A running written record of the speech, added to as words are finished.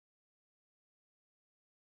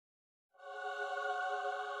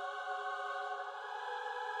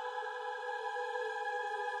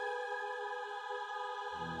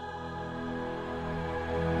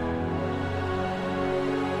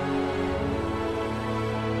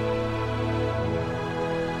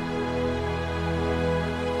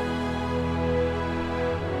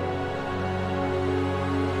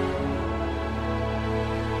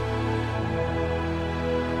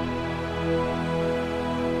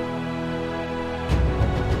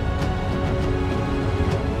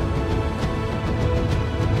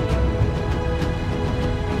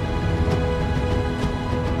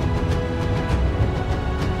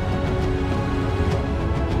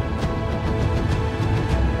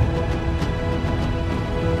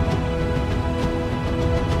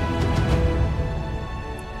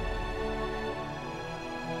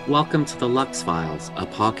Welcome to the Lux Files, a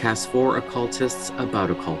podcast for occultists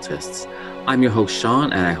about occultists. I'm your host,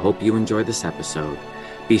 Sean, and I hope you enjoy this episode.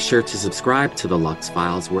 Be sure to subscribe to the Lux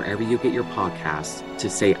Files wherever you get your podcasts to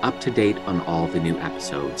stay up to date on all the new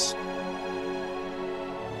episodes.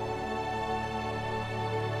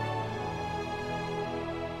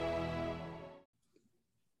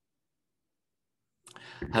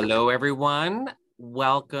 Hello, everyone.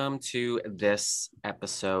 Welcome to this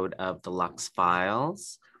episode of the Lux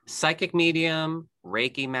Files. Psychic medium,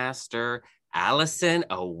 Reiki master, Allison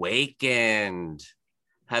Awakened.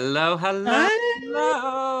 Hello. Hi.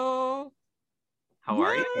 Hello. How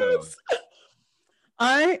are you?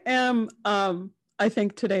 I am, I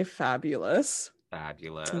think today fabulous.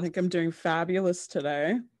 Fabulous. I think I'm doing fabulous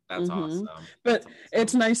today. That's awesome. But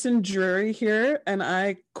it's nice and dreary here, and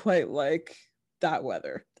I quite like that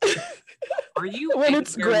weather. Are you when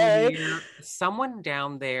it's gray? Someone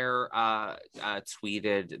down there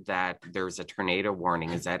tweeted that there's a tornado warning.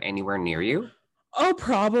 Is that anywhere near you? Oh,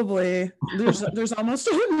 probably. There's almost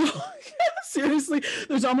seriously,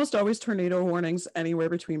 there's almost always tornado warnings anywhere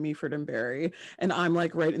between Meaford and Barrie, and I'm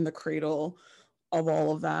like right in the cradle of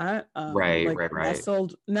all of that. Right.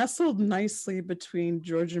 Nestled nicely between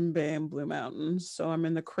Georgian Bay and Blue Mountains, so I'm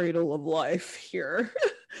in the cradle of life here.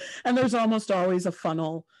 And there's almost always a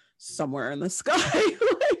funnel somewhere in the sky.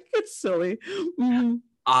 Like, it's silly.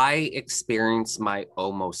 I experienced my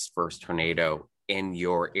almost first tornado in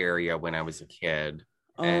your area when I was a kid.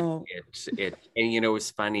 And it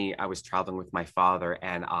was funny. I was traveling with my father,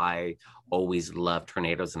 and I always loved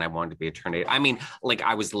tornadoes, and I wanted to be a tornado. I mean, like,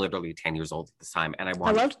 I was literally 10 years old at this time, and I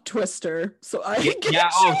loved Twister. So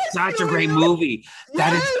such a great movie. Yes!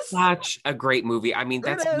 That is such a great movie. I mean,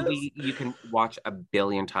 that's a movie you can watch a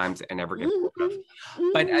billion times and never get bored of.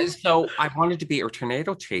 But so I wanted to be a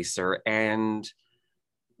tornado chaser, and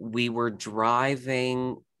we were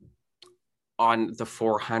driving on the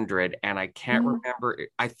 400, and I can't remember.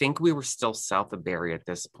 I think we were still south of Barrie at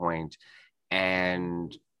this point,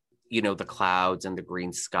 and the clouds and the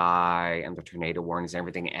green sky and the tornado warnings and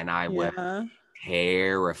everything, and I was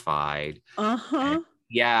terrified.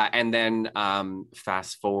 And then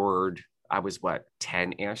fast forward, I was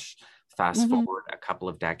 10-ish. Fast forward a couple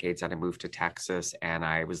of decades, and I moved to Texas, and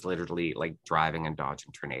I was literally like driving and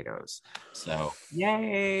dodging tornadoes. So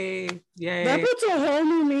yay. That puts a whole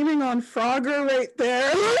new meaning on Frogger right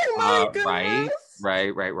there. Oh my goodness.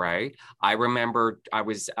 Right. I remember I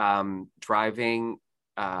was driving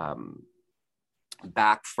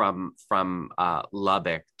back from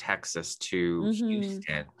Lubbock, Texas to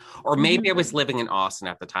Houston, or maybe I was living in Austin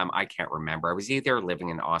at the time. I can't remember. I was either living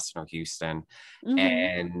in Austin or Houston,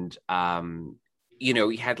 and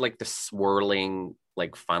you had like the swirling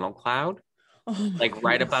like funnel cloud,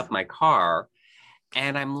 right above my car.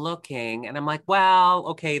 And I'm looking, and I'm like,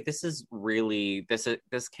 well, okay, this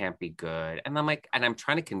can't be good. And I'm like, and I'm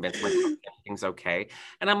trying to convince myself everything's okay.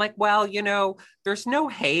 And I'm like, well, there's no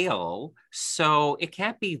hail, so it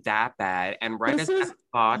can't be that bad. And right as that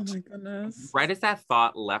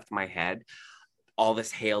thought left my head, all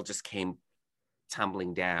this hail just came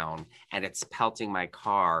tumbling down, and it's pelting my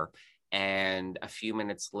car. And a few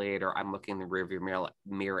minutes later, I'm looking in the rearview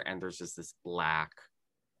mirror, and there's just this black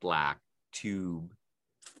tube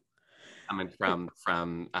coming from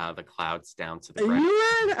the clouds down to the ground.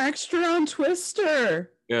 You were an extra on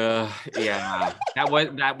Twister. Yeah,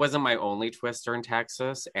 that wasn't my only Twister in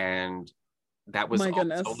Texas, and that was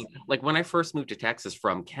also, like, when I first moved to Texas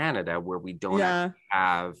from Canada, where we don't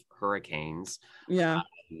have hurricanes. Yeah,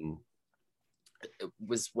 it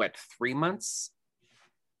was 3 months.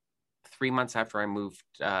 3 months after I moved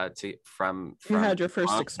from you had your first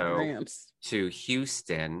Toronto experience to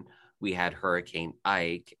Houston, we had Hurricane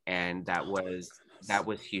Ike, and that was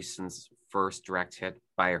Houston's first direct hit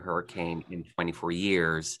by a hurricane in 24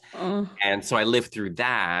 years. And so I lived through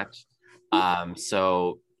that.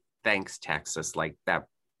 So thanks, Texas. Like that.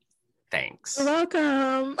 Thanks. You're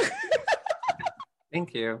welcome.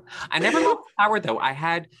 Thank you. I never lost power though. I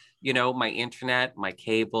had, my internet, my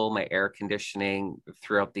cable, my air conditioning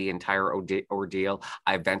throughout the entire ordeal.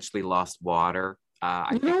 I eventually lost water.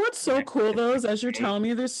 What's so cool though is as you're telling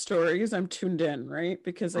me these stories, I'm tuned in, right?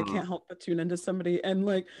 Because I can't help but tune into somebody, and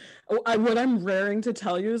like what I'm raring to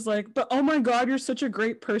tell you is like, but oh my God, you're such a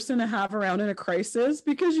great person to have around in a crisis,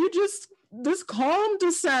 because this calm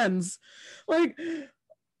descends. Like,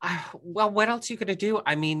 well, what else are you gonna do?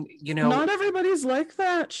 I mean, not everybody's like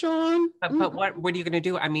that, Sean. But what are you gonna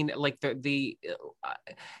do? I mean, like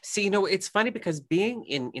see, it's funny because being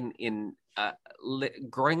in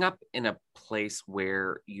growing up in a place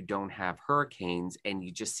where you don't have hurricanes and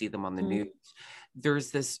you just see them on the news, there's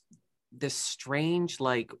this this strange,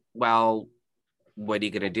 like, well, what are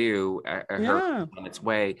you going to do? A hurricane on its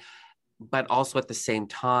way. But also at the same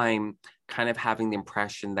time, kind of having the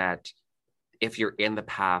impression that if you're in the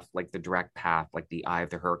path, like the direct path, like the eye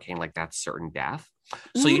of the hurricane, like that's certain death.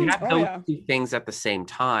 So you have those two things at the same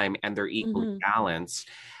time, and they're equally balanced.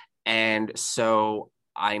 And so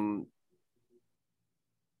I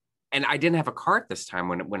didn't have a car at this time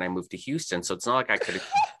when I moved to Houston. So it's not like I could have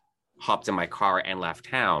hopped in my car and left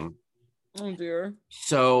town. Oh dear.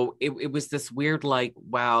 So it was this weird, like,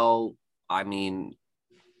 well, I mean,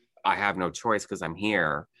 I have no choice because I'm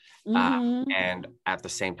here. And at the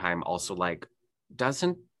same time, also, like,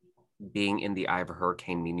 doesn't being in the eye of a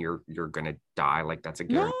hurricane mean you're gonna die? Like, that's a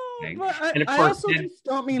guarantee. No, but and of course, also just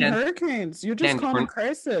don't mean hurricanes. You just call them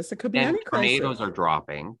crisis. It could be any crisis. Tornadoes are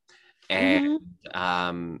dropping. And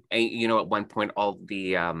you know, at one point, all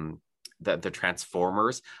the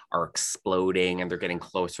transformers are exploding and they're getting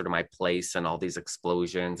closer to my place, and all these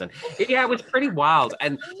explosions, and it was pretty wild.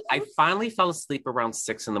 And I finally fell asleep around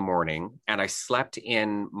 6 a.m, and I slept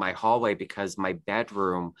in my hallway because my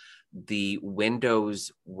bedroom, the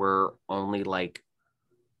windows were only like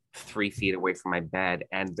 3 feet away from my bed,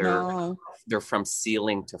 and they're from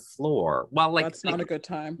ceiling to floor. Well, like, that's not a good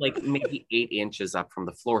time. Like maybe 8 inches up from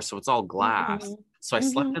the floor, so it's all glass. So I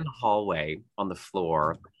slept in the hallway on the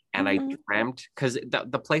floor, and I dreamt, because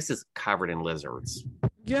the place is covered in lizards.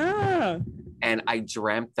 Yeah. And I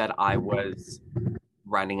dreamt that I was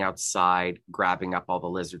running outside, grabbing up all the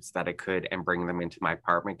lizards that I could and bringing them into my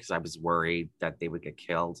apartment because I was worried that they would get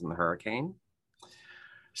killed in the hurricane.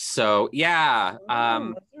 So yeah,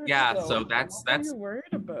 so that's what you're worried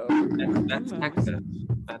about. That's Texas.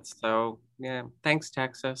 That's so, yeah. Thanks,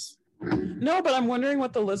 Texas. No, but I'm wondering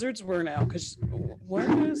what the lizards were now, because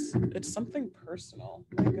it's something personal.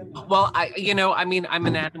 Well, I'm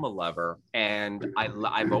an animal lover, and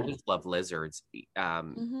I've always loved lizards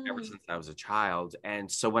ever since I was a child. And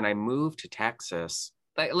so when I moved to Texas,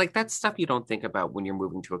 like that's stuff you don't think about when you're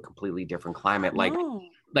moving to a completely different climate. Like you're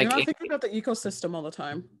not thinking about the ecosystem all the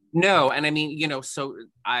time. No, and I mean, so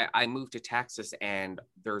I moved to Texas, and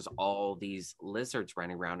there's all these lizards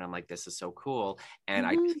running around. I'm like, this is so cool. And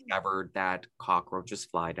I discovered that cockroaches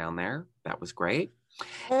fly down there. That was great.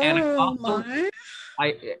 And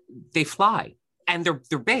they fly, and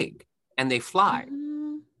they're big, and they fly.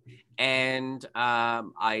 And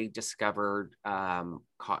I discovered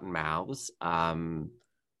cottonmouths.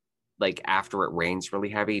 Like, after it rains really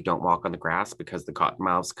heavy, don't walk on the grass because the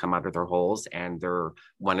cottonmouths come out of their holes, and they're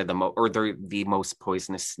one of they're the most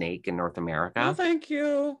poisonous snake in North America. No, thank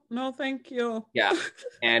you. No, thank you. Yeah.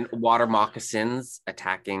 And water moccasins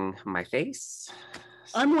attacking my face.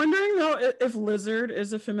 I'm wondering though if lizard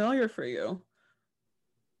is a familiar for you.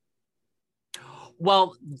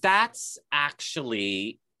 Well, that's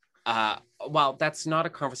actually that's not a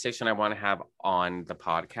conversation I want to have on the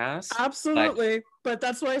podcast. Absolutely. But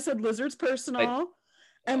that's why I said lizard's personal.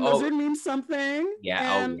 And lizard means something.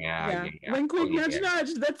 Yeah. And, wink, wink, nudge,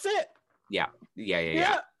 nudge. That's it. Yeah.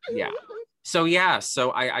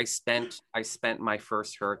 So I spent my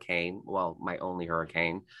first hurricane, well, my only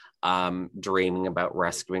hurricane, dreaming about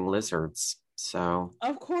rescuing lizards. So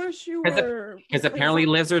of course you were. Because apparently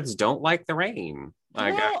lizards don't like the rain.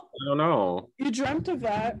 I don't know. You dreamt of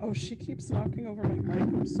that. Oh, she keeps knocking over my mic.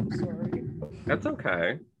 I'm so sorry. That's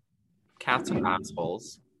okay. Cats are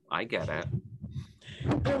assholes. I get it.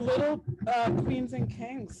 They're little queens and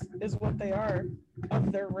kings is what they are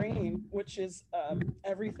of their reign, which is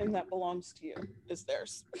everything that belongs to you is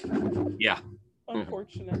theirs. Yeah.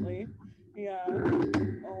 Unfortunately. Yeah.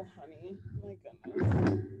 Oh, honey. My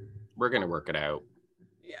goodness. We're going to work it out.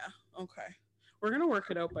 Yeah. Okay. We're going to work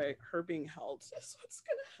it out by her being held. That's what's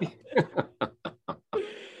going to happen.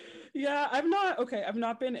 Yeah. I've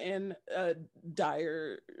not been in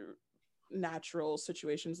dire natural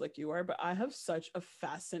situations like you are, but I have such a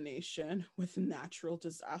fascination with natural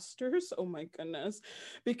disasters. Oh my goodness,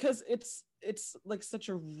 because it's like such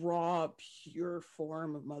a raw, pure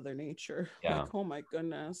form of Mother Nature. Yeah. Like, oh my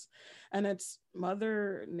goodness. And it's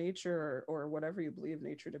Mother Nature, or whatever you believe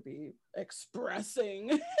nature to be, expressing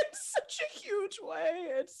in such a huge way.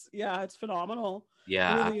 It's phenomenal.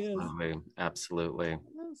 Yeah, it really absolutely.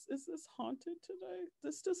 Is this haunted today?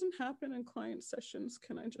 This doesn't happen in client sessions,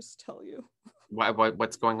 can I just tell you?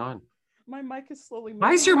 What's going on? My mic is slowly moving.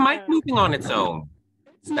 Why is your mic moving on its own?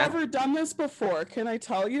 It's never done this before, can I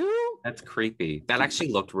tell you? That's creepy. That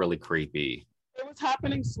actually looked really creepy. It was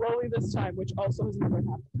happening slowly this time, which also has never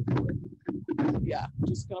happened before. Yeah,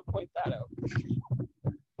 just gonna point that out.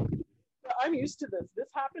 I'm used to this. This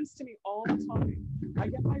happens to me all the time. I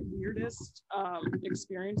get my weirdest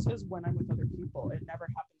experiences when I'm with other people. It never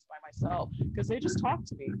happens by myself because they just talk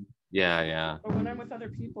to me. Yeah. But when I'm with other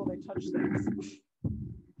people, they touch things,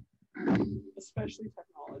 especially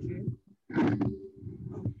technology.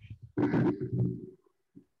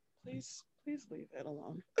 Please leave it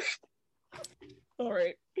alone. All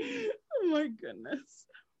right. Oh my goodness.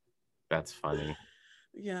 That's funny.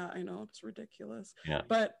 Yeah, I know, it's ridiculous. Yeah.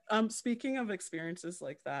 But speaking of experiences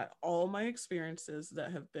like that, all my experiences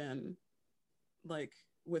that have been like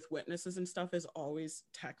with witnesses and stuff is always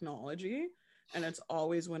technology, and it's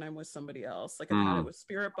always when I'm with somebody else. Like I've had it with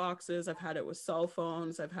spirit boxes, I've had it with cell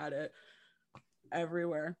phones, I've had it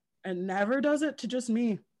everywhere, and never does it to just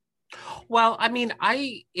me. Well, I mean,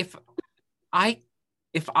 if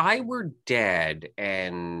I were dead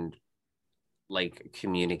and like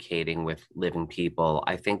communicating with living people,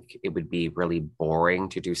 I think it would be really boring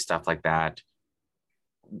to do stuff like that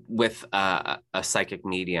with a psychic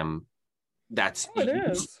medium that's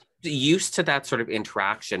used to that sort of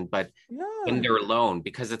interaction, but when they're alone,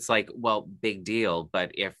 because it's like, well, big deal.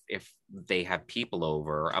 But if they have people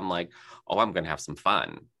over, I'm like, oh, I'm gonna have some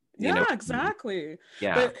fun. You know? Exactly.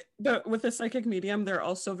 Yeah. But with a psychic medium, they're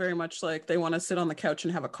also very much like they want to sit on the couch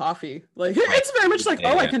and have a coffee. Like it's very much like,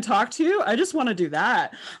 oh, I can talk to you. I just want to do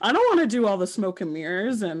that. I don't want to do all the smoke and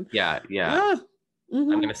mirrors and yeah.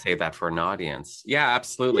 Mm-hmm. I'm gonna save that for an audience. Yeah,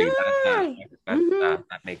 absolutely. Yeah.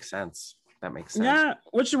 That makes sense. That makes sense. Yeah,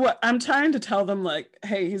 which is what I'm trying to tell them, like,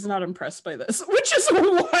 hey, he's not impressed by this, which is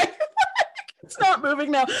why it's not moving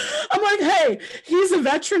now. I'm like, hey, he's a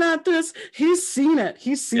veteran at this. He's seen it.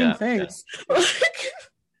 He's seen things. Yeah. Like,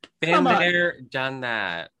 been there, done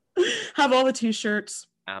that. Have all the t-shirts.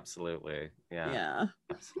 Absolutely. Yeah.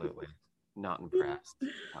 Absolutely. Not impressed.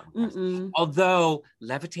 Not impressed. Although,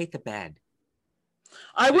 levitate the bed.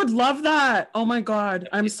 I would love that. Oh my God.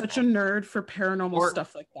 I'm such a nerd for paranormal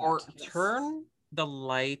stuff like that. Or turn the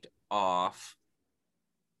light off.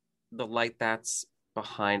 The light that's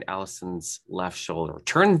behind Allison's left shoulder.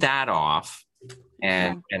 Turn that off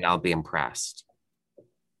and I'll be impressed.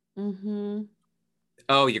 Mm-hmm.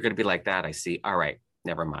 Oh, you're going to be like that. I see. All right.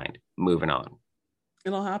 Never mind. Moving on.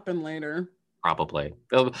 It'll happen later. Probably.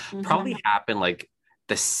 It'll probably happen like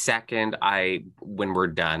the second when we're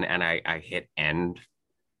done and I hit end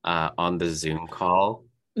on the Zoom call.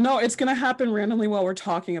 No, it's going to happen randomly while we're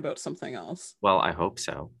talking about something else. Well, I hope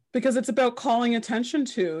so. Because it's about calling attention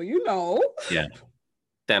to, Yeah.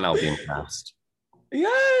 Then I'll be impressed.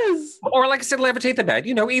 Yes. Or like I said, levitate the bed,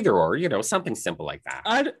 either or, something simple like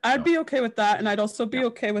that. I'd be okay with that. And I'd also be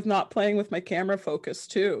okay with not playing with my camera focus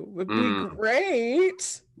too. Would be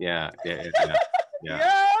great. Yeah. Yeah.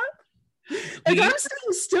 Like I'm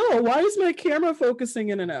sitting still. Why is my camera focusing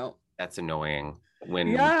in and out? That's annoying.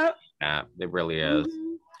 Yeah, it really is.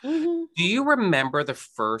 Mm-hmm. Do you remember the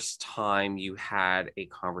first time you had a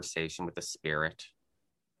conversation with a spirit?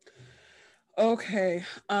 Okay.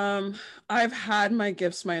 I've had my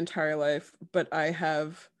gifts my entire life, but I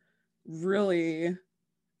have really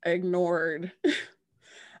ignored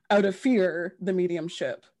out of fear the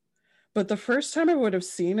mediumship. But the first time I would have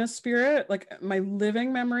seen a spirit, like my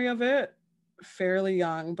living memory of it, fairly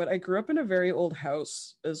young, but I grew up in a very old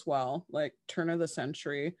house as well, like turn of the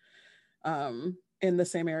century, in the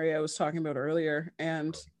same area I was talking about earlier.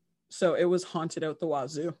 And so it was haunted out the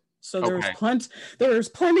wazoo. So there was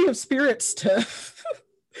plenty of spirits to,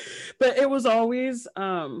 but it was always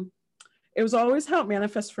how it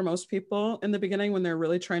manifests for most people in the beginning when they're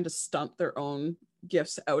really trying to stunt their own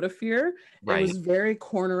gifts out of fear. Right. It was very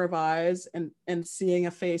corner of eyes and seeing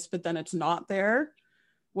a face, but then it's not there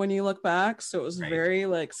when you look back. So it was very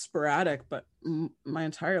like sporadic, but my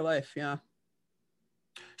entire life. Yeah.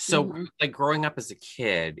 So like growing up as a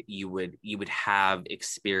kid, you would have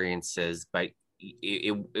experiences, but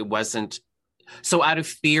it wasn't so out of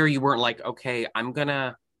fear. You weren't like, okay, I'm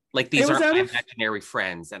gonna like these are my imaginary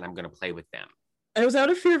friends and I'm gonna play with them. It was out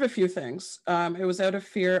of fear of a few things. It was out of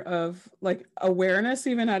fear of like awareness,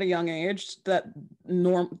 even at a young age, that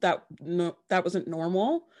wasn't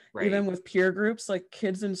normal. Right. Even with peer groups, like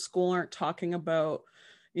kids in school aren't talking about,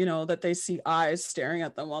 that they see eyes staring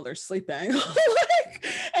at them while they're sleeping.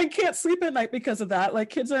 And can't sleep at night because of that. Like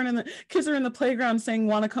kids are in the playground saying,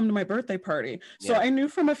 want to come to my birthday party. So I knew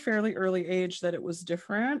from a fairly early age that it was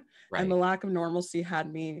different. Right. And the lack of normalcy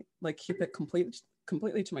had me like keep it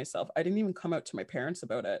completely to myself. I didn't even come out to my parents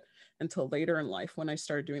about it until later in life when I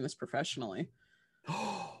started doing this professionally.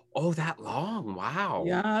 Oh, that long. Wow.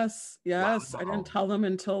 Yes. Wow. I didn't tell them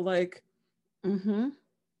until like,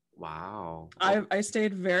 Wow. I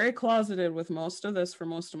stayed very closeted with most of this for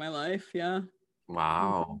most of my life. Yeah.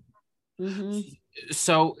 Wow.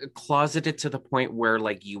 So closeted to the point where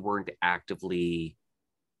like you weren't actively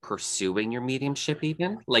pursuing your mediumship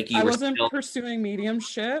even? Like you I were wasn't still pursuing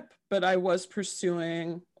mediumship, but I was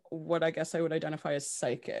pursuing what I guess I would identify as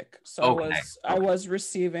psychic. So okay. I Okay. was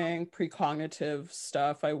receiving precognitive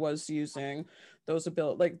stuff. I was using those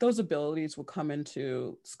abilities would come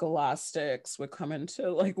into scholastics, would come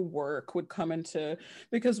into like work, would come into,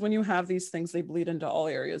 because when you have these things, they bleed into all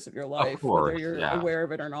areas of your Of life, whether course. you're Yeah. aware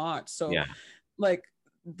of it or not. So Yeah. like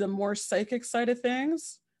the more psychic side of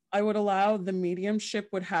things, I would allow the mediumship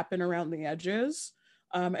would happen around the edges,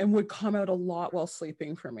 and would come out a lot while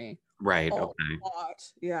sleeping for me. A Right. Okay.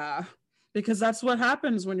 lot. Yeah. Because that's what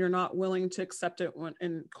happens when you're not willing to accept it when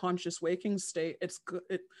in conscious waking state.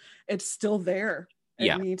 It's still there. It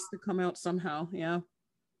Yeah. needs to come out somehow. Yeah.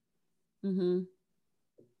 Mm-hmm.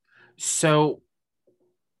 So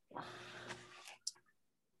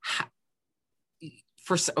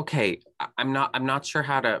okay, I'm not sure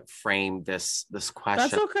how to frame this That's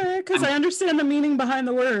question. okay, because I'm I understand the meaning behind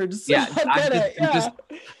the words. So yeah, I get it. Yeah.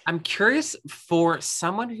 I'm curious for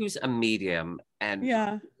someone who's a medium and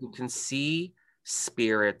Yeah. who can see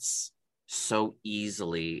spirits so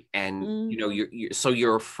easily, and Mm, so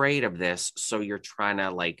you're afraid of this, so you're trying to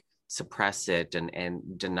like suppress it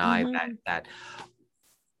and deny mm-hmm. that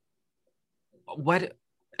what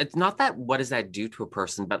it's not that what does that do to a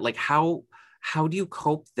person, but like how do you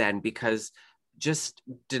cope then? Because just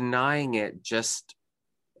denying it just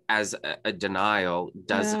as a denial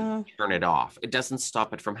doesn't Yeah. turn it off. It doesn't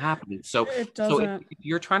stop it from happening. So It so doesn't. if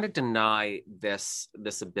you're trying to deny this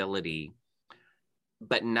ability,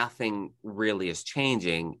 but nothing really is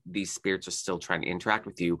changing, these spirits are still trying to interact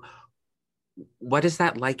with you. What is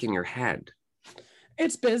that like in your head?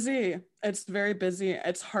 It's busy. It's very busy.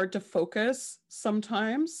 It's hard to focus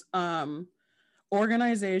sometimes.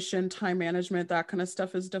 Organization, time management, that kind of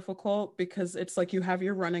stuff is difficult because it's like you have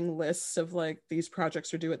your running lists of like these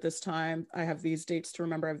projects are due at this time. I have these dates to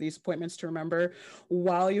remember, I have these appointments to remember,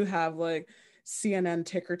 while you have like CNN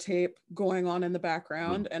ticker tape going on in the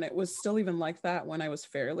background. And it was still even like that when I was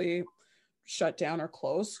fairly shut down or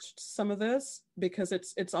closed to some of this, because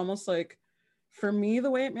it's almost like, for me,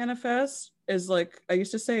 the way it manifests is like, I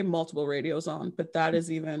used to say multiple radios on, but that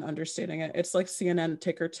is even understating it. It's like CNN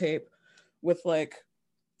ticker tape with like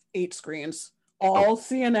 8 screens, Oh, all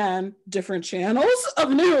CNN, different channels of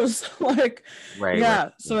news. Like, right, right. yeah,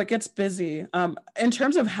 so it gets busy. In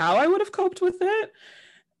terms of how I would have coped with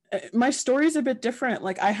it, my story's a bit different.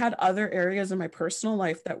 Like, I had other areas in my personal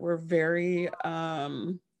life that were very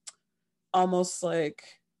almost like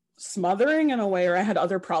smothering in a way, or I had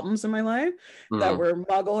other problems in my life that Mm, were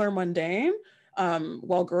muggle or mundane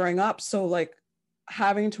while growing up. So like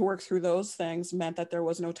having to work through those things meant that there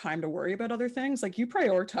was no time to worry about other things. Like you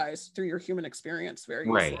prioritize through your human experience very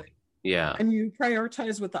right. easily, Yeah. and you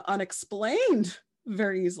prioritize with the unexplained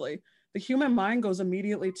very easily. The human mind goes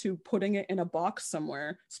immediately to putting it in a box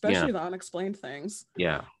somewhere, Yeah. especially the unexplained things.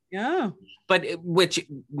 Yeah. Yeah, But which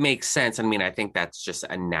makes sense. I mean, I think that's just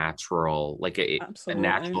a natural, like a absolutely.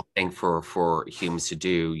 natural thing for humans to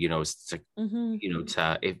do. Is to Mm-hmm.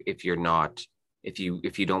 to if you're not if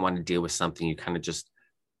you don't want to deal with something, you kind of just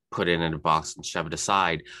put it in a box and shove it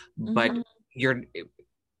aside. But Mm-hmm. you're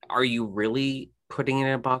are you really putting it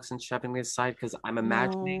in a box and shoving it aside? Because I'm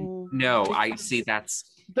imagining. No, No, I see. because That's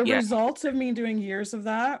the yeah. result of me doing years of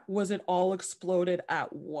that was it all exploded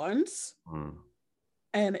at once, Mm,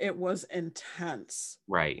 and it was intense.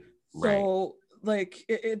 right. Right. So like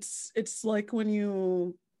it's like when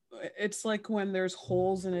you, it's like when there's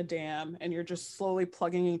holes in a dam and you're just slowly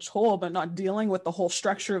plugging each hole but not dealing with the whole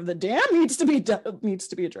structure of the dam needs to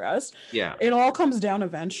be addressed. Yeah. It all comes down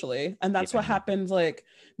eventually, and that's what Yeah. happened like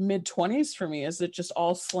mid 20s for me, is it just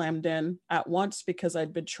all slammed in at once because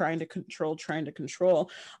I'd been trying to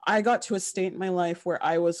control. I got to a state in my life where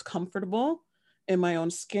I was comfortable in my own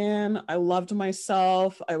skin. I loved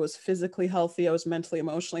myself. I was physically healthy. I was mentally,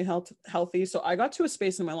 emotionally healthy. So I got to a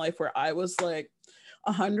space in my life where I was like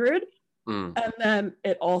 100. Mm, And then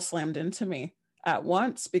it all slammed into me at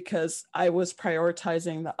once because I was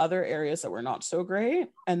prioritizing the other areas that were not so great.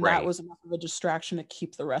 And that right. was enough of a distraction to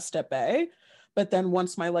keep the rest at bay. But then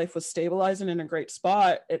once my life was stabilizing in a great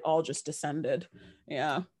spot, it all just descended.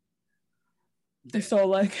 Yeah. And so,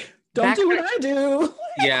 like, don't That do what I do.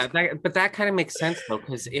 Yeah, but that kind of makes sense though,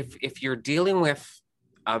 because if you're dealing with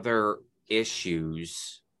other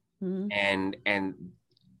issues Mm-hmm. and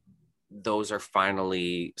those are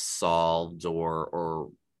finally solved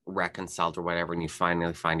or reconciled or whatever, and you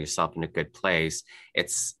finally find yourself in a good place,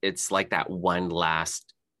 it's like that one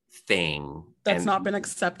last thing, That's not been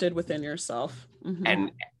accepted within yourself. Mm-hmm.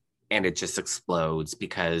 and and it just explodes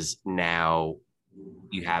because now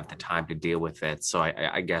you have the time to deal with it. So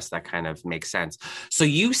I guess that kind of makes sense. So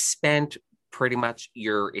you spent pretty much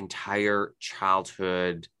your entire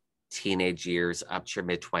childhood, teenage years up to your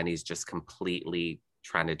mid-20s just completely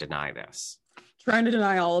trying to deny this. Trying to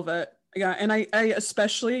deny all of it. Yeah, and I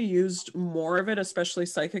especially used more of it, especially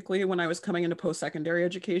psychically, when I was coming into post-secondary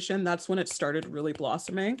education. That's when it started really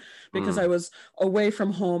blossoming, because I was away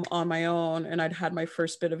from home on my own and I'd had my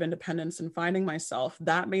first bit of independence and finding myself.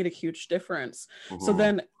 That made a huge difference. So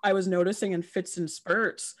then I was noticing in fits and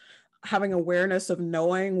spurts, having awareness of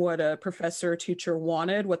knowing what a professor or teacher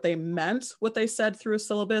wanted, what they meant, what they said through a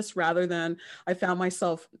syllabus, rather than I found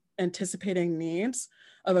myself anticipating needs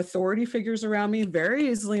of authority figures around me very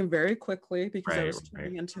easily and very quickly, because I was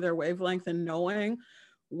tuning into their wavelength and knowing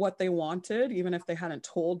what they wanted, even if they hadn't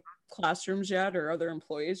told classrooms yet or other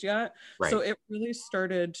employees yet. So it really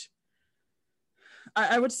started,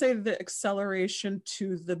 I would say the acceleration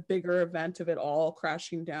to the bigger event of it all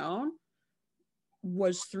crashing down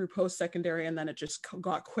was through post-secondary, and then it just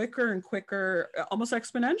got quicker and quicker, almost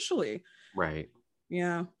exponentially.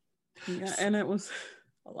 Yeah, and it was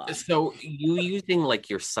a lot. So you using like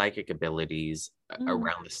your psychic abilities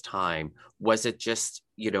around this time, was it just,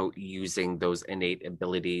 using those innate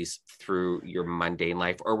abilities through your mundane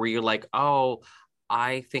life, or were you like, oh,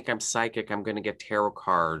 I think I'm psychic, I'm going to get tarot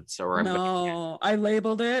cards, or I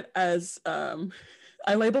labeled it as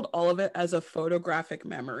I labeled all of it as a photographic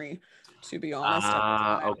memory, to be honest.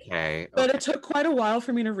 Okay. But it took quite a while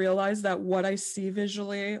for me to realize that what I see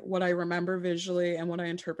visually, what I remember visually, and what I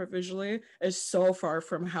interpret visually is so far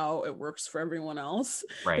from how it works for everyone else.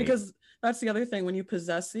 Because that's the other thing. When you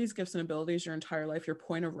possess these gifts and abilities your entire life, your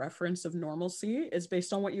point of reference of normalcy is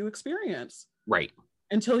based on what you experience.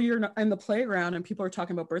 Until you're in the playground and people are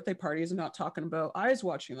talking about birthday parties and not talking about eyes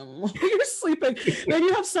watching them while you're sleeping, then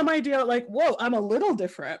you have some idea like, whoa, I'm a little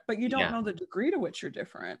different, but you don't know the degree to which you're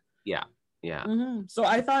different. So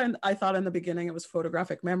I thought in the beginning it was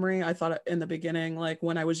photographic memory. I thought in the beginning, like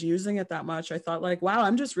when I was using it that much, I thought like, wow,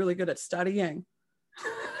 I'm just really good at studying.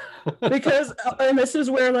 Because, and this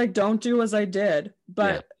is where like, don't do as I did,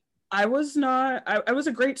 but I was not, I was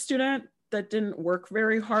a great student that didn't work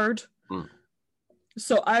very hard.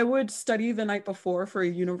 So I would study the night before for a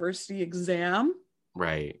university exam.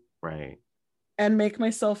 And make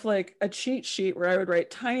myself like a cheat sheet where I would write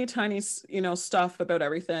tiny, stuff about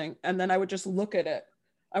everything. And then I would just look at it.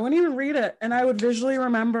 I wouldn't even read it. And I would visually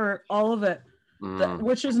remember all of it,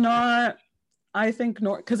 which is not, I think,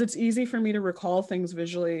 because it's easy for me to recall things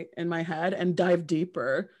visually in my head and dive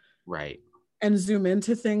deeper. And zoom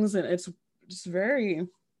into things. And it's just very...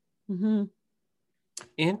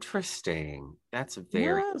 Interesting. That's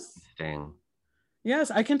very interesting. Yes,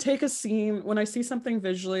 I can take a scene when I see something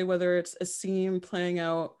visually, whether it's a scene playing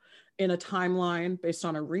out in a timeline based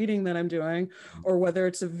on a reading that I'm doing, or whether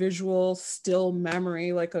it's a visual still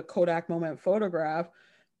memory, like a Kodak moment photograph.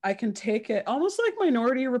 I can take it almost like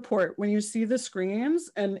Minority Report, when you see the screens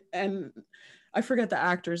and I forget the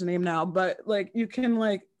actor's name now, but like you can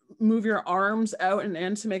like move your arms out and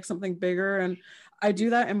in to make something bigger. And I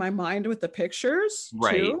do that in my mind with the pictures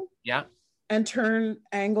too. And turn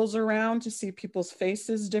angles around to see people's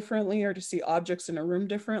faces differently, or to see objects in a room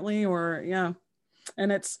differently, or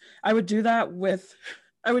and I would do that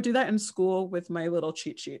in school with my little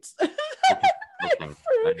cheat sheets for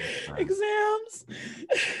exams.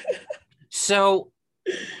 So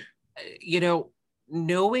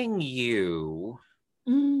knowing you,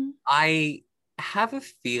 I have a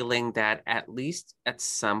feeling that at least at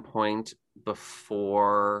some point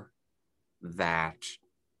before that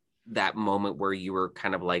moment where you were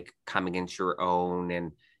kind of like coming into your own,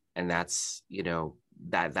 and that's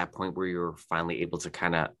that point where you're finally able to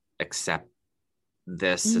kind of accept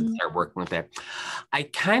this and start working with it, I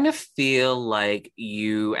kind of feel like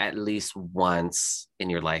you at least once in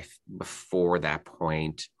your life before that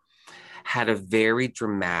point had a very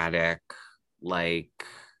dramatic like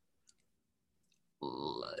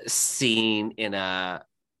scene in a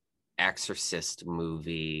Exorcist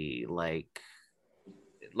movie, like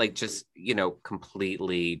just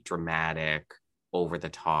completely dramatic, over the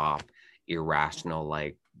top, irrational,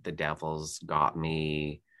 like the devil's got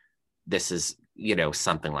me, this is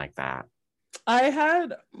something like that. I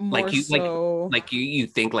had more like you so like you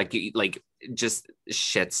think like you like just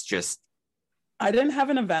shit's just I didn't have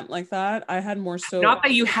an event like that. I had more so not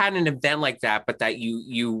that you had an event like that, but that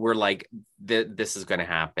you were like, this is going to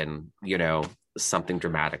happen, something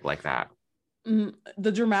dramatic like that.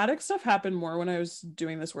 The dramatic stuff happened more when I was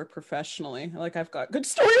doing this work professionally. Like I've got good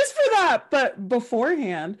stories for that, but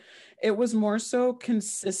beforehand it was more so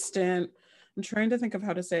consistent I'm trying to think of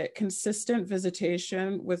how to say it, consistent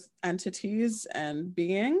visitation with entities and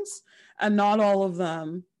beings, and not all of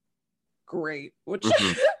them great, which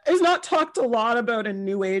Mhm. is not talked a lot about in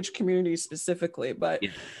New Age communities specifically, but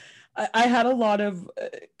Yeah. I had a lot of,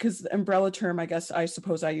 because the umbrella term, I guess I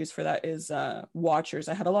suppose I use for that is watchers.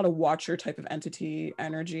 I had a lot of watcher type of entity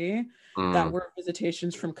energy that Mm. were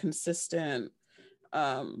visitations from consistent.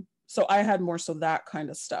 So I had more so that kind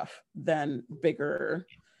of stuff than bigger,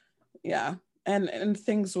 yeah. And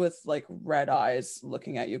things with like red eyes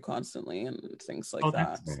looking at you constantly and things like Oh,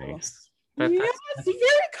 that. that's So nice. yeah, it's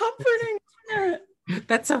very comforting, isn't it?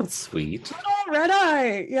 That sounds sweet. Oh, red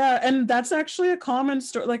eye. Yeah. And that's actually a common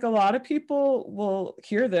story. Like a lot of people will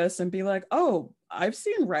hear this and be like, oh, I've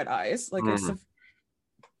seen red eyes. Like Mm.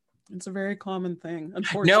 it's a very common thing, No,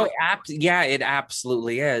 unfortunately. yeah, it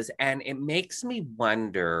absolutely is. And it makes me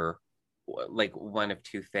wonder, like, one of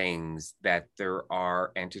two things, that there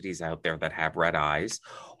are entities out there that have red eyes,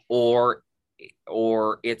 or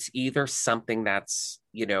it's either something that's,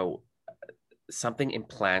 something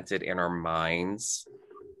implanted in our minds,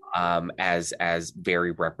 as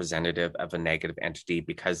very representative of a negative entity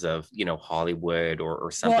because of, Hollywood, or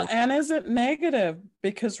Well, something. and is it negative?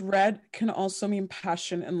 Because red can also mean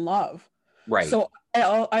passion and love. Right. So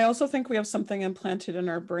I also think we have something implanted in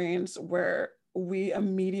our brains where we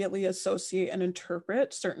immediately associate and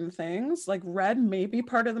interpret certain things. Like red may be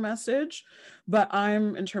part of the message, but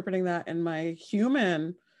I'm interpreting that in my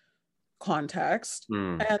human context.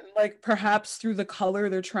 Mm. And like perhaps through the color,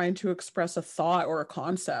 they're trying to express a thought or a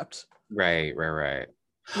concept. Right, right, right.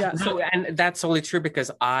 Yeah. So No, and that's only true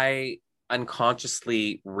because I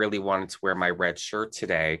unconsciously really wanted to wear my red shirt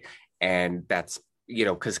today. And that's,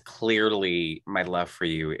 because clearly my love for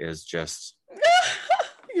you is just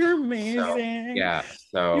you're so, amazing. yeah.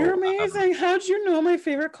 You're So, amazing. How'd you know my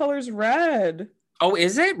favorite color is red? oh,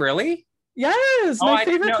 is it really? Yes, Oh, my I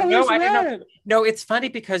didn't favorite know. color No, is I didn't know. red. No, it's funny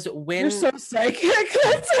because You're when so psychic.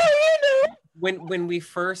 That's how you know. when we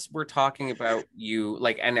first were talking about you,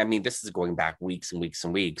 like, and I mean, this is going back weeks and weeks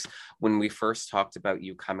and weeks, when we first talked about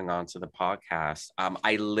you coming onto the podcast,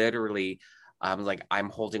 I literally, like, I'm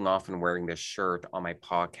holding off and wearing this shirt on my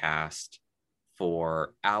podcast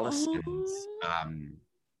for Allison's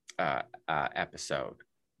Oh, episode.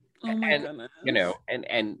 oh my And,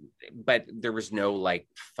 goodness. but there was no, like,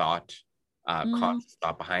 thought, Mm. conscious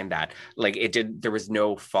thought behind that. Like, there was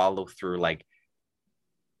no follow through, like,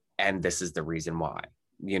 and this is the reason why.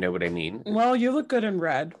 You know what I mean? Well, you look good in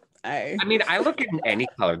red. I I mean, I look in any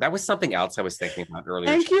color. That was something else I was thinking about earlier.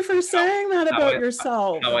 thank you for saying that How about I how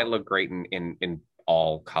yourself. I look great in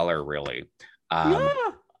all color, really. Yeah.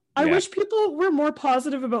 I Yeah, wish people were more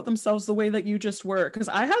positive about themselves the way that you just were. Because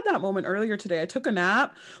I had that moment earlier today. I took a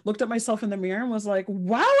nap, looked at myself in the mirror, and was like,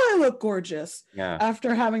 wow, I look gorgeous yeah.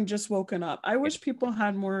 after having just woken up. I wish people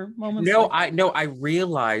had more moments No, like that. I no, I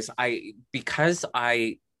realize, because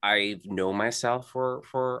I know myself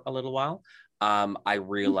for a little while. I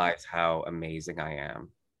realize how amazing I am.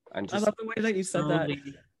 I'm I just love the way that you said that.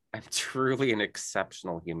 truly, I'm truly an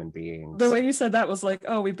exceptional human being. The So, way you said that was like,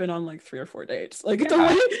 oh, we've been on like 3 or 4 dates. Like the yeah,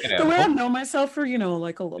 way you the way know, I've known myself for,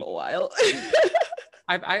 like a little while. It's so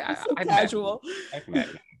I've met you. casual. I've met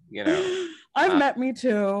you. You know. I've Uh, met me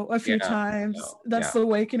too a few yeah. times. So, That's yeah. the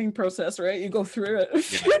awakening process, right? You go through it a Yeah.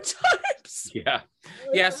 few times. Yeah.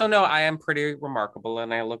 Yeah. So no, I am pretty remarkable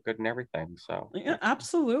and I look good and everything. So Yeah,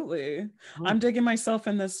 absolutely. I'm digging myself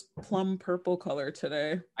in this plum purple color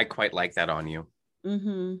today. I quite like that on you.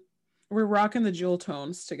 Mm-hmm. We're rocking the jewel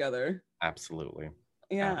tones together. Absolutely.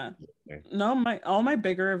 Yeah. Absolutely. No, my all my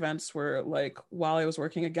bigger events were like while I was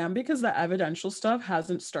working again because the evidential stuff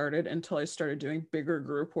hasn't started until I started doing bigger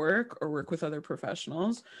group work or work with other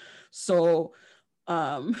professionals. So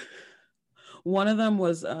um one of them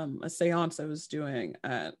was a seance I was doing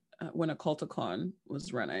at when a culticon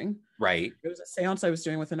was running. Right. It was a seance I was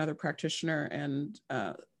doing with another practitioner, and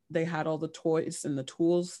they had all the toys and the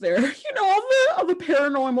tools there. All the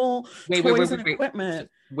paranormal Wait, wait, wait, toys wait, and wait. equipment.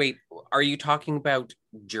 Wait, are you talking about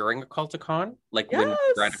during a Culticon? Like when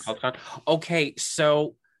you're at a Yes. Culticon? Okay,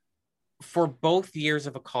 so for both years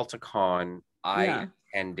of a Culticon, I Yeah.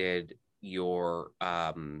 attended your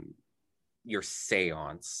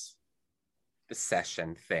seance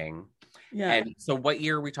session thing. Yeah. And so what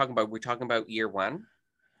year are we talking about? We're talking about year one?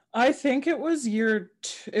 I think it was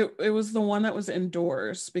it was the one that was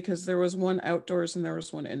indoors because there was one outdoors and there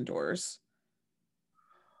was one indoors.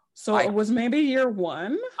 So I it was maybe year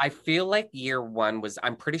one. I feel like year one was,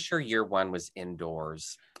 I'm pretty sure year one was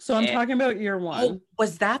indoors. So I'm And talking about year oh, one.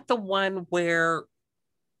 was that the one where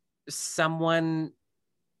someone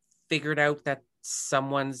figured out that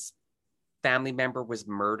someone's family member was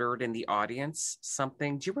murdered in the audience,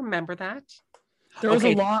 something. Do you remember that? There was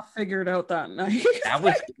a lot figured out that night.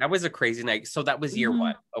 that was a crazy night. So that was year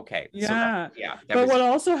one. Okay. Yeah. So but what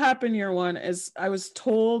also happened year one is I was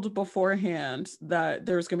told beforehand that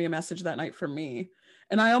there was going to be a message that night for me.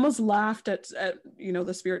 And I almost laughed at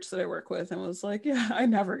the spirits that I work with and was like, yeah, I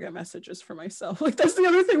never get messages for myself. Like, that's the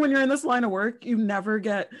other thing when you're in this line of work, you never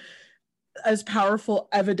get as powerful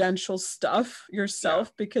evidential stuff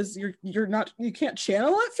yourself because you can't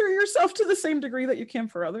channel it through yourself to the same degree that you can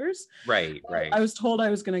for others. Right. I was told I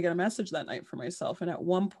was going to get a message that night for myself, and at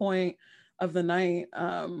one point of the night,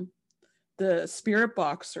 the spirit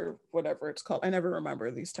box, or whatever it's called, I never remember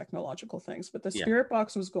these technological things, but the spirit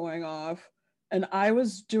box was going off, and I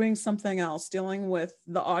was doing something else, dealing with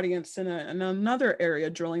the audience in another area,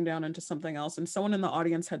 drilling down into something else, and someone in the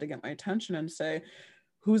audience had to get my attention and say,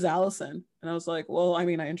 "Who's Allison?" And I was like, well, I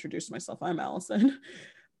mean, I introduced myself. I'm Allison.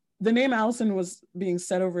 The name Allison was being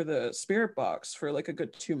said over the spirit box for like a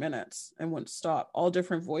good 2 minutes and wouldn't stop. All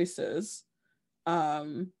different voices.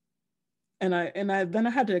 And I then I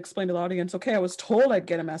had to explain to the audience, okay, I was told I'd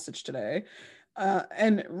get a message today.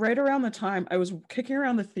 And right around the time, I was kicking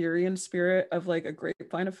around the theory and spirit of like a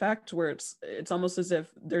grapevine effect, where it's almost as if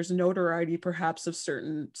there's notoriety perhaps of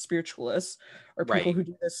certain spiritualists or people who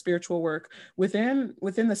do this spiritual work within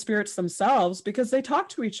the spirits themselves, because they talk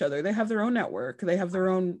to each other. They have their own network. They have their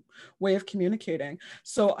own way of communicating.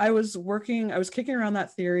 So I was kicking around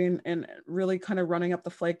that theory and really kind of running up the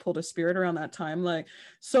flagpole to spirit around that time. Like,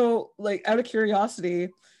 out of curiosity,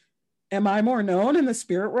 am I more known in the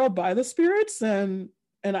spirit world by the spirits? And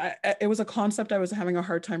it was a concept I was having a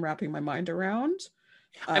hard time wrapping my mind around.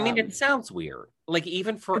 I mean, it sounds weird. Like,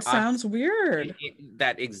 even for us, sounds weird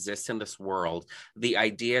that exists in this world. The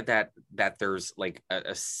idea that there's like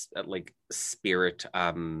a like spirit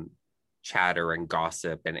chatter and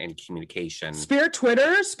gossip and communication. Spirit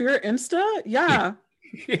Twitter, spirit Insta, yeah.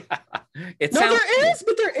 Yeah. There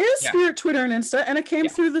is spirit Twitter and Insta, and it came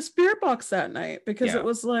through the spirit box that night, because it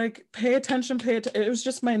was like, pay attention. It was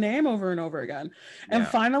just my name over and over again. And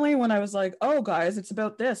finally, when I was like, oh guys, it's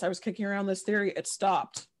about this, I was kicking around this theory, it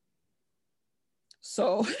stopped.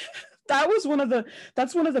 So that's one of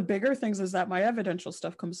the bigger things, is that my evidential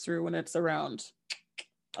stuff comes through when it's around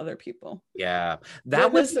other people. Yeah,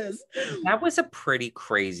 that was a pretty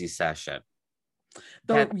crazy session.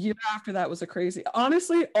 The year after that was a crazy.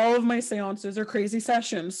 Honestly, all of my seances are crazy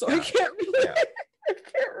sessions, so I can't really.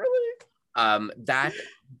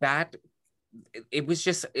 That it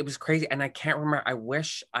was crazy, and I can't remember. I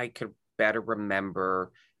wish I could better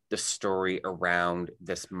remember the story around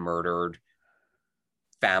this murdered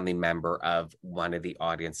family member of one of the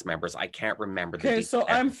audience members. I can't remember. Okay, so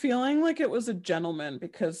I'm feeling like it was a gentleman,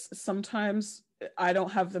 because sometimes I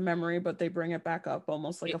don't have the memory, but they bring it back up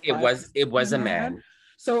almost like it was a man.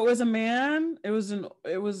 So it was a man. It was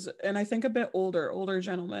and I think a bit older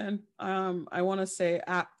gentleman. I want to say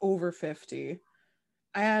at over 50.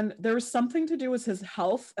 And there was something to do with his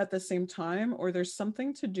health at the same time, or there's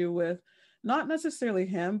something to do with not necessarily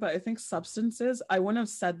him, but I think substances. I wouldn't have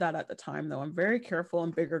said that at the time, though. I'm very careful in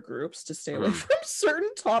bigger groups to stay away from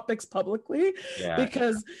certain topics publicly,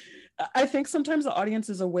 because I think sometimes the audience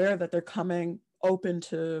is aware that they're coming open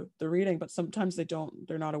to the reading, but sometimes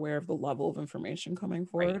they're not aware of the level of information coming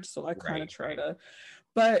forward. So I kind of try to,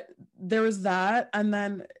 but there was that. And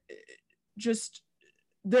then just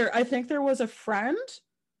I think there was a friend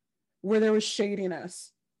where there was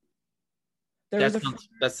shadiness.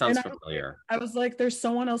 That sounds familiar. I was like, there's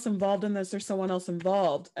someone else involved in this. There's someone else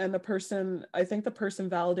involved. And I think the person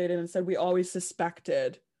validated and said, we always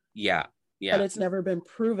suspected. Yeah. But it's never been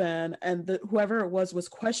proven. And whoever it was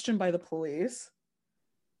questioned by the police.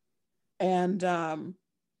 And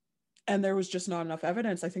there was just not enough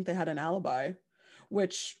evidence. I think they had an alibi,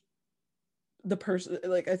 which the person,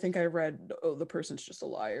 like, I think I read, the person's just a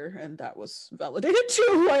liar, and that was validated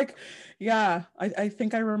too. Like, yeah, I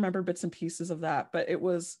think I remember bits and pieces of that, but it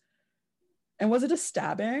was. And was it a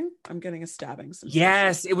stabbing? I'm getting a stabbing sensation.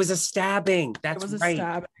 Yes, it was a stabbing. That's right.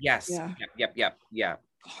 Stabbing. Yes. Yeah. Yep.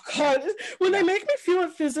 Oh God, when they make me feel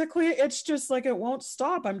it physically, it's just like it won't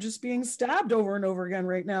stop. I'm just being stabbed over and over again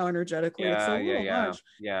right now, energetically. It's a little much.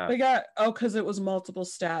 Yeah. They got because it was multiple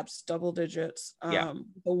stabs, double digits. The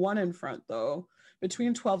one in front though,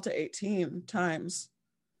 between 12 to 18 times.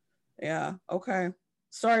 Yeah. Okay.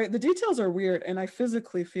 Sorry, the details are weird, and I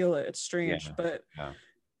physically feel it. It's strange, but.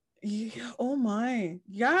 Yeah, oh my.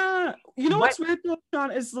 Yeah. You know what's weird though,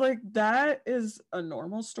 Sean, is like that is a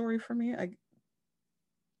normal story for me.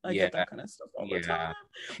 I get that kind of stuff all the time.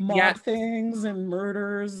 Mob things and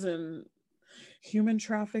murders, and human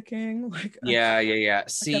trafficking. Like Yeah. I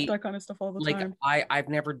kept See, that kind of stuff all the like time. I've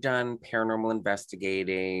never done paranormal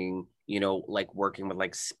investigating, like working with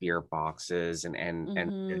like spirit boxes and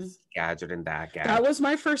Hmm. this gadget and that That gadget. was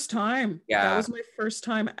my first time. That Yeah, was my first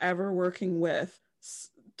time ever working with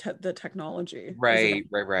the technology as an,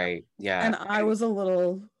 right. Yeah. and I was a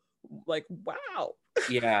little like, wow.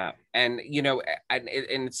 Yeah, and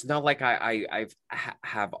and it's not like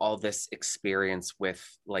have all this experience with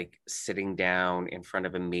like sitting down in front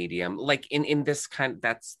of a medium, like in this kind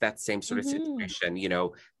that's that same sort of Hmm. situation,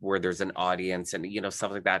 where there's an audience and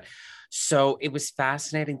stuff like that. So it was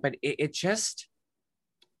fascinating, but it just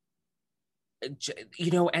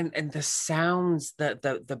and the sounds,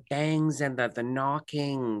 the bangs and the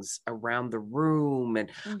knockings around the room, and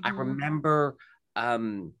I Hmm. remember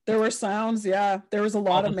There were sounds, yeah. There was a all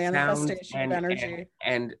lot of the sounds manifestation of energy.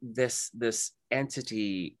 and this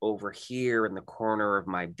entity over here in the corner of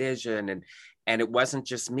my vision, and it wasn't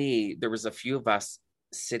just me. There was a few of us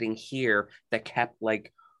sitting here that kept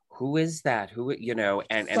like, who is that, who,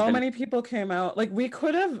 and So then, many people came out. Like we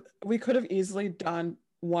could have easily done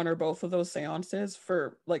one or both of those seances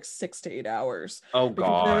for like 6 to 8 hours oh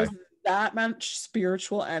because there was god, that much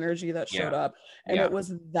spiritual energy that showed yeah, up, and yeah, it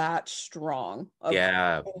was that strong of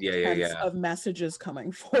intense yeah. of messages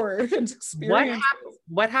coming forward and what experiences. happened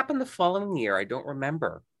what happened the following year? I don't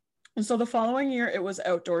remember. And so the following year, it was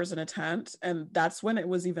outdoors in a tent, and that's when it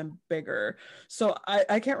was even bigger. So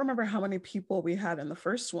I can't remember how many people we had in the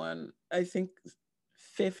first one. I think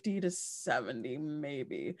 50 to 70,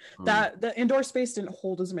 maybe. Hmm. That the indoor space didn't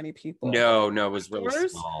hold as many people. No, it was really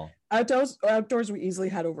Outdoors, small. outdoors, we easily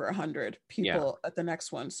had over 100 Yeah, people at the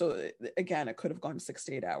next one. So again, it could have gone 6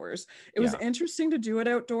 to 8 hours. It was yeah, interesting to do it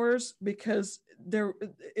outdoors because there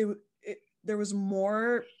was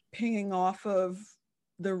more pinging off of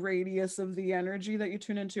the radius of the energy that you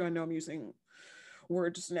tune into. I know I'm using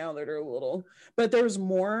words now that are a little, but there's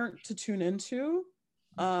more to tune into.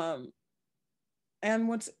 Um, and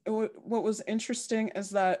what was interesting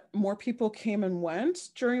is that more people came and went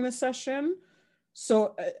during the session.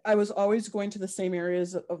 So I was always going to the same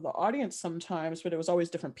areas of the audience sometimes, but it was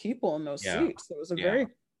always different people in those yeah, seats. So it was a yeah. very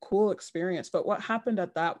cool experience. But what happened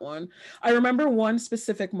at that one, I remember one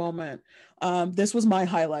specific moment. This was my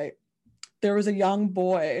highlight. There was a young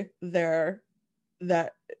boy there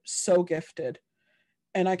that so gifted,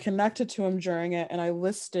 and I connected to him during it, and I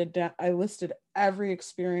listed every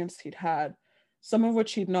experience he'd had, some of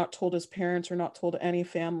which he'd not told his parents or not told any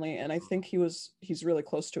family. And I think he's really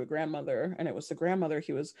close to a grandmother, and it was the grandmother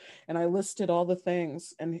he was. And I listed all the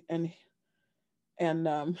things, and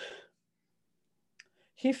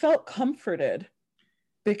he felt comforted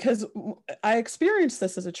because I experienced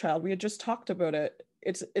this as a child. We had just talked about it.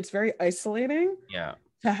 It's very isolating Yeah.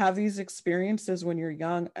 to have these experiences when you're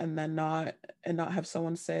young, and not have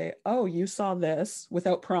someone say, "Oh, you saw this,"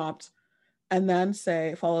 without prompt, and then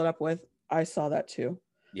say, followed up with, "I saw that too.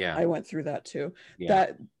 Yeah. I went through that too."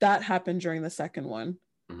 Yeah. That happened during the second one.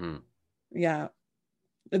 Hmm. Yeah.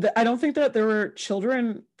 I don't think that there were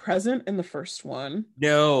children present in the first one.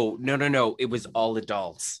 No. It was all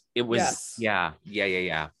adults. It was, Yes.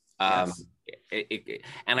 yeah. Um, Yes.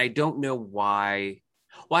 and I don't know why.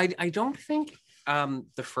 Well, I don't think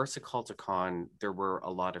the first Occulticon there were a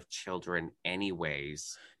lot of children,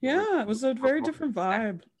 anyways. Yeah, it was a very different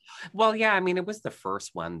vibe. Well, yeah, I mean, it was the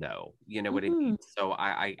first one, though. You know what I Hmm. mean? So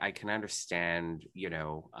I can understand,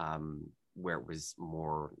 where it was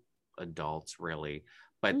more adults, really,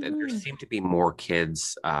 but there Hmm. seemed to be more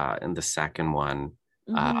kids in the second one.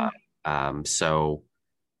 Uh, Hmm. so,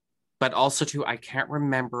 but also too, I can't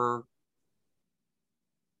remember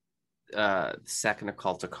second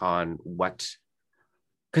Occulticon what,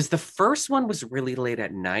 because the first one was really late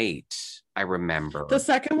at night. I The remember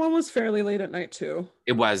second one was fairly late at night too.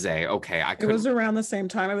 it was okay. I It couldn't. was around the same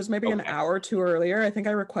time. It was maybe an Okay. hour or two earlier. I think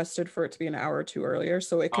I requested for it to be an hour or two earlier,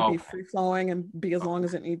 so it could be Okay. free flowing and be as long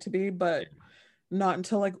as it need to be, Yeah. but not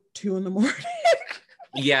until like 2 in the morning.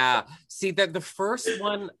 Yeah. See that the first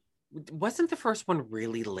one wasn't the first one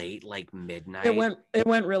really late, like It midnight,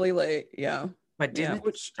 went really late. Yeah. but Yeah.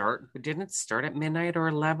 Which didn't it start at midnight or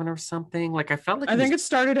 11 or something? Like I felt like I it was, think it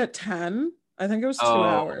started at 10. I think it was two oh,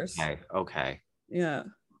 hours. okay. Yeah.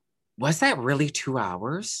 Was that really 2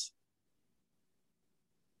 hours?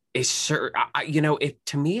 It's sure, it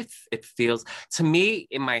to me, it feels to me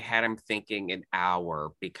in my head, I'm thinking an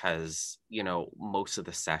hour because, most of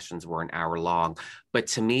the sessions were an hour long, but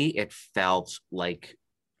to me, it felt like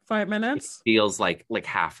Five it minutes. feels like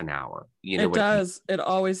half an hour. You know It what I mean? does. It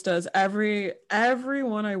always does.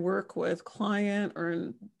 Everyone I work with, client or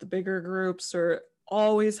in the bigger groups, or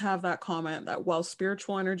always have that comment that while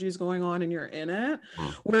spiritual energy is going on and you're in it,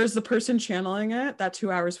 Mm. whereas the person channeling it, that 2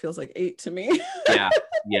 hours feels like 8 to me. Yeah.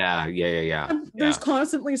 Yeah. Yeah. Yeah. Yeah. There's Yeah.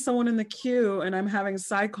 constantly someone in the queue, and I'm having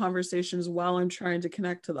side conversations while I'm trying to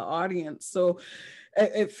connect to the audience. So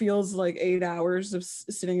it feels like 8 hours of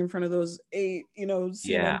sitting in front of those 8, CNN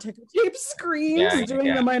Yeah. ticker tape screens Yeah. doing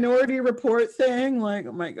Yeah. the Minority Report thing. Like,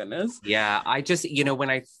 oh my goodness. Yeah, I just, when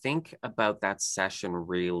I think about that session,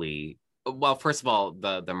 really, well, first of all,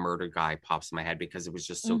 the murder guy pops in my head because it was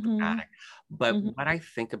just so Mm-hmm. dramatic. But Mm-hmm. what I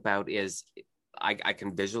think about is I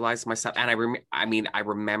can visualize myself, and I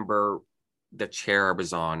remember the chair I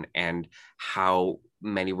was on and how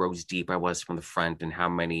many rows deep I was from the front and how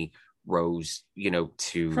many rows,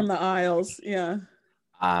 to From the aisles. Yeah.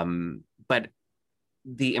 but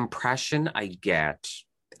the impression I get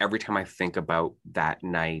every time I think about that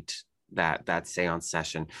night, that seance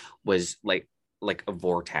session, was like a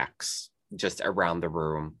vortex just around the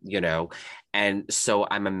room, and so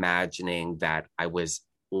I'm imagining that I was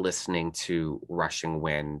listening to rushing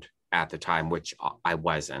wind at the time, which I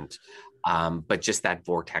wasn't, but just that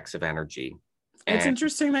vortex of energy. It's And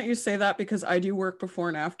interesting that you say that, because I do work before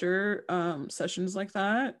and after sessions like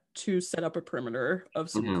that to set up a perimeter of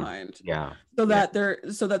some mhm, kind, yeah, so yeah,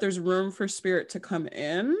 that there's room for spirit to come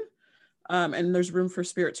in, and there's room for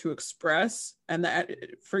spirit to express. And that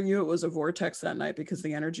for you, it was a vortex that night because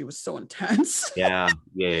the energy was so intense. yeah,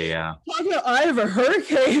 yeah, yeah. Talking about eye of a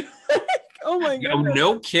hurricane. Oh my Yeah. Oh, goodness.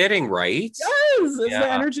 no kidding, right? Yes, the Yeah,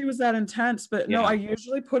 energy was that intense. But no, I yeah.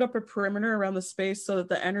 usually put up a perimeter around the space so that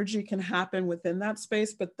the energy can happen within that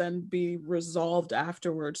space, but then be resolved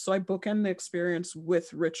afterwards. So I bookend the experience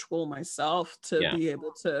with ritual myself to Yeah. be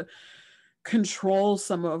able to control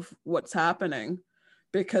some of what's happening,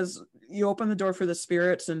 because you open the door for the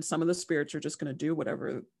spirits, and some of the spirits are just going to do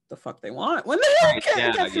whatever the fuck they want when they Right. can't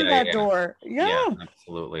Yeah. get through Yeah. that Yeah. door. Yeah. Yeah.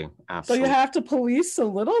 Absolutely. So you Absolutely. have to police a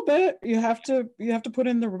little bit. You have to put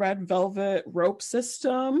in the red velvet rope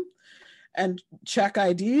system and check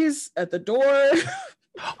IDs at the door.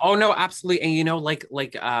 Oh no, absolutely. And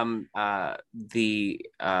the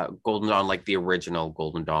Golden Dawn, like the original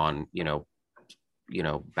Golden Dawn,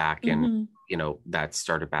 back in, Mm-hmm. that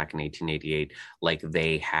started back in 1888. Like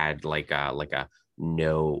they had like a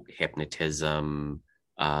no hypnotism,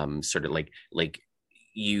 sort of like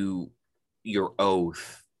you your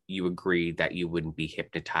oath, you agreed that you wouldn't be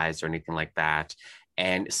hypnotized or anything like that.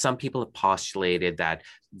 And some people have postulated that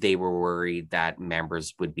they were worried that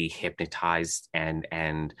members would be hypnotized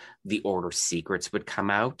and the order secrets would come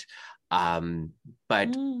out. Um, but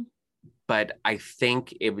Mm. but I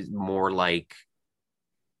think it was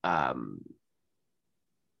um,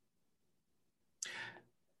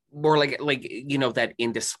 more like that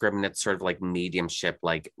indiscriminate sort of like mediumship,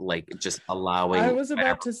 like just I allowing was whatever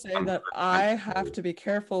about to say comes that I have through. to be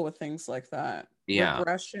careful with things like that. Yeah,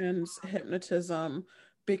 Regressions, hypnotism,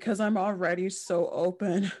 because I'm already so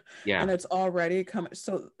open and yeah, it's already coming.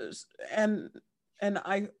 So, and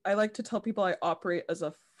I like to tell people I operate as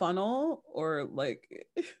a funnel, or like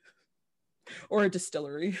or a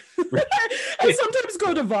distillery. I sometimes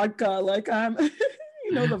go to vodka, like I'm the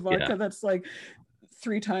yeah. vodka that's like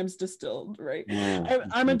 3 times distilled, right? I'm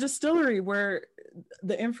a Mm-hmm. distillery where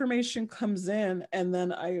the information comes in and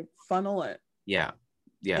then I funnel it Yeah, and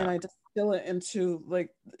yeah, I distill it into, like,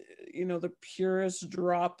 the purest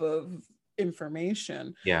drop of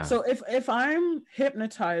information. yeah. So if I'm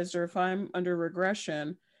hypnotized or if I'm under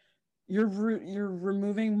regression, you're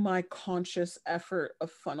removing my conscious effort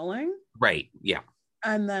of funneling, Right. Yeah,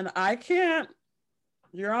 and then I can't,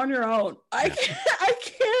 you're on your own. I yeah. can't, I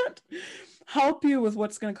can't help you with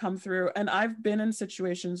what's going to come through. And I've been in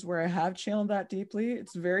situations where I have channeled that deeply.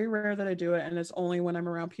 It's very rare that I do it, and it's only when I'm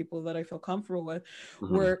around people that I feel comfortable with,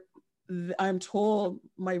 Mm-hmm. where I'm told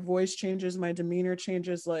my voice changes, my demeanor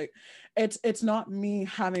changes. Like, it's not me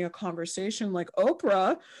having a conversation like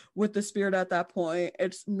Oprah with the spirit at that point.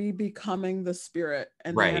 It's me becoming the spirit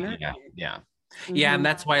and the Right. energy. Yeah. Yeah. Yeah, and Mm-hmm.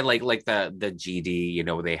 that's why like the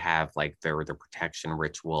GD, they have like their protection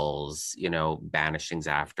rituals, banishings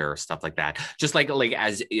after stuff like that. Just like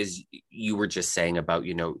as is you were just saying about,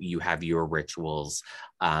 you have your rituals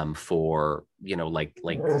for, like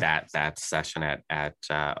that session at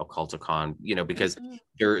Occulticon, because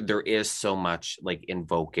Mm-hmm. there is so much like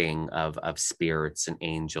invoking of spirits and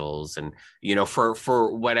angels and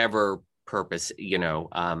for whatever purpose,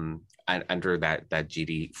 under that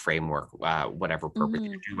GD framework, whatever purpose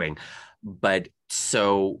Mm-hmm. you're doing. But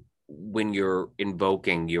so when you're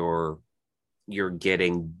invoking, you're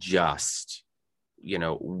getting just,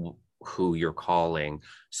 who you're calling.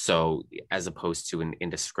 So as opposed to an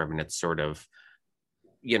indiscriminate sort of,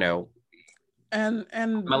 you know, And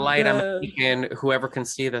I'm a light, I'm a the beacon. Whoever can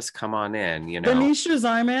see this, come on in, the niches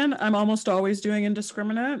I'm in, I'm almost always doing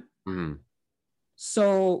indiscriminate. Mm.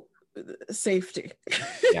 So safety.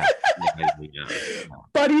 Yeah. Yeah, yeah.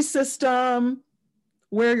 Buddy system,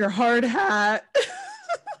 wear your hard hat.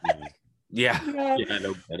 Yeah. Yeah. Yeah. Yeah,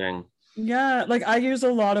 no kidding. Yeah, like I use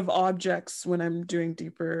a lot of objects when I'm doing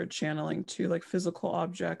deeper channeling too, like physical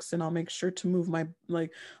objects, and I'll make sure to move my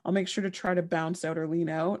like I'll make sure to try to bounce out or lean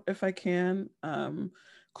out if I can,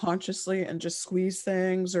 consciously, and just squeeze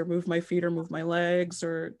things or move my feet or move my legs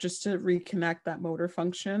or just to reconnect that motor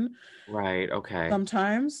function Right. Okay.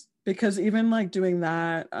 sometimes. Because even like doing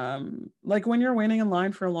that, like when you're waiting in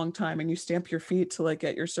line for a long time and you stamp your feet to like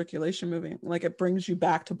get your circulation moving, like it brings you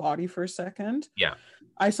back to body for a second. Yeah.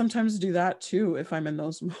 I sometimes do that too if I'm in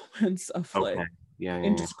those moments of Okay. like Yeah. Yeah. Yeah.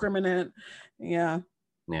 indiscriminate. Yeah.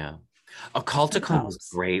 Yeah. It Occulticon was helps.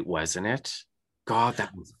 great, wasn't it? God,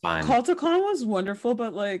 that was fun. Culticon was wonderful,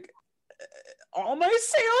 but like all my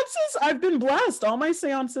seances, I've been blessed. All my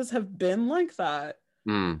seances have been like that.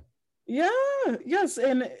 Mm. Yeah, yes,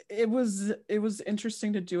 and it was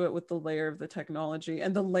interesting to do it with the layer of the technology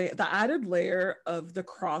and the added layer of the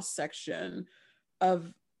cross section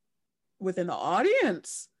of within the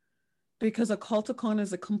audience, because a culticon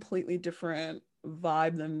is a completely different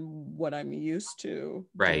vibe than what I'm used to doing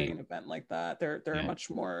Right. an event like that. They're Yeah. much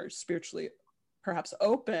more spiritually perhaps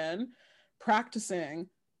open, practicing,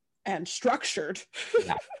 and structured.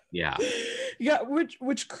 Yeah. Yeah. Yeah,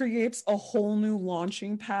 which creates a whole new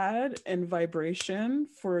launching pad and vibration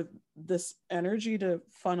for this energy to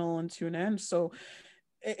funnel into an end. So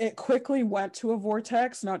it quickly went to a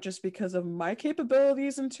vortex, not just because of my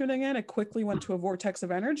capabilities in tuning in. It quickly went to a vortex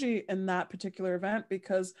of energy in that particular event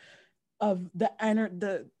because of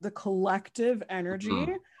the collective energy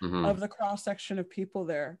Mm-hmm. Mm-hmm. of the cross section of people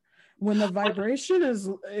there. When the vibration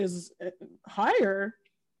is higher,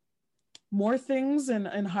 more things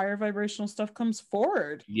and higher vibrational stuff comes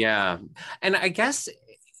forward. Yeah. And I guess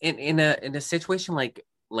in a situation like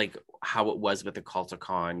how it was with the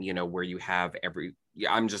Culticon, where you have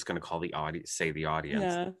yeah, I'm just gonna call the audience, say the audience,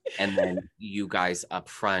 Yeah. and then you guys up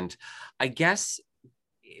front. I guess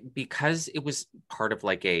because it was part of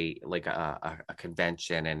like a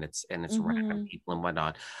convention, and it's random Mm-hmm. people and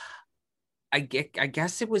whatnot. I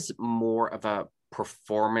guess it was more of a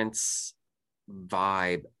performance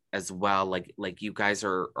vibe as well. Like you guys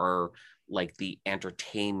are like the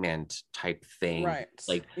entertainment type thing, Right.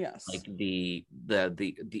 like Yes. the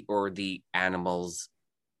or the animals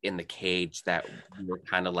in the cage that we were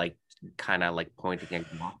kind of like pointing and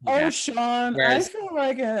walking Oh, at. Sean, I Whereas feel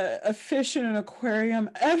like a fish in an aquarium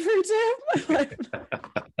every day of my life.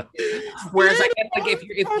 whereas I Spirit guess like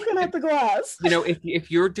is poking if at the glass.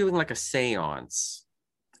 if you're doing like a seance,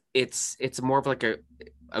 it's more of like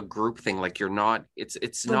a group thing. Like you're not it's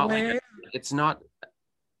The not like way it's not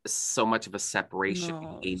so much of a separation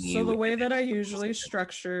No. between So you the way and that I usually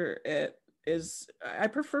structure it is I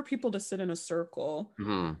prefer people to sit in a circle,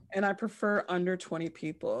 mm-hmm, and I prefer under 20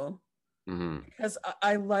 people mm-hmm. because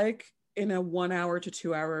I like in a 1 hour to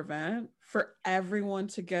 2 hour event for everyone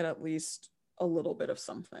to get at least a little bit of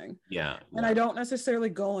something. Yeah, And yeah, I don't necessarily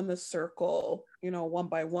go in the circle, one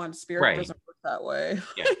by one. Spirit right, doesn't work that way.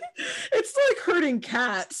 yeah, It's like herding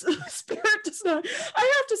cats. Spirit does not.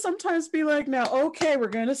 I have to sometimes be like, now, okay, we're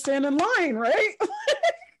going to stand in line, right?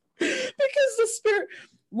 Because the spirit,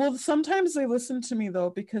 well, sometimes they listen to me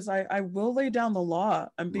though, because I will lay down the law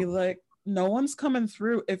and be like, no one's coming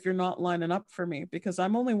through if you're not lining up for me, because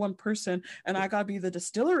I'm only one person and I gotta be the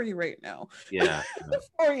distillery right now yeah,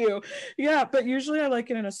 for you. Yeah, but usually I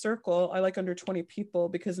like it in a circle. I like under 20 people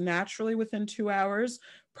because naturally within 2 hours,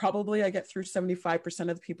 probably I get through 75%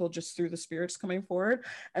 of the people just through the spirits coming forward.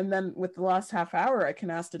 And then with the last half hour, I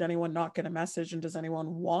can ask, did anyone not get a message? And does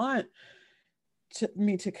anyone want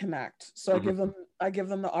me to connect? So mm-hmm, I give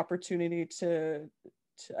them the opportunity to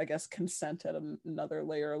I guess consent at another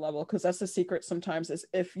layer level, because that's the secret sometimes, is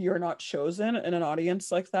if you're not chosen in an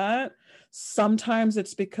audience like that, sometimes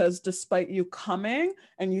it's because despite you coming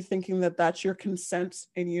and you thinking that that's your consent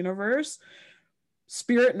in universe,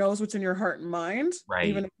 spirit knows what's in your heart and mind,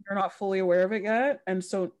 even right, if you're not fully aware of it yet. And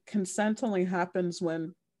so consent only happens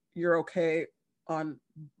when you're okay on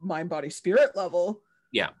mind body spirit level.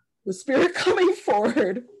 yeah, The spirit coming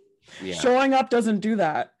forward, yeah. showing up doesn't do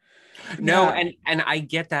that. No, Yeah. and I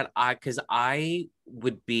get that. Because I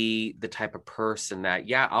would be the type of person that,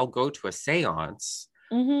 yeah, I'll go to a seance,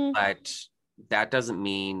 Mm-hmm. but that doesn't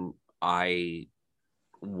mean I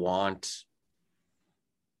want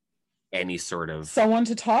any sort of. Someone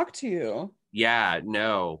to talk to you. Yeah,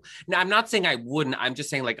 no. No, I'm not saying I wouldn't. I'm just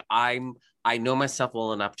saying like I know myself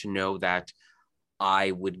well enough to know that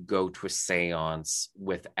I would go to a seance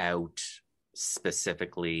without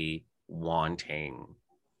specifically wanting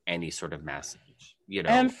any sort of message, you know.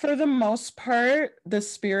 And for the most part, the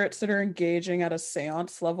spirits that are engaging at a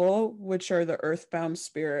seance level, which are the earthbound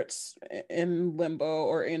spirits in limbo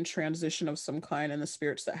or in transition of some kind, and the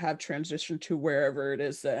spirits that have transitioned to wherever it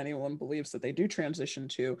is that anyone believes that they do transition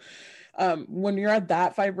to, when you're at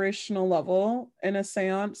that vibrational level in a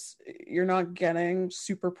seance, you're not getting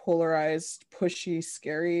super polarized, pushy,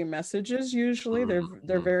 scary messages. Usually they're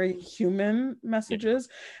Mm-hmm. very human Yeah. messages.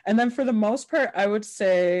 And then for the most part, I would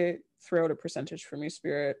say, throw out a percentage for me,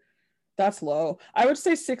 spirit, that's low. I would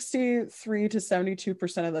say 63 to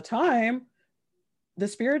 72% of the time the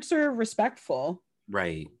spirits are respectful,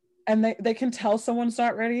 Right. and they can tell someone's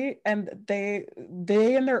not ready, and they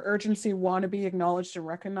in their urgency want to be acknowledged and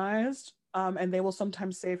recognized, and they will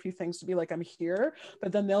sometimes say a few things to be like, I'm here,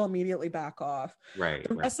 but then they'll immediately back off. Right.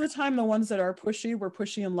 The Right. rest of the time, the ones that are pushy were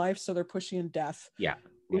pushy in life, so they're pushy in death Yeah.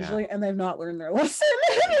 Yeah. usually, and they've not learned their lesson.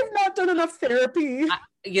 They've not done enough therapy.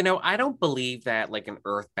 I don't believe that like an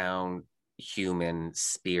earthbound human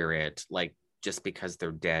spirit, like just because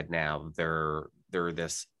they're dead now, they're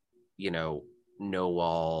this, know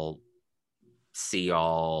all, see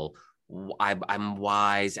all. I'm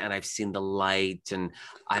wise and I've seen the light and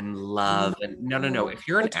I'm love. And no, no, no. No. If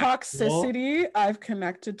you're The an asshole, toxicity I've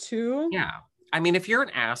connected to. yeah. I mean, if you're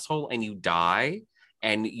an asshole and you die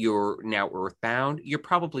and you're now earthbound, you're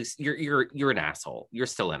an asshole. You're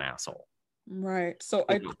still an asshole. Right. So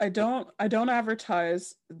I don't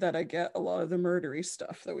advertise that I get a lot of the murdery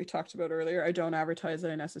stuff that we talked about earlier. I don't advertise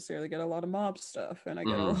that I necessarily get a lot of mob stuff, and I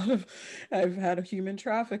get a Mhm. lot of I've had human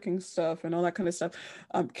trafficking stuff and all that kind of stuff.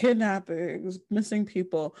 Kidnappings, missing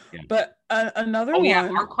people. Yeah. But another Oh yeah, our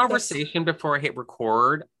one that's, conversation before I hit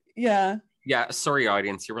record. yeah. Yeah, sorry,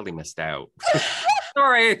 audience, you really missed out.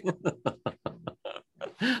 Sorry.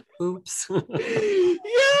 Oops.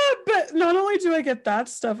 Yeah, but not only do I get that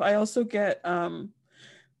stuff, I also get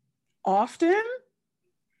often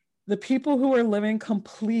the people who are living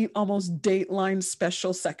complete, almost Dateline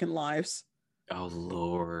special second lives. Oh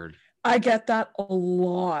Lord. I get that a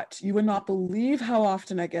lot. You would not believe how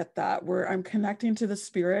often I get that, where I'm connecting to the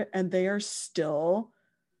spirit and they are still,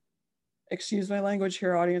 excuse my language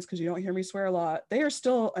here, audience, because you don't hear me swear a lot. They are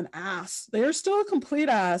still an ass. They are still a complete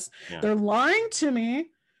ass. Yeah. They're lying to me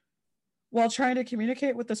while trying to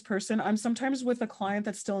communicate with this person. I'm sometimes with a client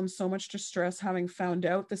that's still in so much distress, having found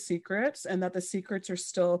out the secrets, and that the secrets are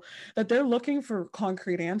still, that they're looking for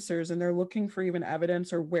concrete answers and they're looking for even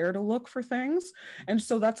evidence or where to look for things. And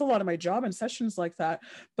so that's a lot of my job in sessions like that.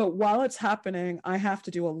 But while it's happening, I have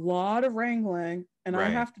to do a lot of wrangling, and I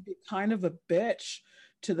Right. have to be kind of a bitch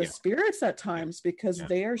to the Yeah. spirits at Yeah. times, because Yeah.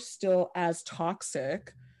 they are still as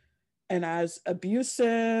toxic and as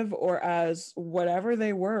abusive or as whatever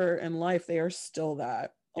they were in life. They are still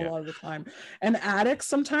that a Yeah. lot of the time. And addicts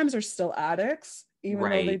sometimes are still addicts, even though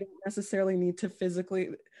they Right. don't necessarily need to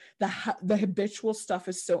physically, the habitual stuff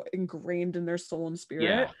is so ingrained in their soul and spirit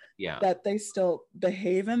Yeah. Yeah. that they still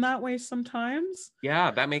behave in that way sometimes.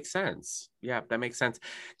 Yeah, that makes sense. Yeah, that makes sense.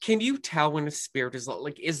 Can you tell when a spirit is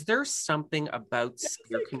like, is there something about Yes,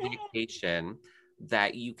 spirit I can. communication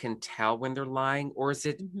that you can tell when they're lying? Or is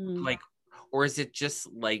it Mm-hmm. like, or is it just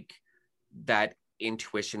like that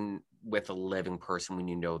intuition with a living person when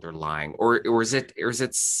you know they're lying? Or is it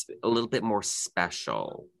a little bit more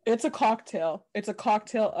special? It's a cocktail. It's a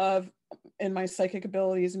cocktail of, in my psychic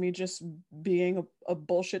abilities, me just being a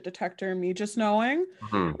bullshit detector, me just knowing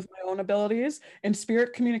Mhm. with my own abilities. And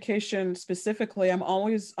spirit communication specifically, I'm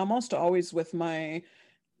almost always with my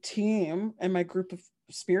team and my group of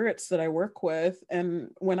spirits that I work with.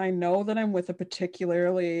 And when I know that I'm with a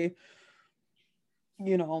particularly,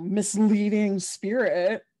 misleading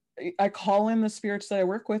spirit, I call in the spirits that I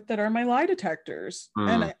work with that are my lie detectors. Mm.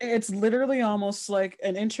 And it's literally almost like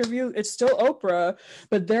an interview. It's still Oprah,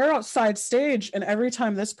 but they're outside stage. And every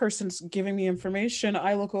time this person's giving me information,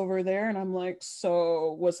 I look over there and I'm like,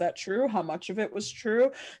 so was that true? How much of it was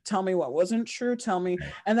true? Tell me what wasn't true. Tell me.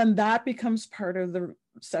 And then that becomes part of the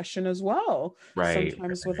session as well, Right.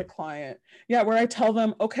 sometimes with a client. Yeah, where I tell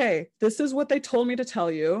them, okay, this is what they told me to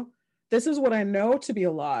tell you. This is what I know to be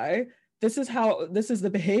a lie. This is the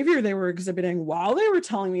behavior they were exhibiting while they were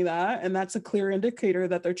telling me that, and that's a clear indicator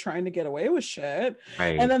that they're trying to get away with shit.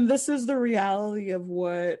 And Right. then this is the reality of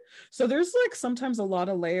what. So there's like sometimes a lot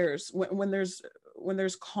of layers when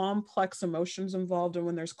there's complex emotions involved, and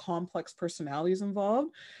when there's complex personalities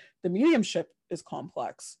involved. The mediumship is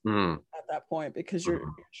complex Mm. at that point, because you're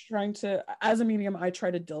Mm. trying to, as a medium, I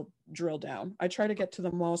try to drill down. I try to get to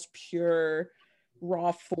the most pure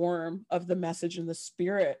raw form of the message and the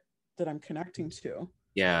spirit I'm connecting to.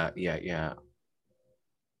 Yeah.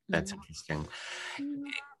 That's interesting.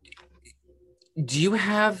 Do you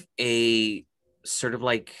have a sort of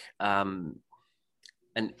like an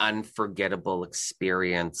unforgettable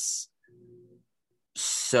experience,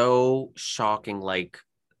 so shocking, like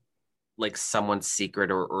someone's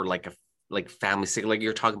secret, or like a like family secret, like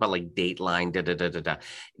you're talking about, like Dateline, da da da da da.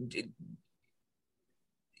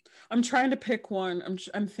 I'm trying to pick one.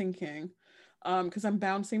 I'm thinking, because I'm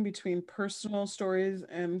bouncing between personal stories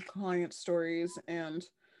and client stories, and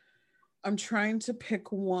I'm trying to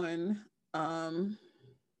pick one.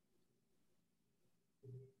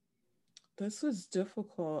 This was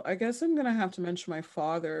difficult. I guess I'm gonna have to mention my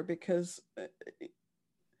father, because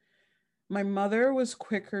my mother was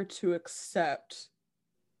quicker to accept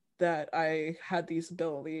that I had these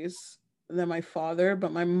abilities than my father,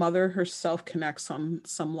 but my mother herself connects on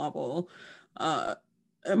some level.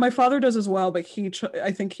 My father does as well, but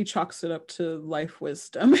I think he chalks it up to life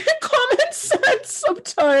wisdom and common sense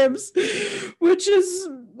sometimes, which is,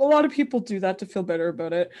 a lot of people do that to feel better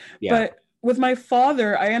about it. Yeah. But with my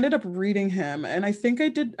father, I ended up reading him, and I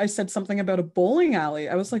said something about a bowling alley.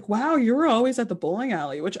 I was like, wow, you were always at the bowling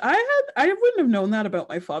alley, which I wouldn't have known that about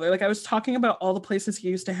my father. Like, I was talking about all the places he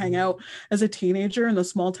used to hang out as a teenager in the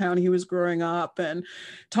small town he was growing up, and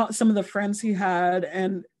some of the friends he had,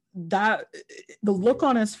 and that, the look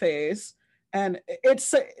on his face. And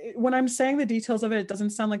it's, when I'm saying the details of it, it doesn't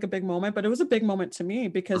sound like a big moment, but it was a big moment to me,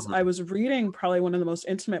 because I was reading probably one of the most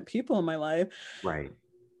intimate people in my life, Right.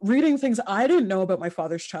 reading things I didn't know about my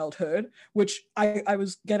father's childhood, which I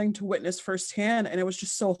was getting to witness firsthand. And it was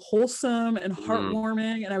just so wholesome and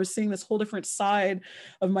heartwarming. And I was seeing this whole different side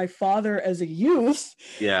of my father as a youth.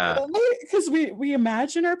 Yeah. Because we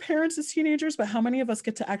imagine our parents as teenagers, but how many of us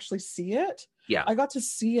get to actually see it? Yeah. I got to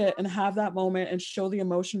see it and have that moment and show the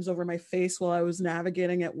emotions over my face while I was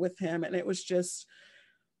navigating it with him. And it was just,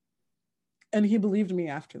 and he believed me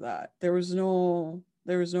after that. There was no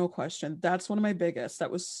question. That's one of my biggest.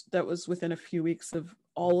 That was within a few weeks of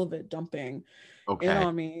all of it dumping in Okay.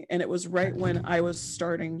 on me. And it was right when I was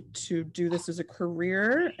starting to do this as a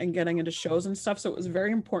career and getting into shows and stuff. So it was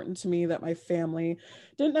very important to me that my family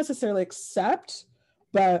didn't necessarily accept,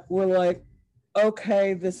 but were like,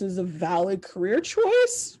 okay, this is a valid career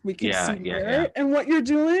choice. We can Yeah. see Yeah. merit in what you're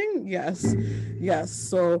doing. Yes. Yes.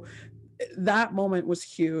 So that moment was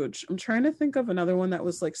huge. I'm trying to think of another one that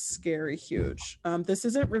was like scary huge. This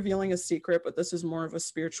isn't revealing a secret, but this is more of a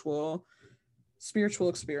spiritual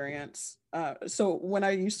experience. So when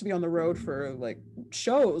I used to be on the road for like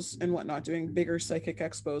shows and whatnot, doing bigger psychic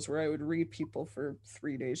expos where I would read people for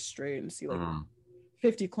 3 days straight and see like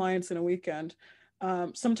 50 clients in a weekend.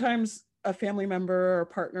 Sometimes a family member or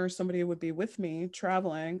partner, somebody would be with me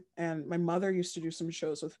traveling, and my mother used to do some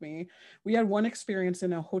shows with me. We had one experience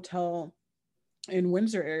in a hotel in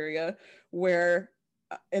Windsor area where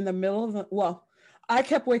in the middle of I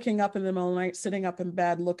kept waking up in the middle of the night, sitting up in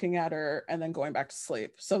bed, looking at her, and then going back to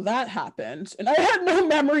sleep. So that happened. And I had no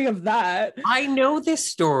memory of that. I know this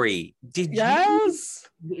story. Yes.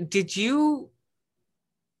 Did you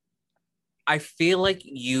I feel like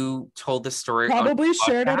you told the story on Probably the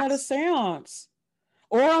shared it at a podcast. seance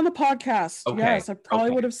or on the podcast. Okay. Yes, I probably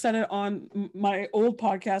Okay. would have said it on my old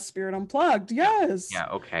podcast, Spirit Unplugged. Yeah. Yes. Yeah.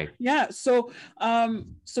 Okay. Yeah. So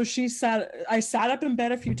I sat up in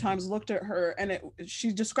bed a few times, looked at her, and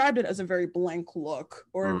she described it as a very blank look,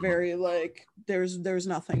 or a very like, there's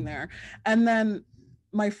nothing there. And then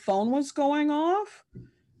my phone was going off,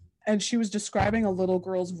 and she was describing a little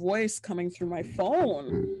girl's voice coming through my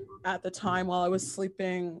phone at the time while I was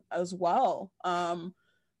sleeping as well.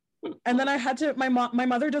 And then I had to, my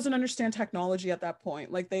mother doesn't understand technology at that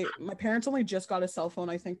point. Like, my parents only just got a cell phone,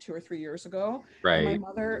 I think 2 or 3 years ago. And Right.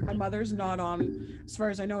 my mother's not on, as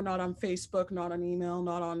far as I know, not on Facebook, not on email,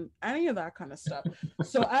 not on any of that kind of stuff.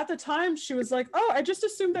 So at the time she was like, oh, I just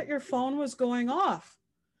assumed that your phone was going off.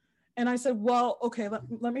 And I said, well, okay,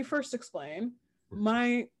 let me first explain.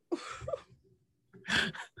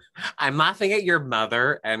 I'm laughing at your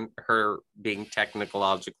mother and her being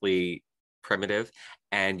technologically primitive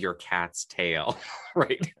and your cat's tail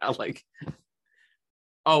right now. Like,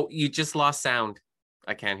 oh, you just lost sound.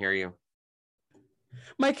 I can't hear you.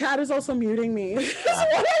 My cat is also muting me.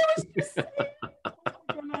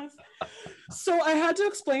 So I had to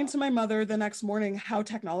explain to my mother the next morning how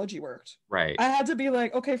technology worked. Right. I had to be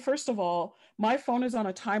like, okay, first of all, my phone is on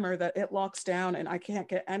a timer that it locks down and I can't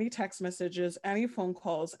get any text messages, any phone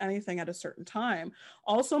calls, anything at a certain time.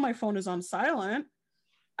 Also, my phone is on silent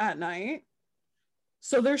at night.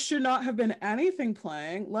 So there should not have been anything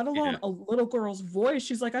playing, let alone Yeah. a little girl's voice.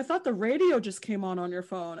 She's like, I thought the radio just came on your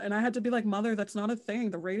phone. And I had to be like, Mother, that's not a thing.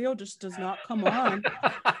 The radio just does not come on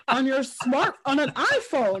your on an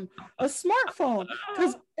iPhone, a smartphone,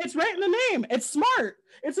 because it's right in the name. It's smart.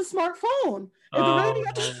 It's a smartphone. And the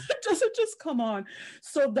radio doesn't just come on.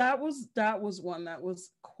 So that was one that was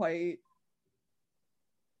quite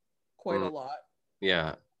a lot.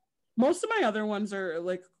 Yeah. Most of my other ones are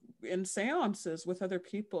like in seances with other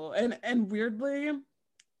people, and weirdly,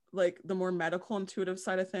 like the more medical intuitive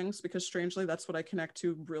side of things, because strangely that's what I connect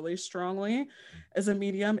to really strongly as a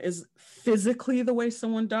medium, is physically the way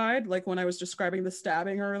someone died. Like when I was describing the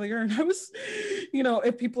stabbing earlier, and I was,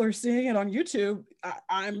 if people are seeing it on YouTube,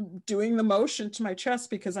 I'm doing the motion to my chest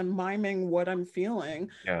because I'm miming what I'm feeling.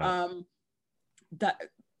 That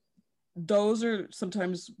those are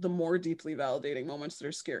sometimes the more deeply validating moments that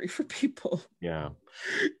are scary for people.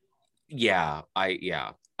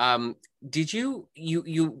 Did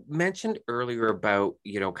you mentioned earlier about,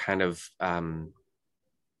 kind of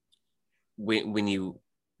when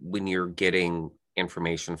you're getting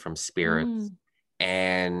information from spirits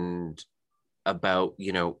and about,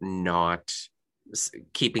 not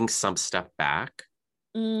keeping some stuff back.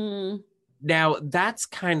 Now that's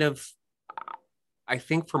kind of, I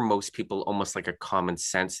think for most people, almost like a common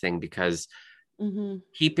sense thing, because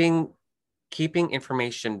keeping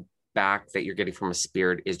information back that you're getting from a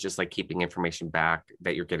spirit is just like keeping information back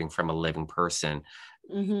that you're getting from a living person.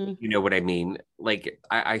 You know what I mean? Like,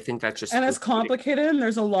 I think that's just, and it's complicated, and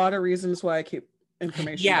there's a lot of reasons why I keep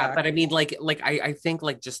information back. But I mean, I think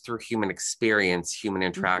like just through human experience, human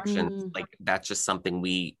interaction, like that's just something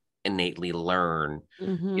we innately learn,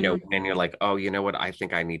 and you're like, oh, you know what, I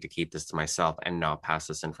think I need to keep this to myself and not pass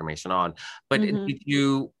this information on. But did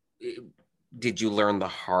you learn the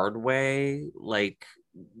hard way? Like,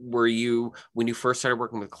 were you, when you first started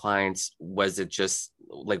working with clients, was it just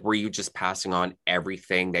like, were you just passing on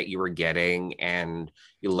everything that you were getting and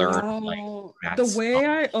you learned the way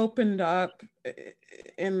I opened up,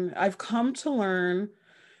 and I've come to learn,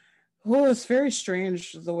 it's very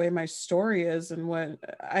strange the way my story is, and what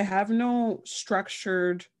I have no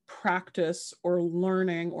structured practice or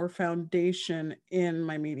learning or foundation in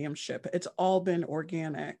my mediumship. It's all been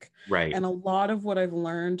organic. Right. And a lot of what I've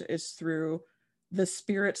learned is through the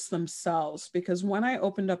spirits themselves, because when I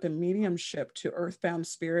opened up a mediumship to earthbound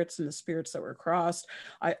spirits and the spirits that were crossed,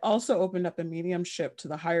 I also opened up a mediumship to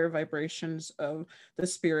the higher vibrations of the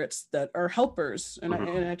spirits that are helpers. And,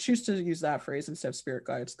 I choose to use that phrase instead of spirit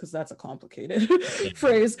guides, because that's a complicated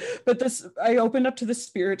phrase. But I opened up to the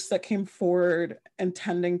spirits that came forward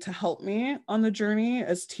intending to help me on the journey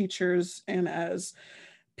as teachers and as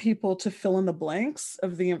people to fill in the blanks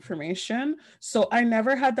of the information. So I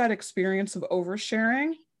never had that experience of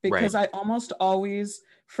oversharing, because I almost always,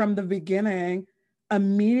 from the beginning,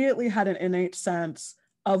 immediately had an innate sense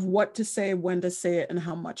of what to say, when to say it, and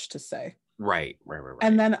how much to say. Right.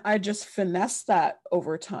 And then I just finessed that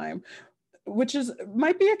over time, which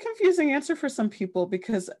might be a confusing answer for some people,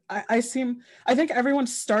 because I think everyone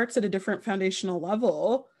starts at a different foundational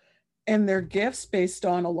level and their gifts based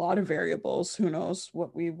on a lot of variables. Who knows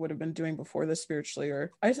what we would have been doing before this spiritually,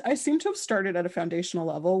 or I seem to have started at a foundational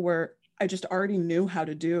level where I just already knew how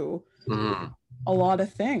to do a lot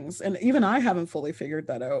of things, and even I haven't fully figured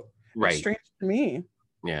that out. It's strange to me.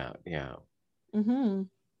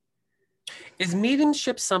 Is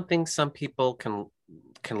mediumship something some people can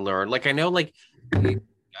learn? Like, I know, like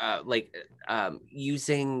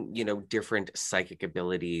using, different psychic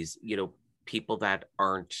abilities, people that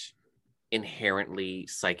aren't inherently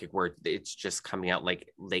psychic, where it's just coming out,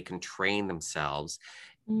 like they can train themselves.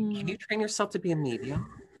 Can you train yourself to be a medium?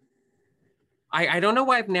 I don't know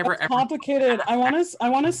why I've never ever complicated. I want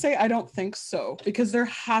to say I don't think so, because there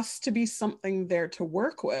has to be something there to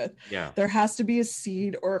work with. There has to be a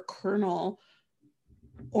seed or a kernel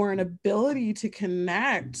or an ability to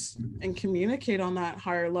connect and communicate on that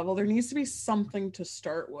higher level. There needs to be something to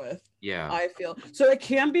start with. I feel so it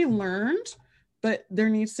can be learned, but there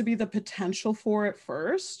needs to be the potential for it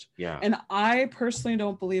first. And I personally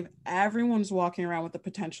don't believe everyone's walking around with the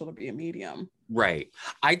potential to be a medium. Right.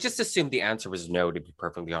 I just assumed the answer was no, to be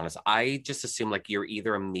perfectly honest. I just assume like you're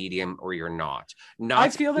either a medium or you're not. I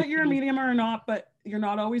feel that you're a medium or not, but you're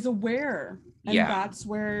not always aware. And that's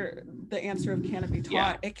where the answer of can it be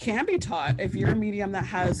taught? It can be taught. If you're a medium that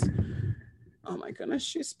has, oh my goodness,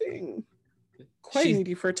 she's being quite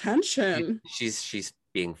needy for attention. She's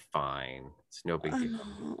being fine. It's no big deal.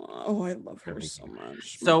 Oh, I love No her big so deal.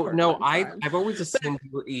 much. My So partner no, in I've crime. I've always assumed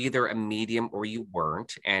you were either a medium or you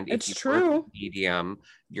weren't. And if It's you weren't a true. medium,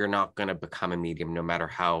 you're not going to become a medium no matter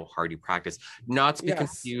how hard you practice. Not to be Yes.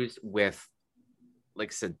 confused with, like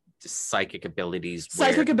I said, psychic abilities where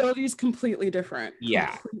Psychic ability is completely different.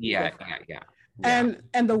 yeah, Completely yeah, different. yeah, yeah, yeah.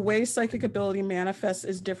 And the way psychic ability manifests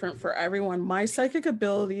is different for everyone. My psychic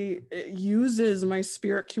ability uses my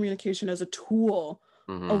spirit communication as a tool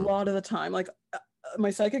a Mm-hmm. lot of the time. Like my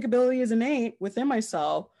psychic ability is innate within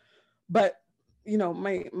myself, but you know,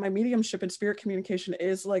 my mediumship and spirit communication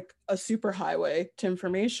is like a super highway to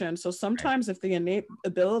information. So Right. sometimes if the innate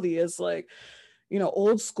ability is like, you know,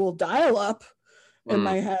 old school dial up in Mm,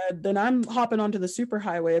 my head, then I'm hopping onto the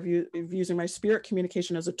superhighway of using my spirit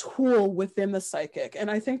communication as a tool within the psychic. And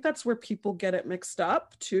I think that's where people get it mixed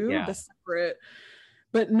up too, yeah. the separate.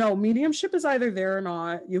 But no, mediumship is either there or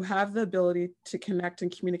not. You have the ability to connect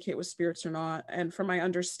and communicate with spirits or not. And from my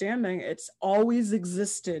understanding, it's always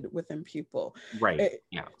existed within people. Right.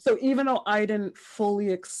 Yeah. So even though I didn't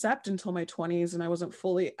fully accept until my 20s and I wasn't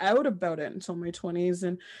fully out about it until my 20s,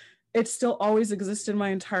 and it still always existed my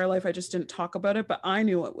entire life. I just didn't talk about it, but I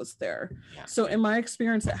knew it was there. Yeah. So Yeah. in my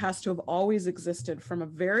experience, it has to have always existed from a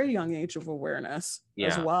very young age of awareness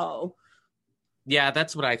as Yeah. well. Yeah,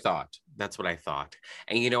 that's what I thought. That's what I thought.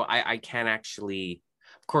 And I can actually,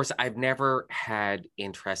 of course, I've never had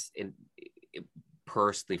interest in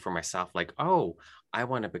personally for myself, like, oh, I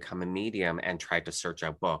want to become a medium and try to search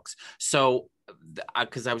out books. So,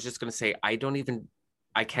 because I was just going to say, I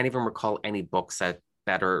can't even recall any books that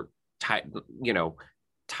are, you know,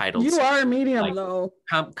 titled You are a medium like though.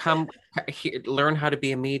 come here, learn how to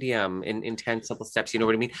be a medium in 10 simple steps, you know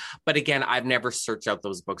what I mean? But again, I've never searched out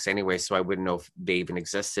those books anyway, so I wouldn't know if they even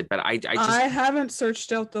existed. But I just I haven't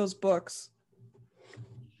searched out those books.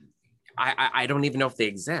 I don't even know if they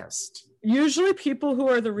exist. Usually people who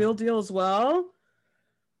are the real deal as well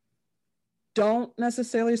don't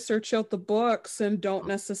necessarily search out the books and don't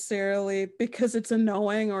necessarily, because it's a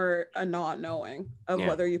knowing or a not knowing of Yeah.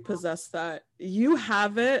 whether you possess that. You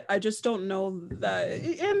have it. I just don't know that.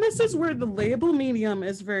 And this is where the label medium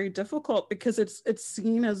is very difficult because it's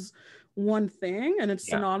seen as one thing and it's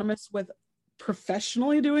Yeah. synonymous with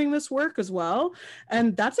professionally doing this work as well.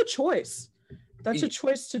 And that's a choice. That's a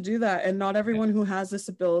choice to do that. And not everyone who has this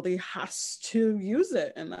ability has to use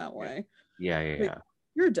it in that way. Yeah, yeah, But yeah.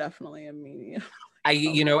 you're definitely a medium.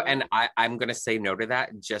 And I'm gonna say no to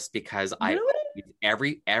that just because I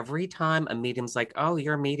Really? every time a medium's like, oh,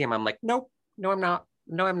 you're a medium, I'm like, nope, no, I'm not.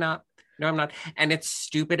 No, I'm not. No, I'm not. And it's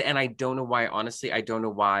stupid. And I don't know why, honestly, I don't know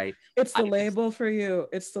why. It's I the label for you.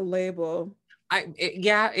 It's the label.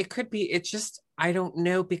 yeah, it could be. It's just I don't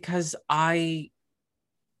know because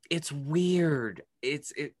it's weird.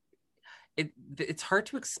 It's hard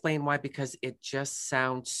to explain why because it just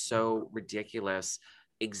sounds so ridiculous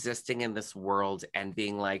existing in this world and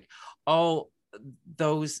being like, oh,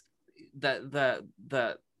 those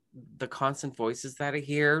the constant voices that I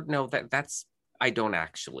hear. No, that's I don't.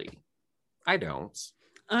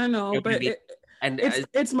 I You know, know what I but mean? And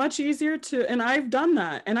it's much easier to, and I've done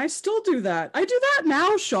that, and I still do that. I do that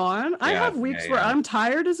now, Sean. I yeah, have yeah, weeks where yeah, I'm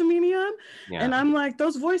tired as a medium, yeah. and I'm like,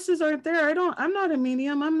 those voices aren't there. I'm not a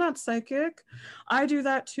medium. I'm not psychic. I do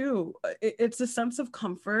that too. It's a sense of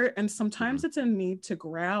comfort, and Mhm. sometimes it's a need to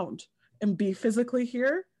ground and be physically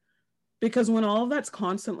here. Because when all of that's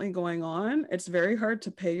constantly going on, it's very hard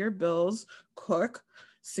to pay your bills, cook,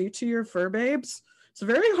 see to your fur babes. It's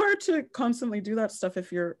very hard to constantly do that stuff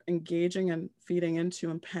if you're engaging and feeding into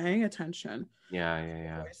and paying attention Yeah, yeah, to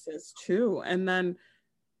yeah. voices too. And then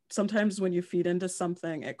sometimes when you feed into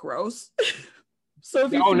something, it grows. So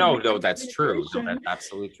if Yeah, you oh feed no, into no, that's true. No, communication, that's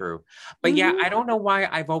absolutely true. But yeah, mhm. I don't know why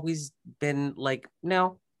I've always been like,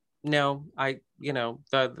 no, no, that,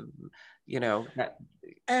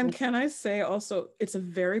 And can I say also, it's a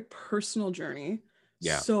very personal journey.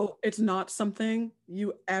 yeah. So it's not something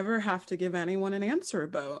you ever have to give anyone an answer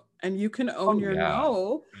about. And you can own Oh your yeah,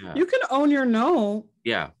 no. yeah, You can own your no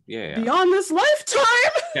yeah, yeah, beyond this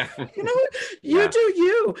lifetime. yeah, You know, you yeah. do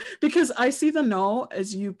you. Because I see the no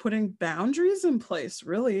as you putting boundaries in place,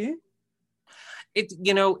 really.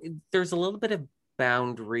 There's a little bit of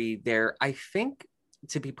boundary there. I think,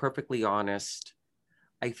 to be perfectly honest,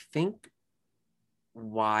 I think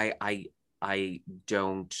why I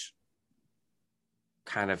don't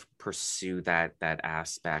kind of pursue that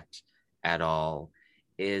aspect at all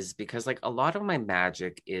is because like a lot of my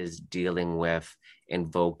magic is dealing with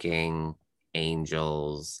invoking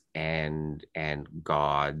angels and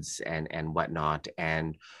gods and whatnot.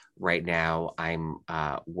 And right now I'm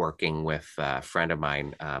working with a friend of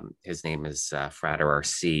mine. His name is Frater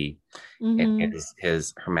RC, and Mm-hmm.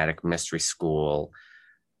 his Hermetic Mystery School.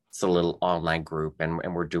 It's a little online group,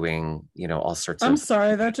 and we're doing, all sorts I'm of.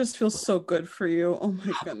 sorry, that just feels so good for you. Oh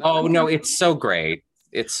my goodness. Oh no, it's so great.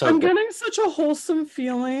 It's so I'm good. getting such a wholesome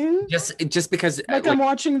feeling. Just because Like I'm like,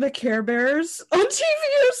 watching the Care Bears on TV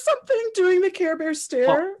or something, doing the Care Bear well,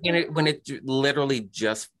 stare. when it literally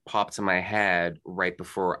just popped in my head right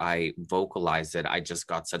before I vocalized it, I just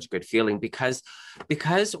got such a good feeling because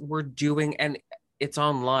we're doing, and it's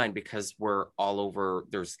online because we're all over.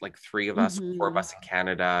 There's like three of us, four of Mm-hmm. us in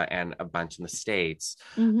Canada, and a bunch in the States.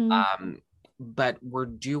 Mm-hmm. But we're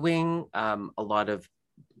doing a lot of,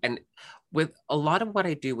 and with a lot of what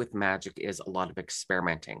I do with magic is a lot of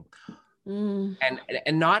experimenting, Mm.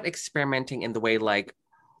 and not experimenting in the way like,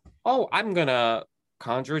 oh, I'm gonna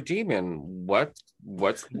conjure a demon.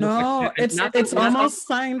 What's the effect? No, it's Nothing, almost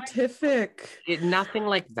scientific. nothing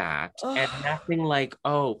like that, and Ugh, nothing like,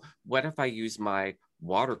 oh, what if I use my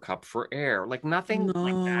water cup for air? Like nothing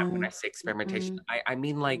like that. When I no. say experimentation, Mm-mm. I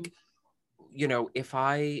mean like, if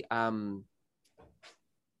I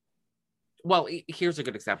well, here's a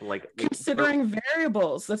good example. Like Considering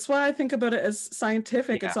variables. That's why I think about it as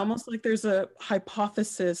scientific. It's yeah, almost like there's a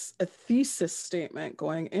hypothesis, a thesis statement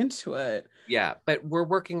going into it. yeah, but we're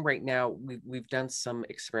working right now. We've done some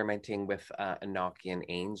experimenting with Enochian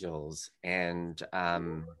angels, and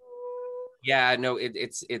yeah, no,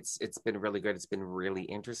 it's been really good. It's been really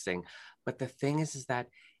interesting. But the thing is that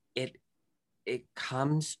it it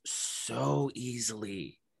comes so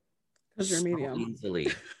easily, Because you're a so medium. easily.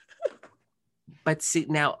 But see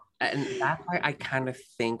now, and that's why I kind of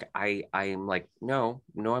think I'm like, no,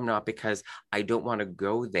 no, I'm not, because I don't want to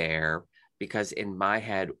go there, because in my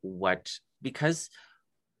head, because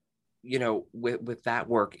with that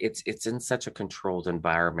work, it's in such a controlled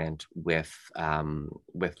environment with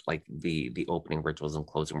like the opening rituals and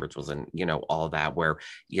closing rituals, and all that, where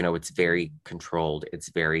it's very controlled, it's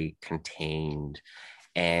very contained.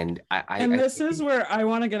 And And I this is think, where I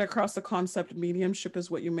want to get across the concept mediumship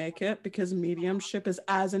is what you make it, because mediumship is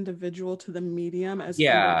as individual to the medium as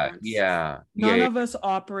anyone yeah, else. yeah, yeah, None yeah, of us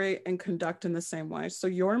operate and conduct in the same way. So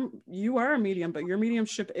you are a medium, but your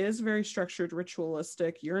mediumship is very structured,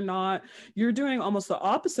 ritualistic. You're doing almost the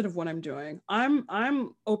opposite of what I'm doing.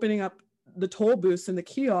 I'm opening up the toll booths and the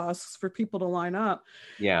kiosks for people to line up.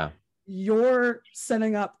 yeah. You're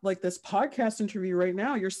setting up like this podcast interview right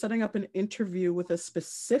now. You're setting up an interview with a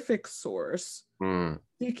specific source, Mm,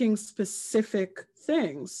 seeking specific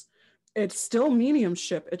things. It's still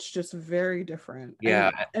mediumship, it's just very different. and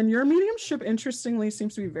yeah. and your mediumship interestingly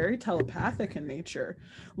seems to be very telepathic in nature.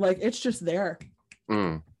 Like it's just there.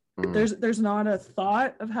 Mm, mm, There's not a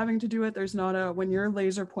thought of having to do it. There's not a, when you're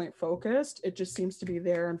laser point focused, it just seems to be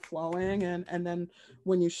there and flowing, and then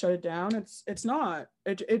when you shut it down, it's not.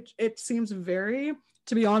 It seems very,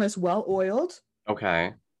 to be honest, well oiled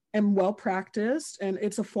okay. and well practiced, and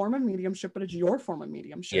it's a form of mediumship, but it's your form of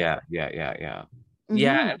mediumship. Yeah, yeah, yeah, yeah.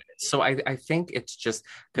 Yeah, Mm-hmm. so I think it's just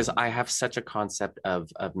because I have such a concept of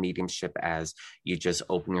mediumship as you just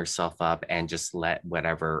open yourself up and just let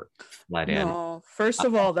whatever flood in. No, first Uh,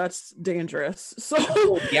 of all, that's dangerous. So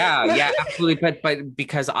oh, yeah, yeah, absolutely. But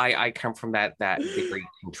because I come from that very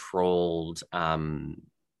controlled,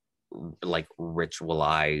 like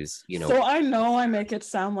ritualized, so I know I make it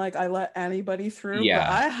sound like I let anybody through, but yeah,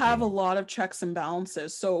 I have yeah, a lot of checks and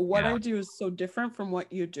balances. So what yeah. I do is so different from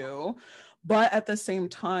what you do. But at the same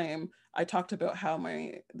time, I talked about how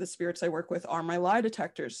the spirits I work with are my lie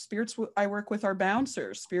detectors. Spirits I work with are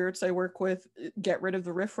bouncers. Spirits I work with get rid of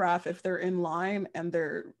the riffraff if they're in line and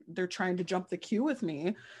they're trying to jump the queue with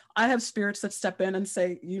me. I have spirits that step in and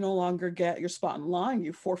say, you no longer get your spot in line.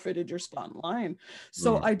 You forfeited your spot in line.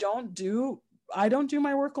 So Mm, I don't do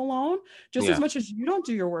my work alone, just as yeah, much as you don't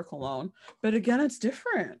do your work alone. But again, it's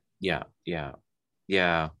different. yeah, yeah,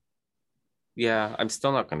 yeah, yeah. I'm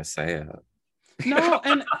still not gonna say it. No,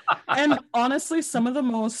 and honestly, some of the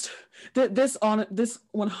most this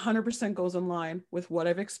 100% goes in line with what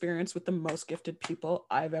I've experienced with the most gifted people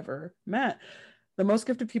I've ever met. The most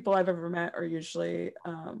gifted people I've ever met are usually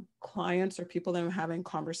clients or people that I'm having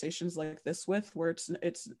conversations like this with, where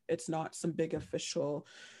it's not some big official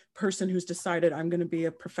person who's decided I'm going to be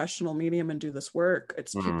a professional medium and do this work.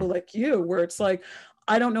 It's people Mm, like you, where it's like,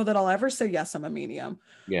 I don't know that I'll ever say yes, I'm a medium,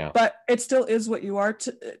 yeah, but it still is what you are.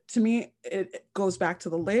 To me, it goes back to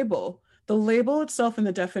the label. The label itself and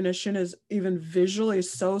the definition is even visually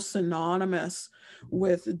so synonymous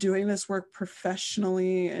with doing this work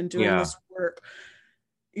professionally and doing yeah, this work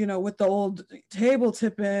with the old table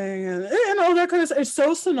tipping and all that kind of stuff. It's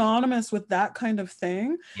so synonymous with that kind of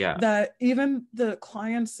thing that even the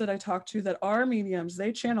clients that I talk to that are mediums,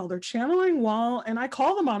 they're channeling while, and I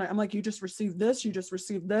call them on it. I'm like, you just received this.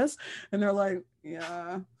 And they're like,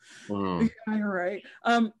 yeah, you're right.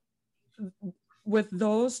 With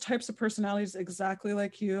those types of personalities, exactly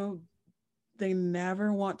like you, they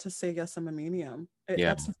never want to say, yes, I'm a medium.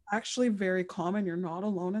 That's actually very common. You're not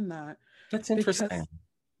alone in that. That's interesting.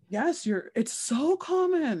 Yes, it's so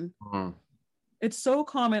common. It's so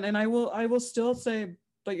common. And I will still say,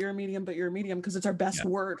 but you're a medium, because it's our best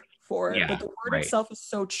word for it. But the word itself is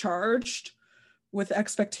so charged with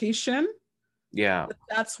expectation. Yeah.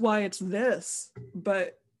 That's why it's this.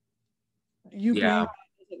 But you being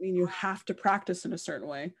doesn't mean you have to practice in a certain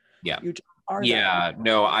way. Yeah. You just are that.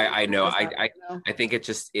 No, I know. I think it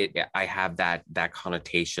just I have that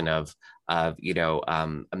connotation of a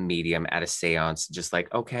medium at a seance, just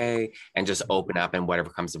like, okay, and just open up and whatever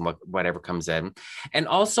comes in. And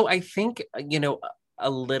also I think, a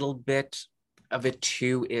little bit of it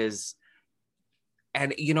too is,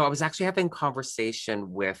 and I was actually having a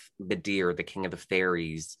conversation with Midir, the king of the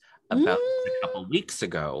fairies, about a couple weeks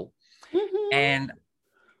ago. And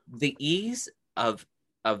the ease of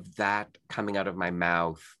that coming out of my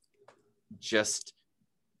mouth just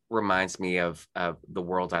reminds me of the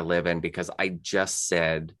world I live in, because I just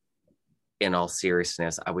said, in all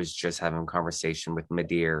seriousness, I was just having a conversation with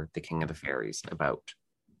Midir, the king of the fairies, about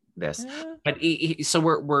this. But so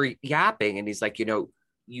we're yapping, and he's like, you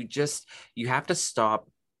have to stop,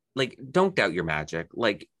 like, don't doubt your magic.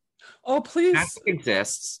 Like, oh, please, magic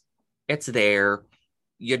exists, it's there,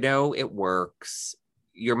 it works,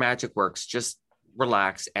 your magic works, just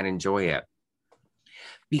relax and enjoy it.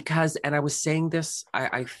 Because, and I was saying this,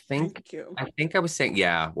 I think I was saying,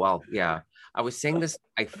 I was saying this,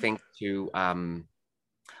 I think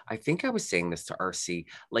I was saying this to RC,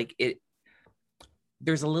 like,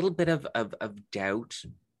 there's a little bit of doubt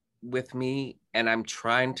with me, and I'm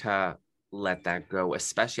trying to let that go,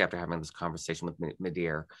 especially after having this conversation with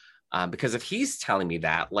Midir, because if he's telling me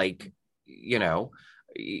that, like, you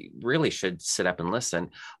really should sit up and listen.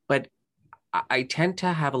 But I tend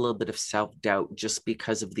to have a little bit of self-doubt just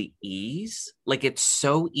because of the ease. Like, it's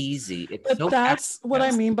so easy. That's what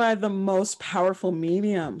I mean by the most powerful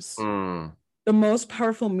mediums. The most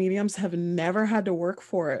powerful mediums have never had to work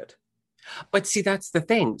for it. But see, that's the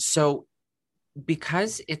thing. So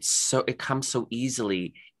because it comes so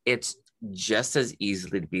easily, it's just as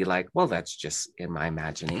easily to be like, well, that's just in my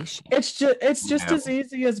imagination. It's just as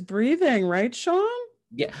easy as breathing, right, Sean?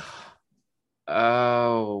 Yeah.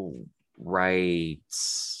 Oh, right.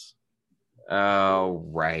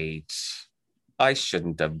 I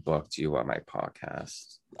shouldn't have booked you on my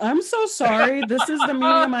podcast. I'm so sorry. This is the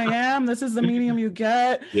medium I am. This is the medium you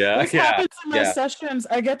get. This happens in my sessions.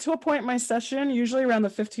 I get to a point in my session, usually around the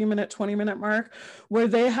 15-minute, 20-minute mark, where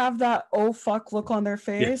they have that oh fuck look on their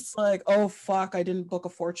face, like, oh fuck, I didn't book a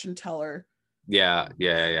fortune teller. Yeah. Because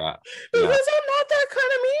I'm not that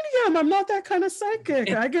kind of medium. I'm not that kind of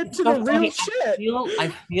psychic. I get to the real shit. I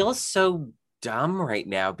feel so dumb right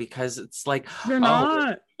now, because it's like, you're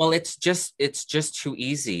not. Well, it's just too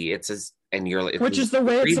easy. Which is the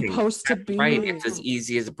way breathing. It's supposed to be. Right. It's as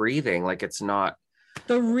easy as breathing. Like, it's not.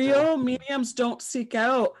 The real mediums don't seek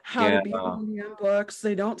out how to be a medium books.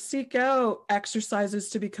 They don't seek out exercises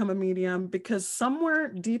to become a medium, because somewhere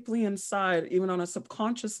deeply inside, even on a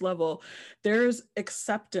subconscious level, there's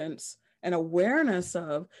acceptance and awareness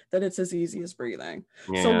of that it's as easy as breathing.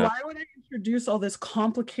 So why would I introduce all this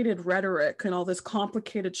complicated rhetoric and all this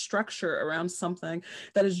complicated structure around something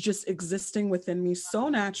that is just existing within me so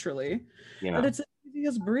naturally that it's as easy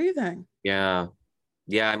as breathing? Yeah.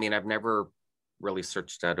 I mean, I've never really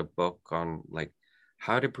searched out a book on, like,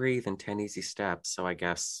 how to breathe in 10 easy steps. So I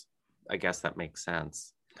guess that makes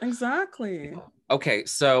sense. Exactly. Okay.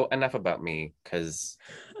 So enough about me, because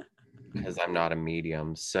I'm not a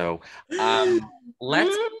medium. So so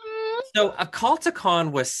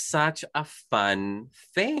Occulticon was such a fun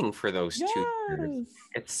thing for those 2 years.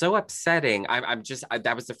 It's so upsetting.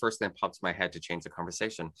 That was the first thing that popped to my head to change the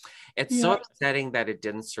conversation. It's so upsetting that it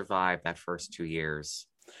didn't survive that first 2 years.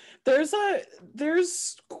 There's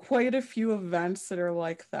quite a few events that are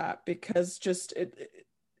like that, because just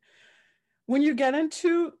when you get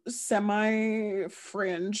into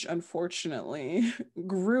semi-fringe, unfortunately,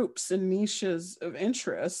 groups and niches of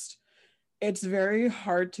interest, it's very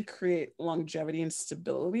hard to create longevity and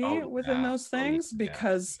stability within those things,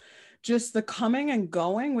 because just the coming and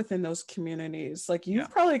going within those communities. Like you've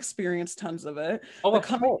probably experienced tons of it. Oh, The of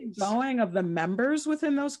coming and course. going of the members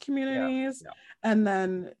within those Yeah. communities. Yeah. And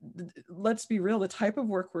then let's be real, the type of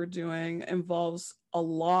work we're doing involves a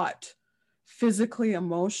lot physically,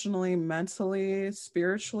 emotionally, mentally,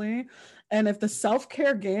 spiritually. And if the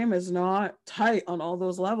self-care game is not tight on all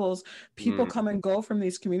those levels, people come and go from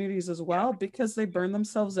these communities as well because they burn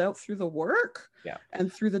themselves out through the work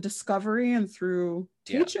and through the discovery and through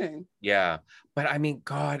teaching. Yeah. But I mean,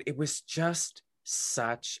 God, it was just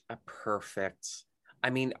such a perfect, I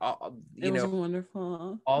mean, It was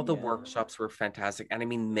wonderful. all the workshops were fantastic. And I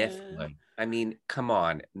mean, Mythwood. I mean, come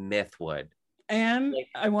on, Mythwood. And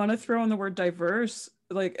I want to throw in the word diverse.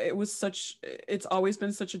 Like it's always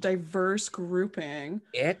been such a diverse grouping.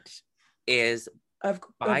 It is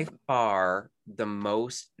by far the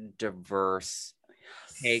most diverse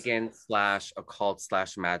pagan / occult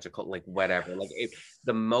 / magical, like whatever, like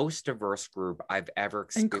the most diverse group I've ever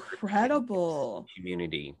experienced. Incredible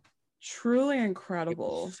community. Truly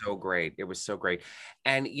incredible. It was so great.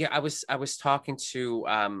 And yeah, I was talking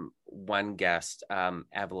to one guest,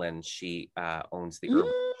 Evelyn. She owns the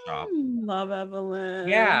Urban Shop. Love Evelyn.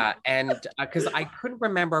 Yeah, and because I couldn't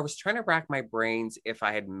remember, I was trying to rack my brains if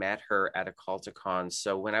I had met her at a Culticon.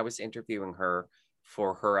 So when I was interviewing her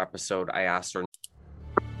for her episode, I asked her.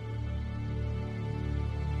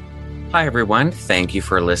 Hi, everyone. Thank you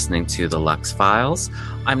for listening to the Lux Files.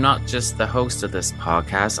 I'm not just the host of this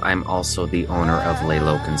podcast, I'm also the owner of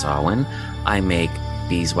Laylo Gonzalez. I make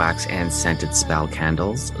beeswax and scented spell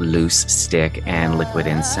candles, loose stick and liquid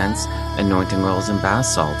incense, anointing oils, and bath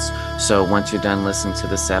salts. So once you're done listening to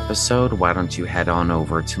this episode, why don't you head on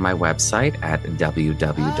over to my website at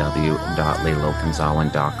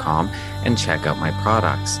www.laylogonzalez.com and check out my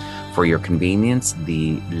products. For your convenience,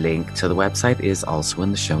 the link to the website is also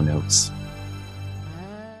in the show notes.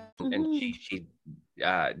 And she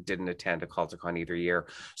didn't attend a Culticon either year.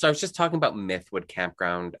 So I was just talking about Mythwood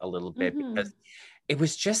Campground a little bit because it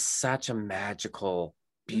was just such a magical,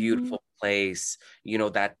 beautiful place. You know,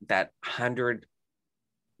 that 100-foot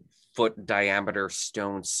diameter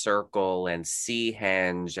stone circle and sea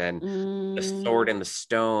henge and the sword and the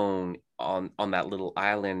stone on that little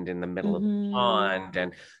island in the middle of the pond,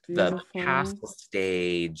 and the castle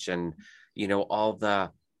stage, and you know, all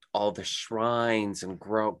the shrines and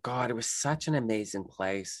God, it was such an amazing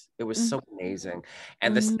place. It was so amazing.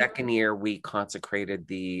 And the second year we consecrated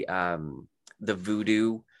the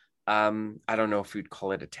voodoo, I don't know if you'd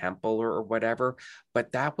call it a temple or whatever,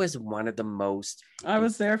 but that was one of the most. I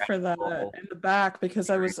was there for that in the back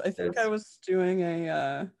because I think I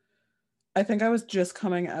was just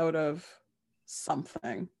coming out of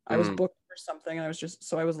something. I was booked for something and I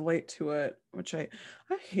was late to it, which I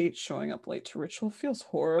hate showing up late to ritual. It feels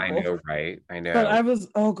horrible. I know, right? I know. But I was,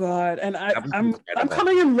 oh God. And I'm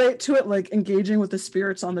coming in late to it, like engaging with the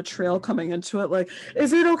spirits on the trail coming into it. Like,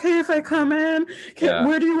 is it okay if I come in?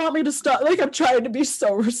 Where do you want me to stop? Like, I'm trying to be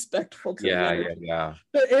so respectful to yeah.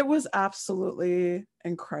 But it was absolutely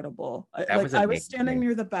incredible. I was standing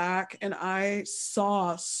near the back and I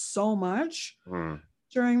saw so much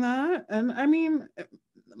during that. And I mean,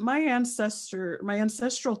 my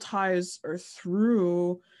ancestral ties are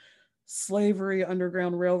through slavery,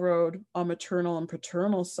 Underground Railroad on maternal and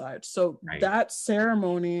paternal side. So that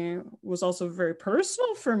ceremony was also very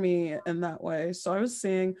personal for me in that way. So I was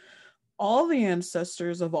seeing all the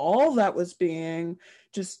ancestors of all that was being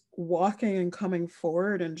just walking and coming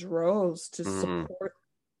forward in droves to support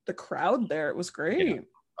the crowd there. It was great. Yeah.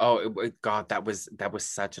 Oh God, that was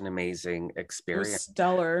such an amazing experience. It was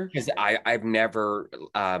stellar. Because I've never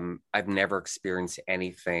experienced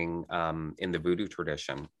anything in the voodoo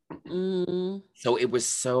tradition. So it was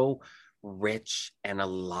so rich and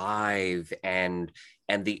alive, and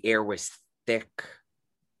the air was thick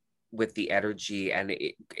with the energy, and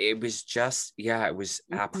it was just, it was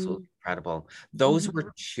absolutely incredible. Those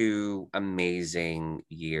were 2 amazing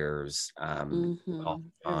years. They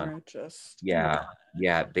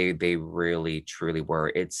really truly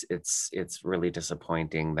were. It's really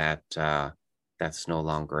disappointing that that's no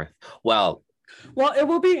longer well, it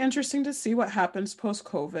will be interesting to see what happens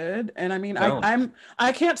post-COVID. And I mean,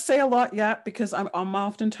 I can't say a lot yet because I'm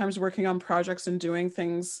oftentimes working on projects and doing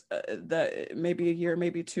things that maybe a year,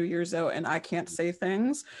 maybe 2 years out, and I can't say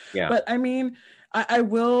things. But I mean, I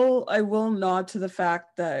will nod to the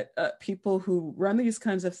fact that people who run these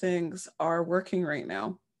kinds of things are working right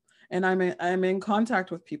now. And I'm in contact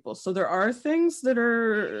with people. So there are things that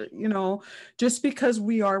are, you know, just because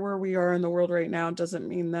we are where we are in the world right now doesn't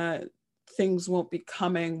mean that things won't be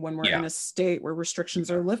coming when we're in a state where restrictions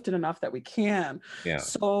are lifted enough that we can.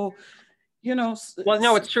 So you know, Well,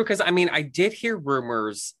 no, it's true because I mean, I did hear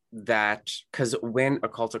rumors that because when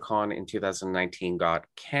Occulticon in 2019 got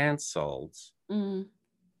canceled, mm,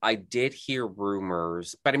 I did hear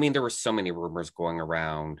rumors, but I mean, there were so many rumors going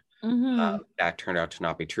around mm-hmm. that turned out to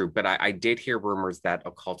not be true. But I did hear rumors that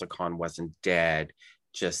Occulticon wasn't dead,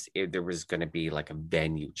 just there was going to be like a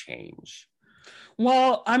venue change.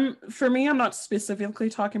 Well, for me, I'm not specifically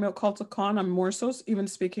talking about Culticon. I'm more so even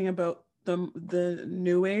speaking about the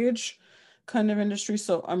new age kind of industry.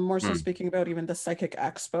 So I'm more so Hmm. speaking about even the psychic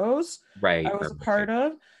expos Right, I right, was a right. part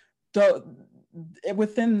of. Though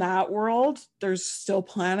within that world, there's still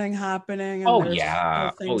planning happening and Oh there's still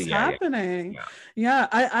yeah. Oh things yeah, yeah, happening. yeah.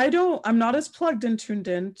 Yeah, I'm not as plugged and tuned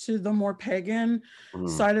in to the more pagan Mhm.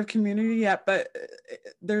 side of community yet, but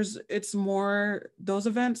it's more, those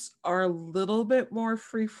events are a little bit more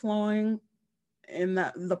free flowing in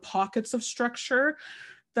that the pockets of structure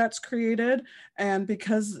that's created. And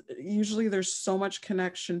because usually there's so much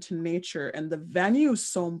connection to nature and the venue is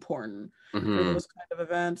so important for Mhm. those kind of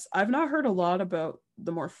events, I've not heard a lot about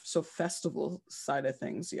the more so festival side of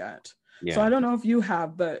things yet. So Yeah. I don't know if you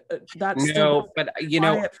have, but that's still been No, but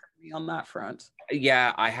quiet for me on that front.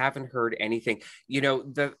 yeah, I haven't heard anything.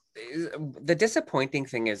 The disappointing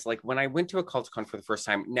thing is like when I went to a Culticon for the first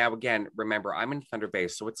time. Now again, remember I'm in Thunder Bay,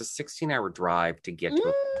 so it's a 16-hour drive to get to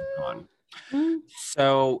a Culticon. Mm,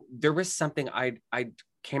 So there was something I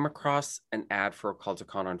came across an ad for a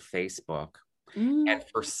Culticon on Facebook, mm, and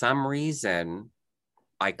for some reason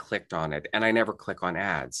I clicked on it, and I never click on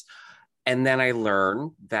ads. And then I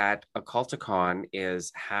learned that a Culticon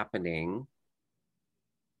is happening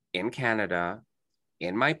in Canada,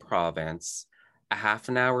 in my province, a half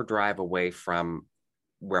an hour drive away from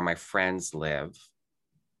where my friends live.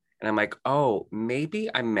 And I'm like, oh, maybe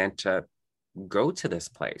I'm meant to go to this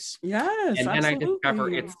place. yes, And then I discover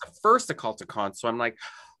absolutely. it's the first Occulticon. So I'm like,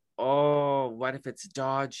 oh, what if it's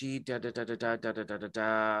dodgy? Da da da da da da da da da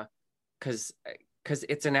da. Because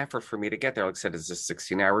it's an effort for me to get there. Like I said, it's a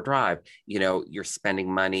 16-hour drive. You're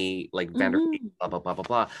spending money, like vendor fees, Mm-hmm. blah blah blah blah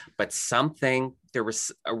blah. But there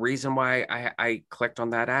was a reason why I clicked on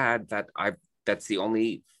that ad that's the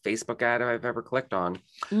only Facebook ad I've ever clicked on.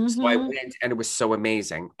 So I Mm-hmm. went and it was so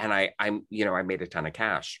amazing. And I made a ton of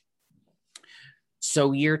cash.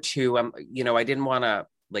 So year two, I didn't want to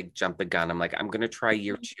like jump the gun. I'm like, I'm gonna try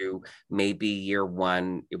year two. Maybe year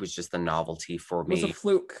one, it was just the novelty for Was a me.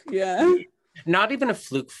 fluke. Yeah. Not even a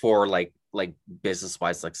fluke for like business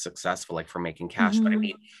wise, like successful, like for making cash. But I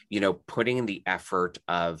Mm-hmm. mean, putting in the effort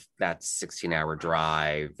of that 16-hour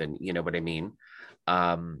drive, and you know what I mean.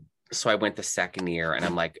 So I went the second year, and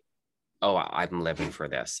I'm like, oh, I'm living for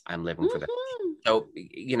this. I'm living for this. Mm-hmm. So,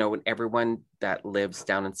 and everyone that lives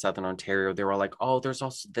down in Southern Ontario, they're all like, oh, there's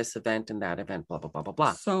also this event and that event, blah, blah, blah, blah,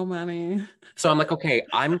 blah. So many. So I'm like, okay,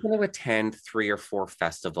 I'm going to attend 3 or 4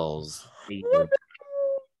 festivals a year. What?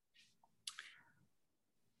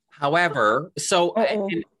 However, so, Uh-oh.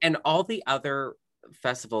 and all the other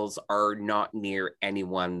festivals are not near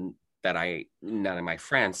anyone none of my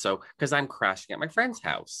friends. So, because I'm crashing at my friend's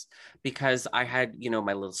house because I had,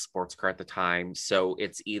 my little sports car at the time. So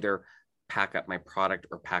it's either pack up my product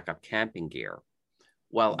or pack up camping gear.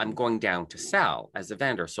 Well, I'm going down to sell as a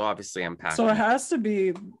vendor. So obviously I'm So it packing, has to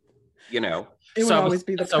be, you know. it So would I was always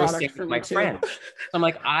be the so I was product staying for with me my too. friend. So I'm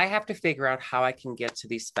like, I have to figure out how I can get to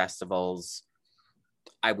these festivals.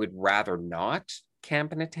 I would rather not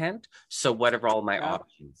camp in a tent. So what are all my Yeah.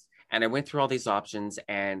 options? And I went through all these options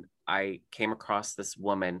and I came across this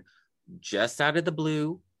woman just out of the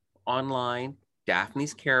blue online,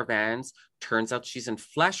 Daphne's Caravans. Turns out she's in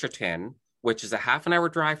Flesherton, which is a half an hour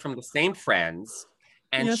drive from the same friends.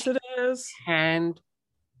 And Yes, she it is. hand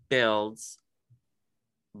builds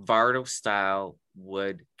Vardo style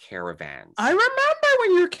wood caravans. I remember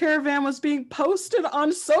when your caravan was being posted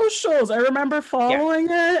on socials. I remember Yeah. following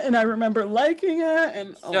it and I remember liking it.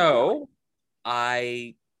 And oh my God. So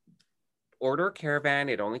I order a caravan.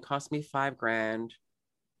 It only cost me $5,000,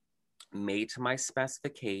 made to my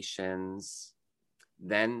specifications.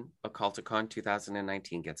 Then Occulticon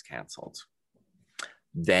 2019 gets canceled.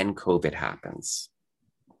 Then COVID happens.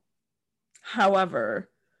 However,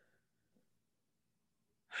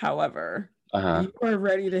 Uh-huh. you are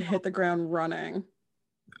ready to hit the ground running.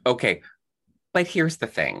 Okay, but here's the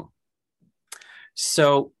thing.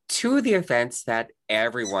 So, two of the events that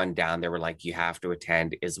everyone down there were like, you have to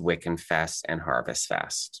attend is Wiccan Fest and Harvest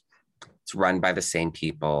Fest. It's run by the same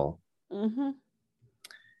people. Mm-hmm.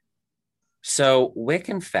 So,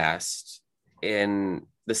 Wiccan Fest in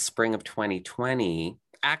the spring of 2020,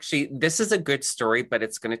 actually, this is a good story, but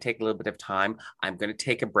it's going to take a little bit of time. I'm going to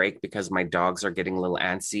take a break because my dogs are getting a little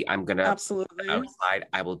antsy. I'm going to Absolutely. outside.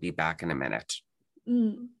 I will be back in a minute.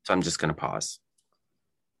 Mm. So I'm just going to pause.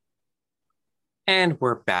 And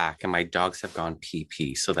we're back, and my dogs have gone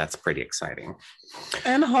pee. So that's pretty exciting.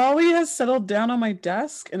 And Holly has settled down on my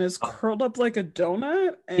desk and is curled up like a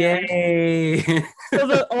donut. And yay! so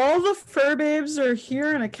that all the fur babes are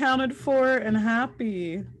here and accounted for and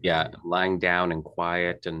happy. Yeah, lying down and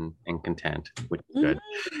quiet and content, which is good.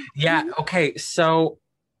 Mm-hmm. Yeah. Okay.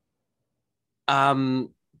 Um,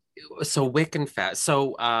 so Wiccan Fest.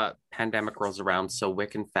 So pandemic rolls around. So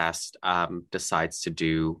Wiccan Fest decides to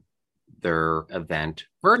do their event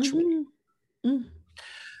virtually. Mm-hmm. Mm-hmm.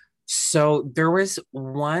 So there was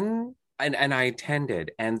one, and I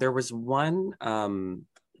attended, and there was one.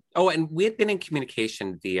 Oh, and we had been in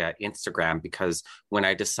communication via Instagram because when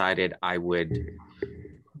I decided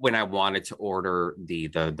when I wanted to order the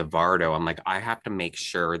Vardo, I'm like, I have to make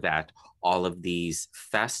sure that all of these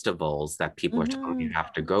festivals that people are telling me Mm-hmm.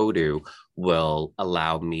 have to go to will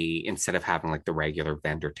allow me, instead of having like the regular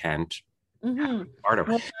vendor tent, Mm-hmm. Vardo.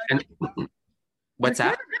 Well, And what's here.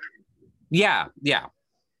 that? Yeah, yeah.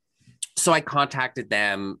 So I contacted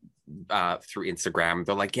them through Instagram.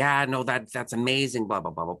 They're like, yeah, no, that's amazing, blah, blah,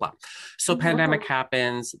 blah, blah, blah. So pandemic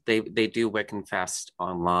happens. They do Wiccan Fest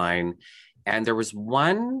online. And there was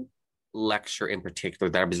one lecture in particular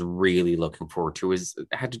that I was really looking forward to. It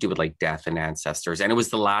had to do with like death and ancestors. And it was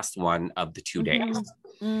the last one of the 2 days.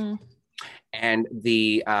 Mm-hmm. And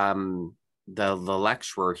the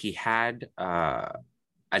lecturer, he had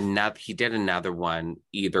he did another one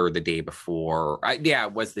either the day before. Yeah,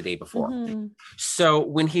 it was the day before. Mm-hmm. So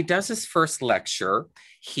when he does his first lecture,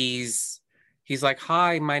 he's like,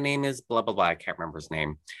 hi, my name is blah blah blah. I can't remember his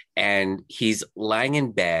name. And he's lying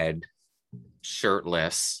in bed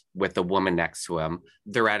shirtless with a woman next to him.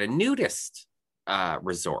 They're at a nudist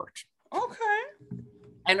resort. Okay.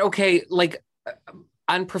 And okay, like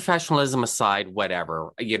unprofessionalism aside,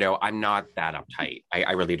 whatever, I'm not that uptight.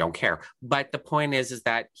 I really don't care. But the point is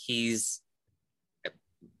that he's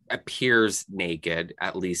appears naked,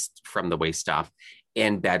 at least from the waist up,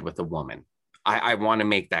 in bed with a woman. I want to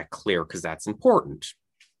make that clear because that's important.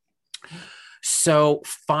 So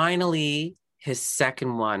finally, his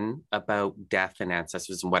second one about death and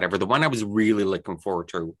ancestors and whatever, the one I was really looking forward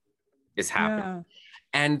to, is happening. Yeah.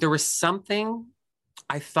 And there was something,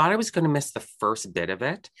 I thought I was going to miss the first bit of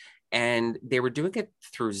it. And they were doing it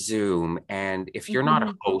through Zoom. And if you're not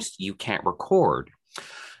a host, you can't record.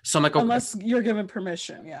 So I'm like, okay. Unless you're given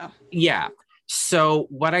permission. Yeah. Yeah. So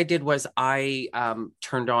what I did was I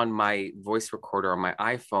turned on my voice recorder on my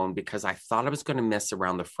iPhone because I thought I was going to miss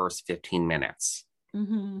around the first 15 minutes.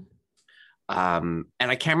 Mm-hmm. And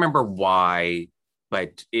I can't remember why,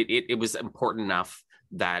 but it was important enough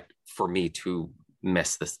that for me to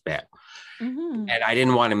miss this bit. Mm-hmm. And I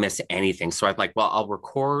didn't want to miss anything. So I was like, well, I'll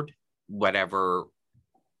record whatever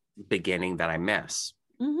beginning that I miss.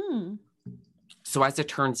 Mm-hmm. So as it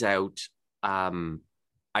turns out,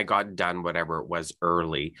 I got done whatever it was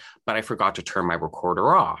early, but I forgot to turn my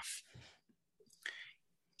recorder off.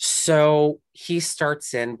 So he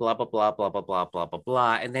starts in blah, blah, blah, blah, blah, blah, blah, blah,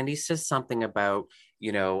 blah. And then he says something about,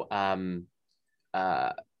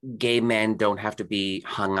 gay men don't have to be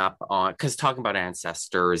hung up on, because talking about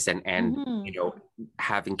ancestors and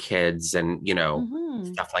having kids and,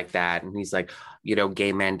 stuff like that. And he's like,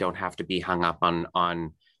 gay men don't have to be hung up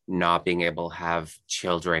on not being able to have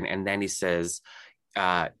children. And then he says,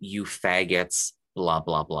 you faggots, blah,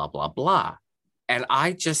 blah, blah, blah, blah. And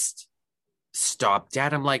I just stopped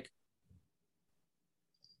dead. I'm like,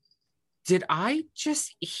 did I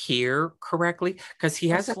just hear correctly? Because he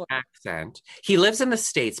has an accent. He lives in the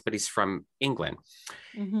States, but he's from England.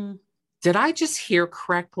 Mm-hmm. Did I just hear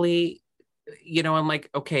correctly? I'm like,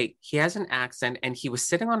 okay, he has an accent and he was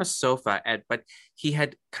sitting on a sofa, but he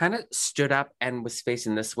had kind of stood up and was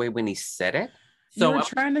facing this way when he said it. So you were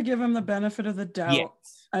trying to give him the benefit of the doubt,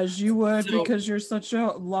 yes, as you would, because you're such a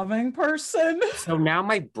loving person. So now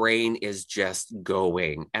my brain is just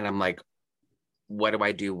going and I'm like, what do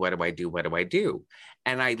I do? What do I do? What do I do?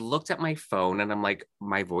 And I looked at my phone and I'm like,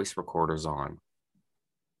 my voice recorder's on.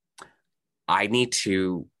 I need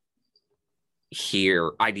to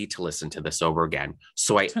listen to this over again.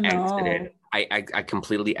 So I exited. I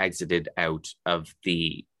completely exited out of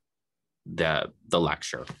the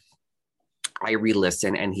lecture. I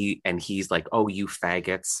re-listen and he's like, oh, you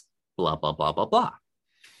faggots, blah, blah, blah, blah, blah.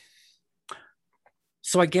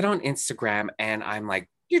 So I get on Instagram and I'm like,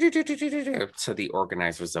 to the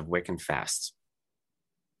organizers of Wiccan Fest.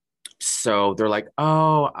 So they're like,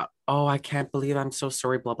 oh, I can't believe, I'm so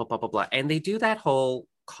sorry, blah, blah, blah, blah, blah. And they do that whole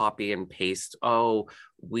copy and paste. Oh,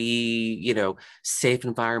 we, safe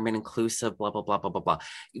environment, inclusive, blah, blah, blah, blah, blah, blah.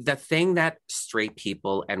 The thing that straight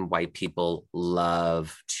people and white people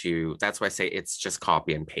love to, that's why I say it's just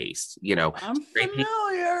copy and paste, I'm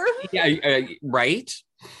familiar. Yeah, right?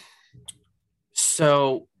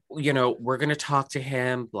 So, we're going to talk to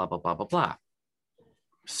him, blah, blah, blah, blah, blah.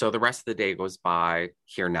 So the rest of the day goes by,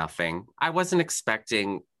 hear nothing. I wasn't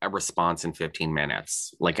expecting a response in 15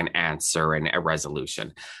 minutes, like an answer and a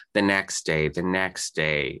resolution. The next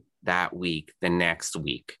day, that week, the next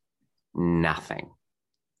week, nothing.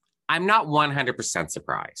 I'm not 100%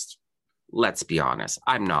 surprised. Let's be honest.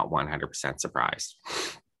 I'm not 100% surprised.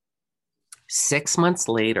 6 months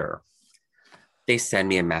later, they send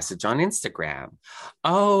me a message on Instagram.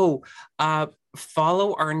 Oh,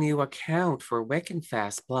 follow our new account for Wiccan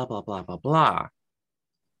Fest, blah, blah, blah, blah, blah.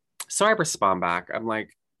 So I respond back. I'm like,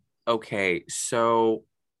 okay, so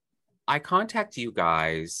I contact you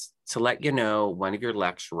guys to let you know one of your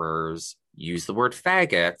lecturers used the word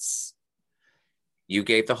faggots. You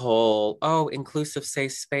gave the whole, inclusive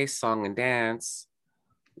safe space song and dance.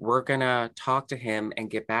 We're going to talk to him and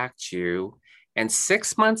get back to you. And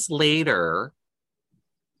 6 months later,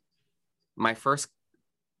 my first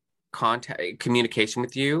communication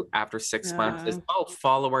with you after 6 months is,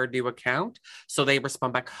 follow our new account. So they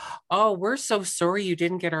respond back, oh, we're so sorry you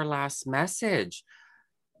didn't get our last message.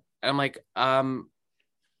 And I'm like,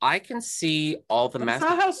 I can see all the messages.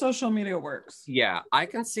 That's not how social media works. Yeah, I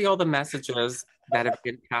can see all the messages that have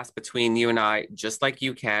been passed between you and I, just like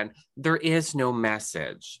you can. There is no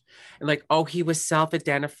message. And like, oh, he was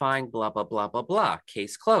self-identifying, blah, blah, blah, blah, blah.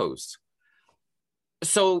 Case closed.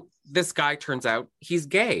 So this guy turns out he's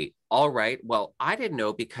gay. All right. Well, I didn't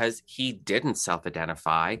know because he didn't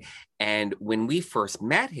self-identify. And when we first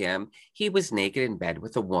met him, he was naked in bed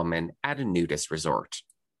with a woman at a nudist resort.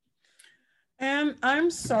 And I'm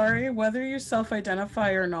sorry, whether you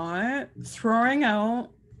self-identify or not, throwing out,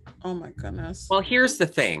 oh my goodness. Well, here's the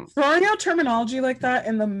thing. Throwing out terminology like that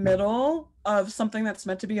in the middle of something that's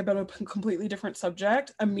meant to be about a completely different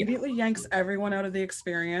subject immediately yanks everyone out of the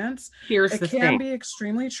experience. Here's the thing. It can be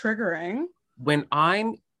extremely triggering. When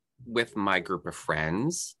I'm with my group of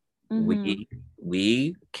friends, we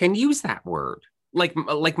can use that word. Like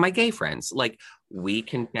my gay friends, like we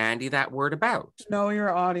can bandy that word about. Know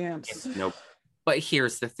your audience. No, but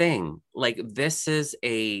here's the thing. Like this is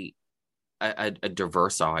a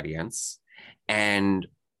diverse audience and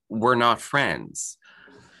we're not friends.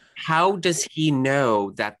 How does he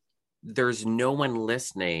know that there's no one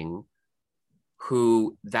listening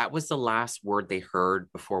who that was the last word they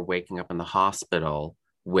heard before waking up in the hospital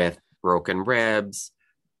with broken ribs,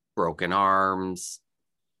 broken arms,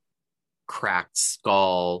 cracked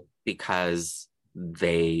skull because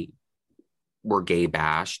they were gay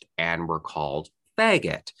bashed and were called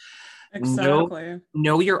faggot. Exactly.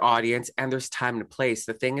 Know your audience, and there's time and place.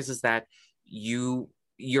 The thing is that you're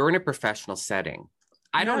in a professional setting.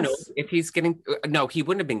 I don't know if he's getting, no, he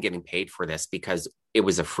wouldn't have been getting paid for this because it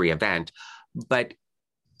was a free event, but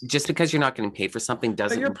just because you're not getting paid for something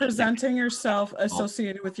doesn't. But you're presenting yourself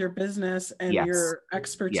associated with your business and your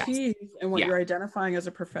expertise and what you're identifying as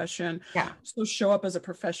a profession. Yeah. So show up as a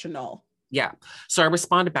professional. Yeah. So I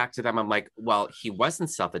responded back to them. I'm like, well, he wasn't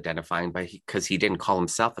self-identifying because he didn't call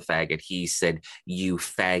himself a faggot. He said, you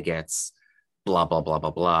faggots, blah, blah, blah,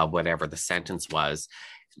 blah, blah, whatever the sentence was.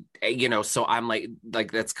 So I'm like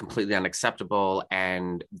that's completely unacceptable,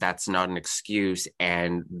 and that's not an excuse,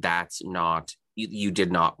 and that's not, you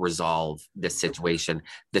did not resolve this situation.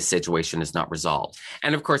 This situation is not resolved.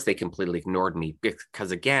 And of course they completely ignored me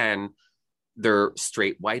because again, they're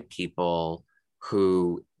straight white people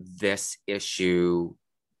who this issue,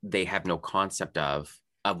 they have no concept of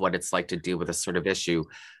what it's like to deal with this sort of issue.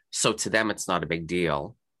 So to them, it's not a big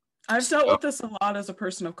deal. I've dealt with this a lot as a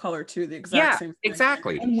person of color too, the exact same thing.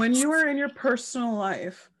 Exactly. And when you are in your personal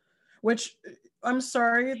life, which I'm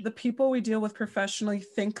sorry, the people we deal with professionally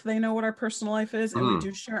think they know what our personal life is, and we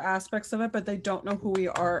do share aspects of it, but they don't know who we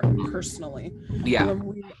are personally. Yeah. Who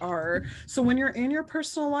we are. So when you're in your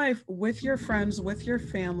personal life with your friends, with your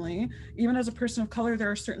family, even as a person of color, there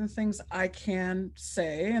are certain things I can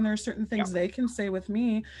say, and there are certain things they can say with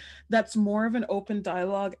me. That's more of an open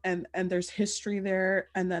dialogue, and there's history there,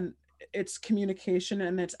 and then it's communication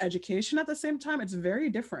and it's education at the same time. It's very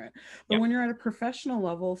different. But when you're at a professional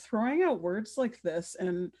level, throwing out words like this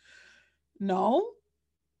and no,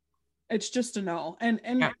 it's just a no. And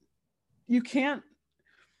you can't,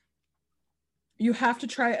 you have to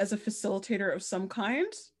try it as a facilitator of some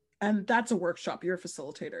kind. And that's a workshop. You're a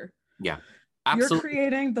facilitator. Yeah, absolutely. You're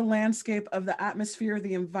creating the landscape of the atmosphere,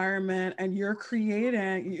 the environment, and you're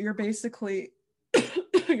basically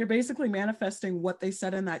you're basically manifesting what they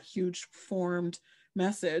said in that huge formed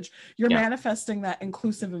message. You're Yeah. manifesting that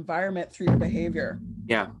inclusive environment through your behavior.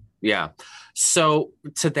 Yeah. Yeah. So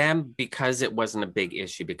to them, because it wasn't a big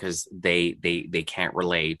issue, because they can't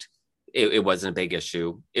relate, it wasn't a big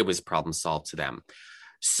issue. It was problem solved to them.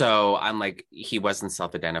 So I'm like, he wasn't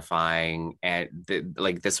self-identifying, and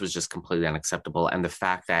like this was just completely unacceptable. And the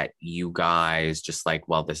fact that you guys just like,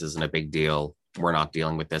 well, this isn't a big deal. We're not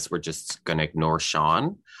dealing with this. We're just gonna ignore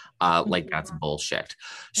Sean. Like that's bullshit.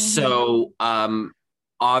 So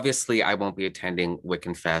obviously I won't be attending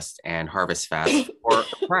Wiccan Fest and Harvest Fest for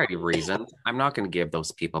a variety of reasons. I'm not going to give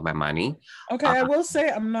those people my money. Okay, I will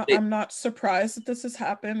say I'm not surprised that this has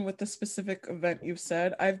happened with the specific event you've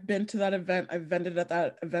said. I've been to that event. I've vended at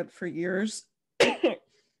that event for years. I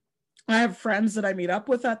have friends that I meet up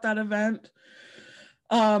with at that event.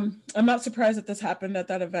 I'm not surprised that this happened at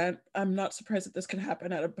that event. I'm not surprised that this could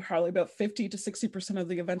happen at probably about 50 to 60% of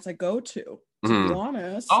the events I go to be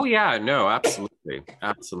honest. Oh yeah, no, absolutely.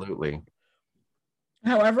 Absolutely.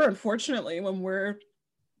 However, unfortunately, when we're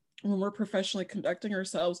professionally conducting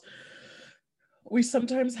ourselves, we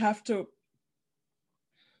sometimes have to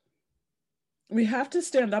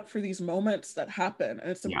stand up for these moments that happen,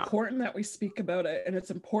 and it's important that we speak about it, and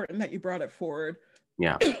it's important that you brought it forward.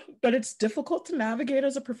 Yeah. But it's difficult to navigate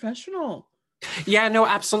as a professional. Yeah, no,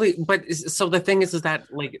 absolutely. But so the thing is that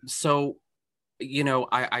like, so, you know,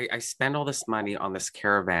 I spend all this money on this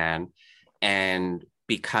caravan, and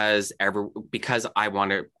because I'm going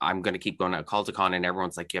to keep going to Culticon, and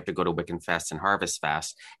everyone's like, you have to go to Wiccan Fest and Harvest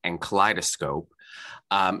Fest and Kaleidoscope.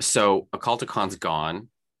 So Occulticon's gone,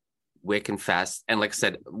 Wiccan Fest, and like I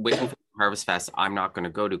said, Wiccan Fest, Harvest Fest, I'm not going to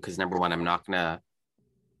go to because number one, I'm not going to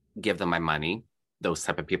give them my money, those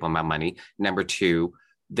type of people my money. Number two,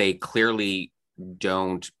 they clearly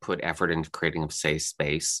don't put effort into creating a safe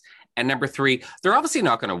space. And number three, they're obviously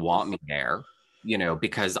not going to want me there, you know,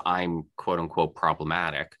 because I'm quote unquote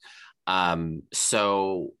problematic.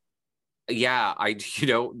 So yeah, you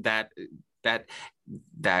know, that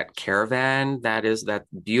caravan, that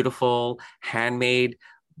beautiful handmade,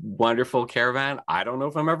 wonderful caravan, I don't know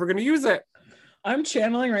if I'm ever going to use it. I'm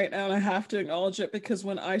channeling right now, and I have to acknowledge it, because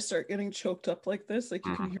when I start getting choked up like this, like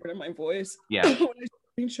you can hear it in my voice. Yeah. When I start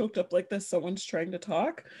getting choked up like this, someone's trying to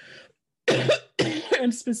talk.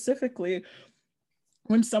 And specifically,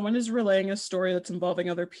 when someone is relaying a story that's involving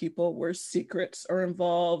other people, where secrets are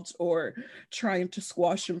involved, or trying to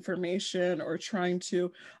squash information, or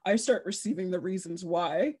I start receiving the reasons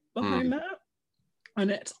why behind that. And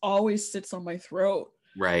it always sits on my throat.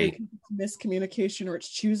 Right. It's miscommunication, or it's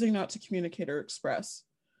choosing not to communicate or express.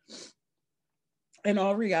 In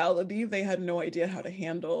all reality, they had no idea how to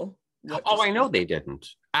handle. I know they didn't.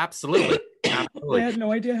 Absolutely. Absolutely. They had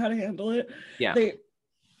no idea how to handle it. Yeah.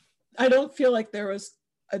 I don't feel like there was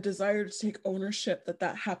a desire to take ownership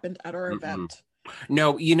that happened at our event.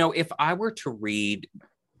 No, you know, if I were to read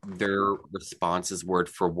their responses word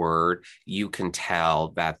for word, you can tell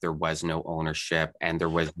that there was no ownership, and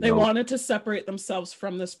they wanted to separate themselves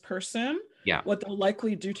from this person. Yeah. What they'll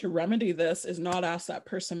likely do to remedy this is not ask that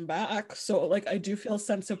person back. So like, I do feel a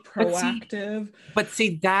sense of proactive. But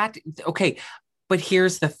see that, okay, but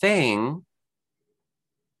here's the thing.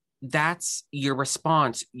 That's your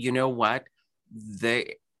response. You know what?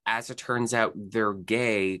 As it turns out, they're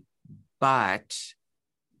gay, but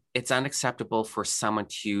it's unacceptable for someone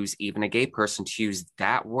to use, even a gay person, to use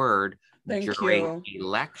that word during a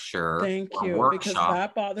lecture. Thank you, workshop, because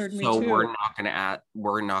that bothered me too. So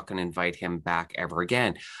we're not going to invite him back ever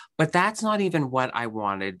again. But that's not even what I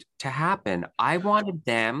wanted to happen. I wanted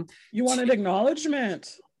them. You wanted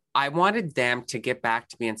acknowledgement. I wanted them to get back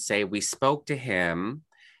to me and say, we spoke to him,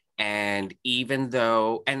 and even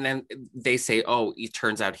though, and then they say, oh, it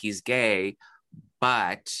turns out he's gay,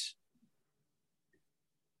 but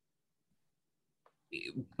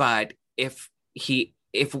if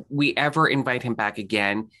we ever invite him back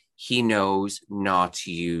again, he knows not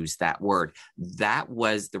to use that word. That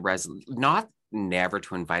was the not never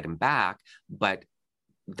to invite him back, but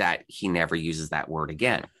that he never uses that word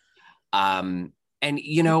again. And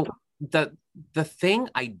you know, the thing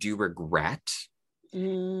I do regret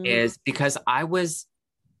is because I was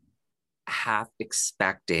half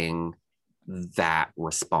expecting that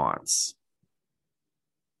response.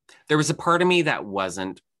 There was a part of me that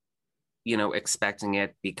wasn't, you know, expecting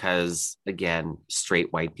it because, again,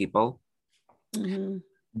 straight white people.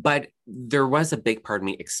 But there was a big part of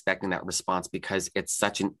me expecting that response because it's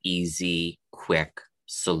such an easy, quick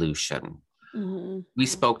solution. We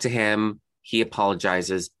spoke to him. He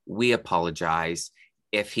apologizes. We apologize.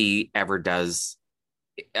 If he ever does,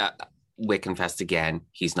 Wiccanfest again,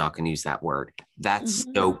 he's not going to use that word. That's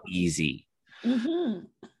so easy.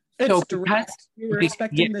 It's So because, direct. You were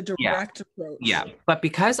expecting the yeah, direct approach. yeah, but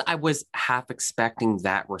because I was half expecting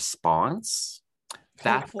that response,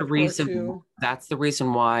 that's the reason. That's the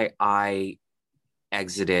reason why I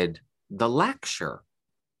exited the lecture.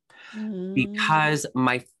 Because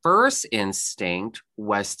my first instinct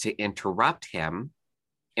was to interrupt him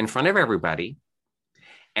in front of everybody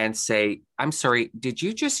and say, I'm sorry, did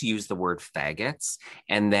you just use the word faggots?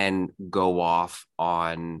 And then go off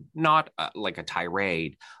on not like a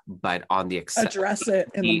tirade, but on the address it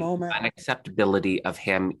in the moment, unacceptability of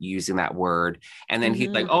him using that word. And then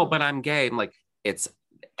he's like, oh, but I'm gay. I'm like, it's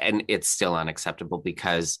still unacceptable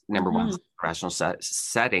because number one, professional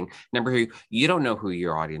setting. Number two, you don't know who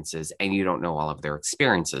your audience is and you don't know all of their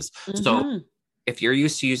experiences. So if you're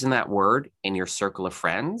used to using that word in your circle of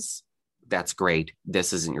friends, that's great.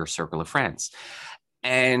 This isn't your circle of friends.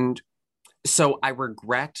 And so I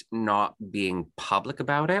regret not being public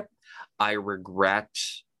about it. I regret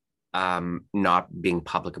not being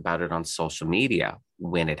public about it on social media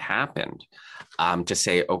when it happened, to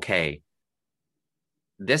say, okay,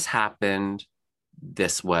 this happened.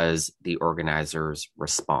 This was the organizer's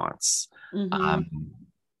response.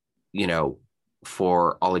 You know,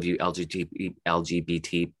 for all of you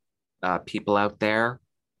LGBT people out there,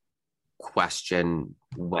 question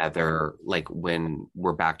whether, like, when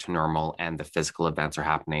we're back to normal and the physical events are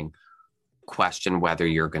happening, question whether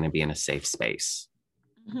you're going to be in a safe space,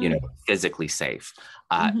 you know, physically safe.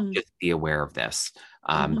 Just be aware of this,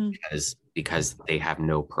 because they have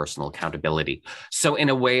no personal accountability. So in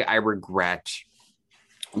a way, I regret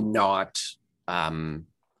not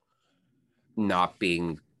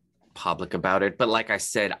being public about it. But like I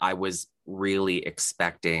said, I was really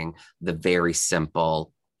expecting the very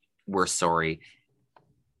simple, we're sorry,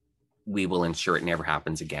 we will ensure it never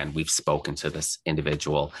happens again. We've spoken to this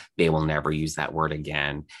individual. They will never use that word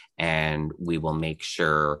again. And we will make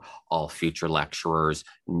sure all future lecturers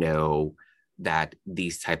know that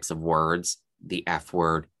these types of words, the F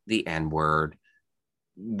word, the N word,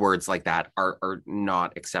 words like that are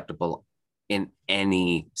not acceptable in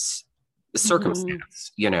any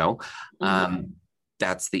circumstance, you know.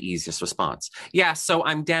 That's the easiest response. Yeah, so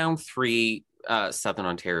I'm down 3 Southern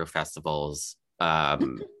Ontario festivals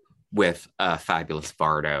with a fabulous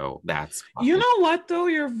Vardo. That's awesome. You know what though,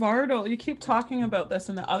 your Vardo, you keep talking about this,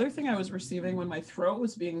 and the other thing I was receiving when my throat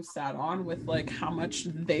was being sat on with like how much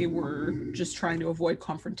they were just trying to avoid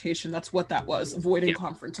confrontation. That's what that was, avoiding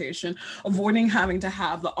confrontation, avoiding having to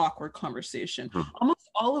have the awkward conversation. Almost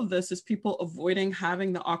all of this is people avoiding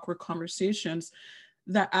having the awkward conversations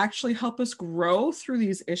that actually help us grow through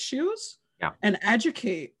these issues and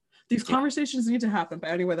educate. These conversations need to happen.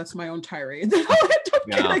 But anyway, that's my own tirade.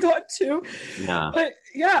 I got to. But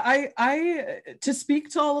yeah, I to speak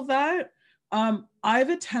to all of that, I've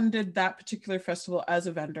attended that particular festival as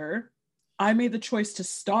a vendor. I made the choice to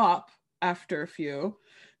stop after a few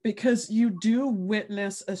because you do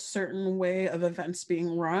witness a certain way of events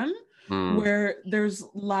being run where there's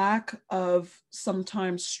lack of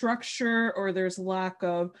sometimes structure, or there's lack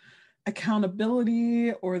of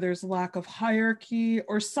accountability, or there's lack of hierarchy,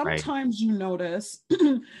 or sometimes you notice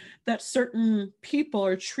that certain people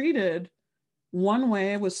are treated one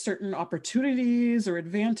way with certain opportunities or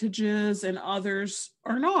advantages and others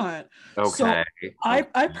are not. So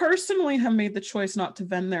I personally have made the choice not to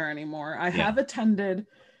vend there anymore. I have attended,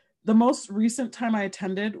 the most recent time I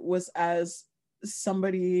attended was as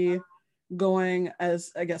somebody going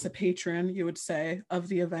as, I guess, a patron, you would say, of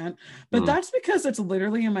the event. But that's because it's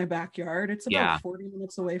literally in my backyard. It's about 40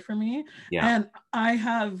 minutes away from me. And I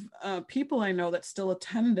have people I know that still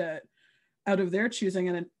attend it out of their choosing,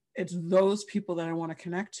 and it's those people that I want to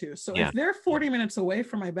connect to. So if they're 40 minutes away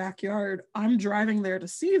from my backyard, I'm driving there to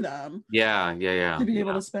see them. To be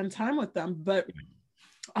able to spend time with them. But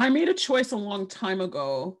I made a choice a long time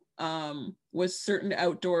ago with certain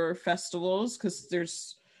outdoor festivals, because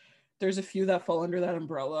there's a few that fall under that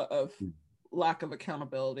umbrella of lack of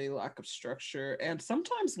accountability, lack of structure, and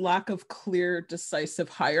sometimes lack of clear, decisive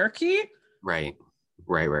hierarchy. Right.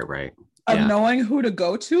 Of knowing who to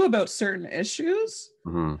go to about certain issues.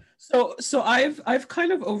 So I've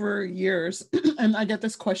kind of over years, and I get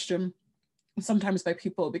this question sometimes by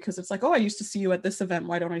people, because it's like, oh, I used to see you at this event,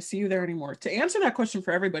 why don't I see you there anymore? To answer that question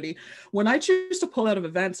for everybody, when I choose to pull out of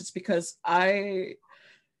events, it's because the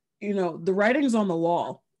writing's on the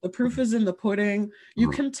wall. The proof is in the pudding. You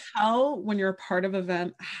can tell when you're a part of an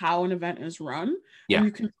event how an event is run. And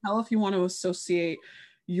you can tell if you want to associate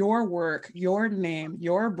your work, your name,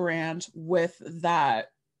 your brand with that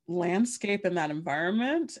landscape and that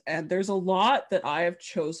environment. And there's a lot that I have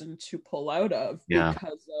chosen to pull out of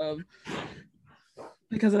because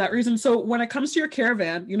of that reason. So when it comes to your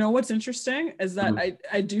caravan, you know what's interesting is that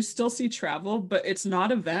I do still see travel, but it's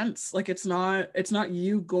not events. Like it's not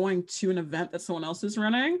you going to an event that someone else is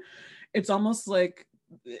running. It's almost like,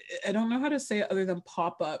 I don't know how to say it other than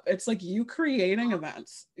pop up. It's like you creating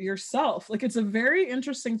events yourself. Like it's a very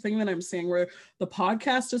interesting thing that I'm seeing where the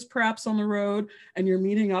podcast is perhaps on the road and you're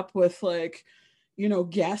meeting up with like, you know,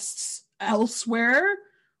 guests elsewhere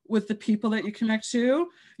with the people that you connect to.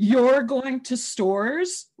 You're going to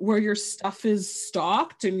stores where your stuff is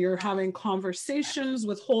stocked and you're having conversations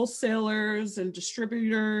with wholesalers and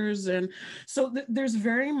distributors. And so there's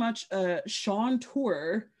very much a Sean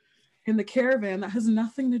tour in the caravan that has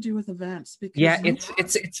nothing to do with events. Because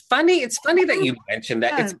it's funny that you mentioned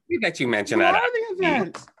that. It's funny that you mentioned that. The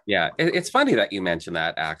event. Yeah, it's funny that you mentioned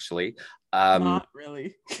that actually. Not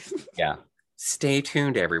really. Yeah. Stay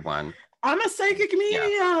tuned, everyone. I'm a psychic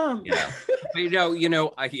medium. Yeah.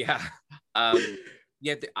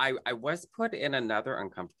 I was put in another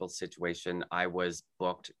uncomfortable situation. I was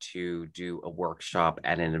booked to do a workshop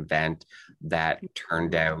at an event that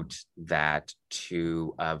turned out that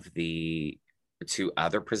two other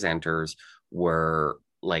presenters were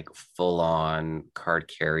like full-on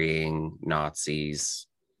card-carrying Nazis.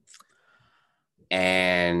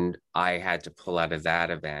 And I had to pull out of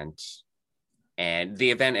that event. And the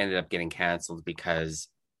event ended up getting canceled because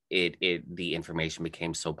the information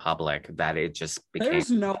became so public that it just became there's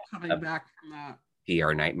no coming back from that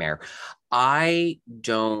PR nightmare. I'm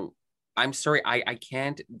sorry, I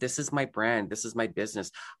can't. This is my brand. This is my business.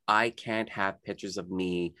 I can't have pictures of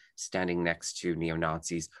me standing next to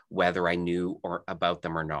neo-Nazis, whether I knew or about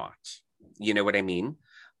them or not. You know what I mean?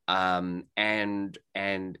 They're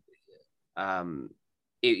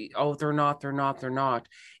not.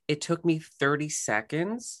 It took me 30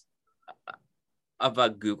 seconds of a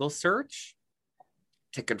Google search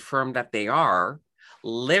to confirm that they are,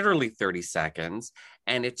 literally 30 seconds.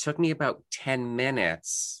 And it took me about 10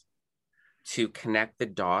 minutes to connect the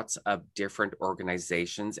dots of different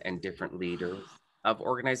organizations and different leaders of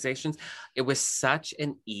organizations. It was such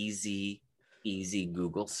an easy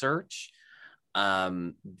Google search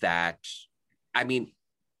that, I mean,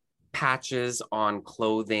 patches on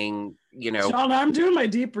clothing, you know. John, I'm doing my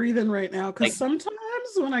deep breathing right now because sometimes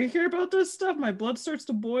when I hear about this stuff, my blood starts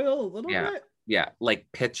to boil a little bit. Yeah, like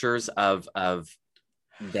pictures of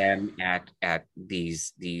them at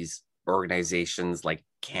these organizations, like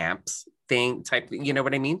camps thing type, you know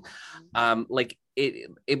what I mean? Like it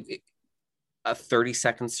a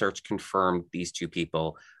 30-second search confirmed these two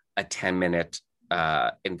people. A 10-minute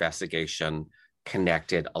investigation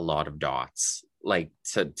connected a lot of dots, like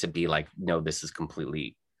to be like, no, this is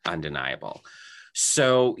completely undeniable.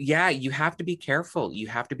 So yeah, you have to be careful. You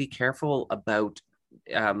have to be careful about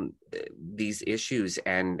these issues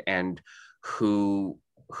and who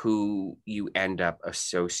you end up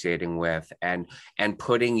associating with and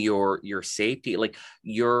putting your safety. Like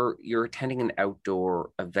you're attending an outdoor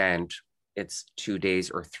event. It's 2 days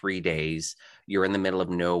or 3 days. You're in the middle of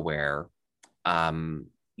nowhere.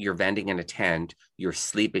 You're vending in a tent. You're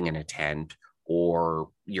sleeping in a tent, or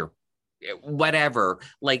you're whatever.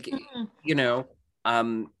 Like, you know,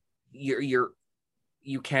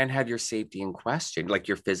 you can't have your safety in question, like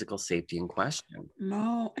your physical safety in question.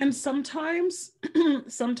 No. And sometimes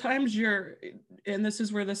you're, and this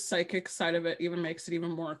is where the psychic side of it even makes it even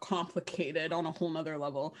more complicated on a whole nother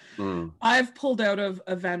level. I've pulled out of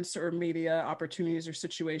events or media opportunities or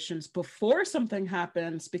situations before something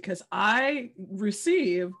happens because I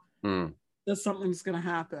receive that something's going to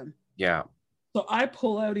happen. Yeah. So I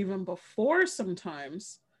pull out even before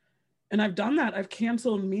sometimes. And I've done that. I've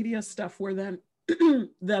canceled media stuff where then the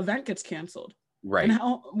event gets canceled. Right. And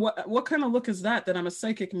what kind of look is that I'm a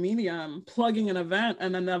psychic medium plugging an event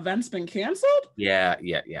and then the event's been canceled? Yeah.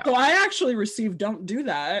 So I actually receive don't do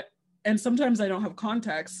that. And sometimes I don't have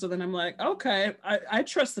context. So then I'm like, okay, I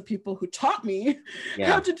trust the people who taught me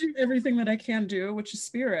how to do everything that I can do, which is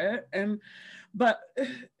spirit. But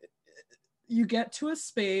you get to a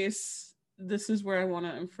space, this is where I want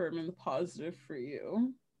to affirm in the positive for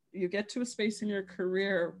you. You get to a space in your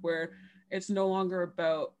career where it's no longer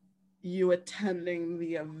about you attending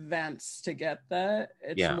the events to get that.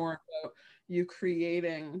 It's more about you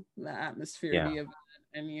creating the atmosphere of the event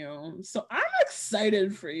and you. So I'm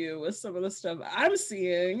excited for you with some of the stuff I'm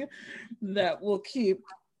seeing that we'll keep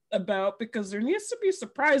about, because there needs to be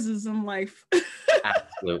surprises in life.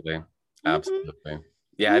 Absolutely.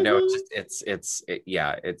 Yeah, no,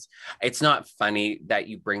 it's not funny that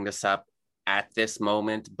you bring this up at this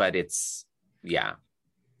moment, but it's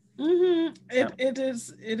It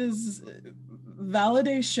is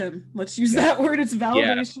validation. Let's use that word. It's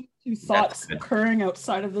validation to thoughts occurring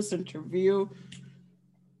outside of this interview.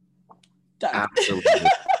 Done. Absolutely.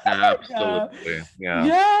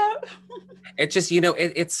 Yeah. It's just,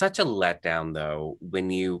 it's such a letdown though,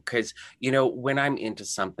 because, when I'm into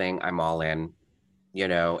something, I'm all in,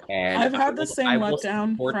 and I've had the same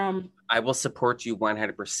letdown I will support you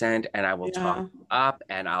 100%, and I will talk you up,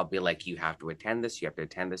 and I'll be like, you have to attend this, you have to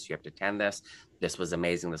attend this, you have to attend this. This was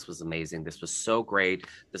amazing. This was amazing. This was so great.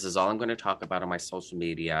 This is all I'm going to talk about on my social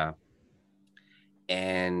media.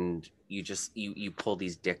 And you just, you pull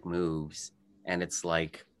these dick moves, and it's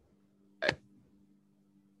like,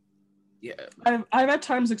 yeah. I've at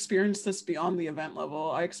times experienced this beyond the event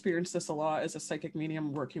level. I experienced this a lot as a psychic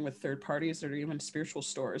medium working with third parties or even spiritual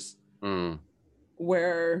stores,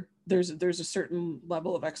 where there's a certain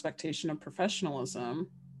level of expectation of professionalism,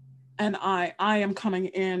 and I am coming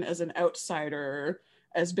in as an outsider,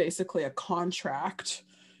 as basically a contract.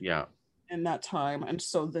 Yeah. In that time, and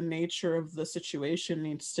so the nature of the situation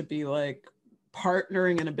needs to be like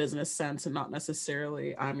partnering in a business sense and not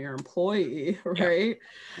necessarily I'm your employee, right?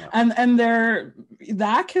 And there,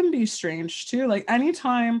 that can be strange too. Like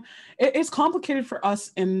anytime, it's complicated for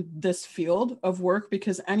us in this field of work,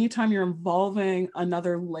 because anytime you're involving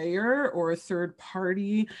another layer or a third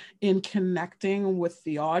party in connecting with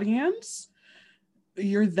the audience,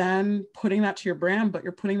 you're then putting that to your brand, but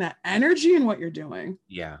you're putting that energy in what you're doing.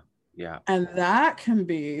 Yeah. And that can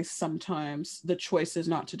be sometimes the choice is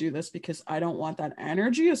not to do this because I don't want that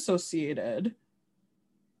energy associated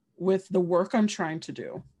with the work I'm trying to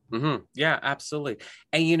do. Yeah, absolutely.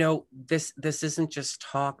 And this isn't just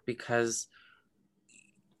talk, because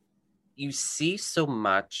you see so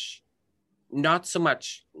much, not so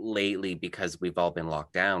much lately because we've all been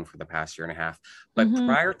locked down for the past year and a half, but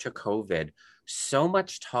prior to COVID, so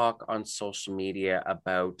much talk on social media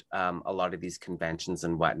about a lot of these conventions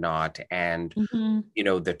and whatnot, and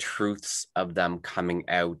the truths of them coming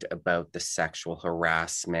out about the sexual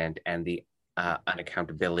harassment and the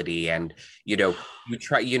unaccountability, and you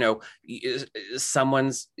try,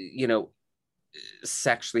 someone's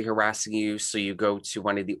sexually harassing you, so you go to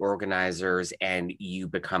one of the organizers and you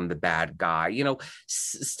become the bad guy,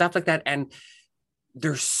 stuff like that. And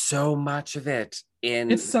there's so much of it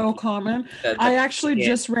it's so common. I actually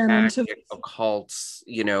just ran into the occults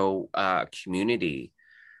community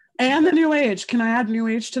and the new age. Can I add new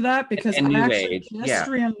age to that? Because I actually just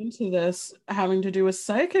ran into this having to do with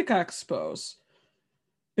psychic expos,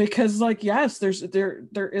 because like, yes,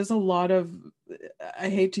 there is a lot of, I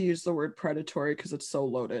hate to use the word predatory because it's so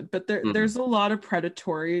loaded, but there's a lot of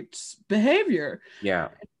predatory behavior in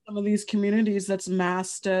some of these communities that's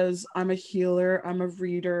masked as I'm a healer, I'm a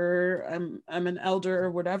reader, I'm an elder, or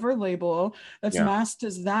whatever label that's masked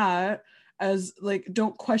as that, as like,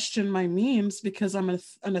 don't question my memes because I'm an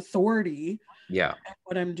authority at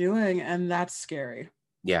what I'm doing, and that's scary.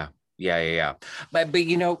 But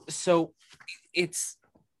so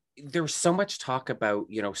there's so much talk about,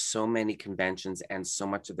 so many conventions and so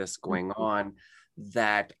much of this going on,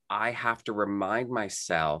 that I have to remind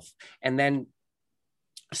myself. And then,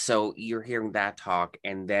 so you're hearing that talk,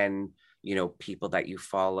 and then, people that you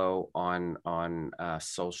follow on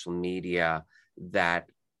social media that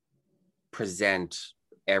present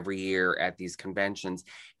every year at these conventions,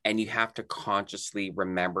 and you have to consciously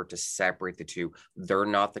remember to separate the two. They're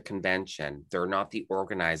not the convention, they're not the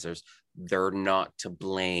organizers, they're not to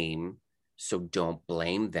blame, so don't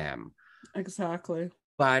blame them. Exactly.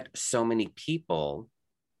 But so many people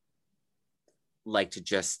like to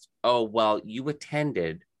just, oh, well, you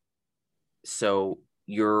attended, so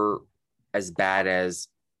you're as bad as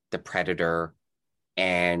the predator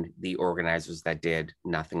and the organizers that did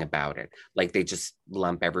nothing about it. Like, they just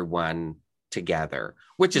lump everyone together,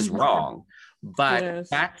 which is wrong. But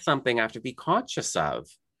that's something I have to be conscious of.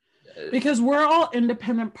 Because we're all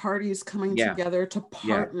independent parties coming together to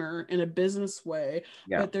partner in a business way.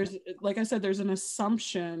 But there's, like I said, there's an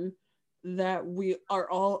assumption that we are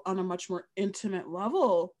all on a much more intimate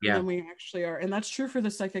level than we actually are. And that's true for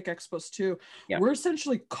the psychic expos too. We're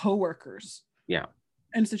essentially co-workers.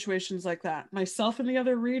 In situations like that, myself and the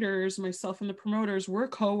other readers, myself and the promoters, we're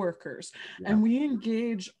co-workers, and we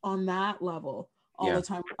engage on that level all the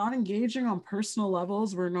time. We're not engaging on personal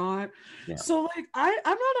levels. We're not. So like, I'm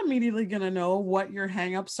not immediately going to know what your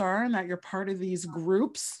hangups are and that you're part of these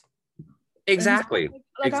groups. Exactly.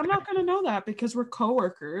 Like I'm not going to know that because we're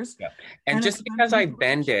co-workers. And just because I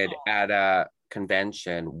bended at a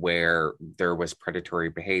convention where there was predatory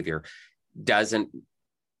behavior doesn't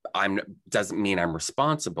mean I'm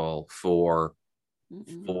responsible for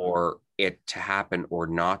for it to happen or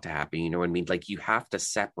not to happen. You know what I mean? Like, you have to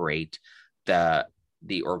separate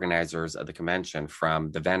the organizers of the convention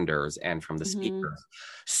from the vendors and from the speakers.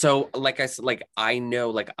 So like I said, like, I know,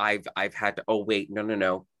 like, I've had to, oh wait,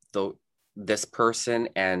 no, this person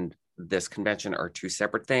and this convention are two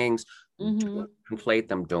separate things. Don't conflate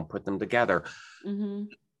them, don't put them together.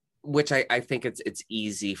 Which I think it's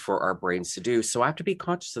easy for our brains to do. So I have to be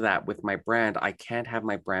conscious of that with my brand. I can't have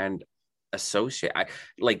my brand associate. I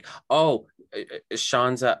like, oh,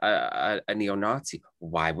 Sean's a neo-Nazi.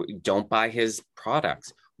 Why don't buy his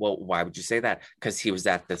products? Well, why would you say that? Because he was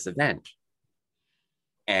at this event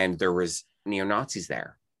and there was neo-Nazis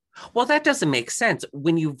there. Well, that doesn't make sense.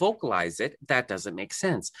 When you vocalize it, that doesn't make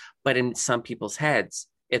sense. But in some people's heads,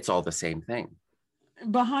 it's all the same thing.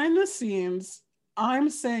 Behind the scenes, I'm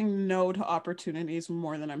saying no to opportunities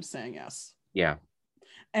more than I'm saying yes. Yeah.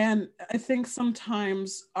 And I think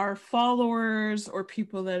sometimes our followers or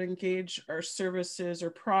people that engage our services or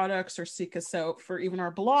products or seek us out for even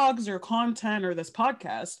our blogs or content or this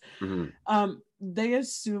podcast, they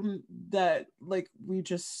assume that, like, we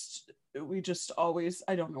just always,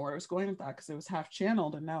 I don't know where I was going with that because it was half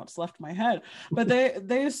channeled and now it's left my head, but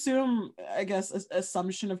they assume, I guess,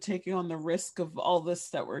 assumption of taking on the risk of all this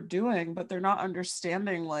that we're doing, but they're not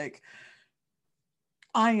understanding, like,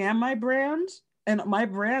 I am my brand and my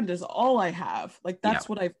brand is all I have. Like, that's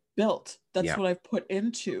what I've built. That's what I've put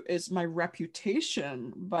into, is my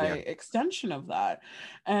reputation by extension of that.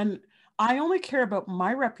 And I only care about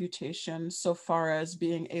my reputation so far as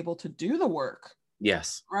being able to do the work.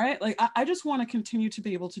 Yes. Right? Like, I just want to continue to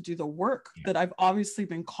be able to do the work that I've obviously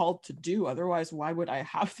been called to do. Otherwise, why would I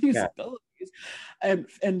have these abilities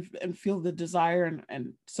and feel the desire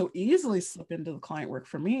and so easily slip into the client work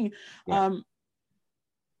for me?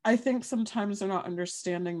 I think sometimes they're not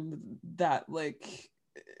understanding that, like,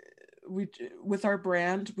 with our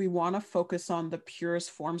brand, we want to focus on the purest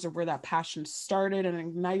forms of where that passion started and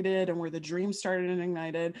ignited, and where the dream started and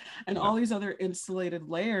ignited, and all these other insulated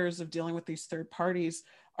layers of dealing with these third parties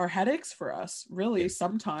are headaches for us, really,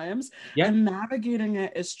 sometimes. And navigating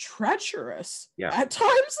it is treacherous at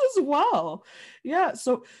times as well.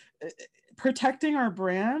 So protecting our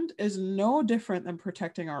brand is no different than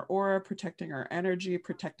protecting our aura, protecting our energy,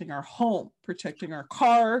 protecting our home, protecting our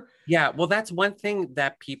car. Yeah, well, that's one thing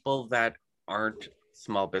that people that aren't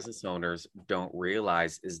small business owners don't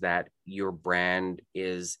realize, is that your brand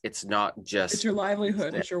is, it's not just, it's your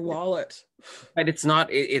livelihood, it's your wallet. But it's not,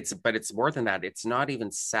 but it's more than that. It's not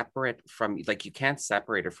even separate from, like, you can't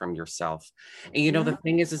separate it from yourself. And you know, the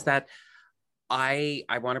thing is that I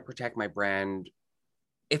want to protect my brand.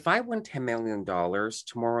 If I won $10 million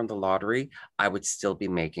tomorrow in the lottery, I would still be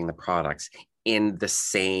making the products in the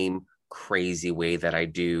same crazy way that I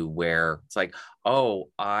do, where it's like, oh,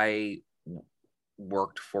 I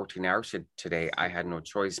worked 14 hours today. I had no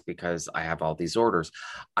choice because I have all these orders.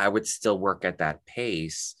 I would still work at that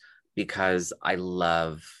pace because I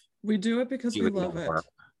love. We do it because we love it.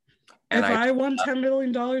 And if I won $10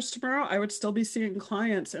 million tomorrow, I would still be seeing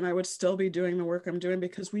clients and I would still be doing the work I'm doing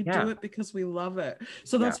because we do it because we love it.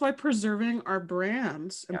 So that's why preserving our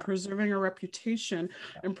brands and preserving our reputation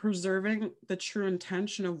and preserving the true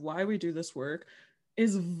intention of why we do this work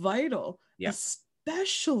is vital,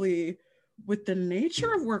 especially with the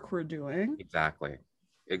nature of work we're doing. Exactly.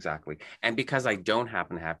 And because I don't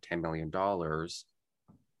happen to have $10 million,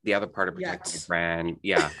 the other part of protecting the brand,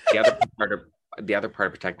 the other part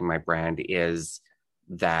of protecting my brand is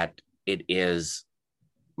that it is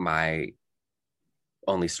my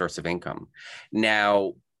only source of income.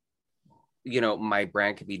 Now, you know, my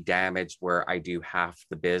brand could be damaged where I do half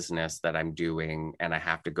the business that I'm doing and I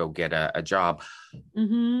have to go get a job,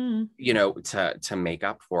 you know, to make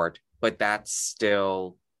up for it. But that's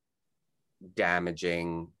still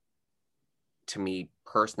damaging to me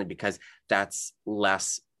personally, because that's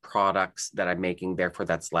less products that I'm making, therefore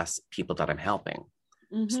that's less people that I'm helping.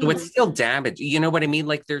 So it's still damage, you know what I mean?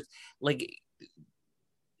 Like, there's, like,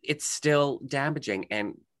 it's still damaging,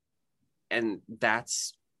 and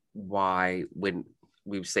that's why when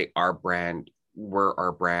we say our brand, we're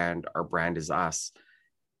our brand is us,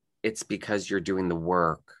 it's because you're doing the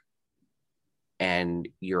work and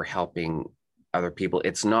you're helping other people.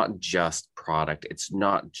 It's not just product, it's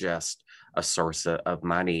not just a source of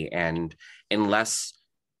money. And unless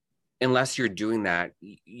you're doing that,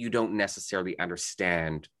 you don't necessarily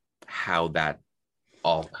understand how that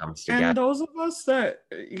all comes And together. those of us that,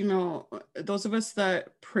 those of us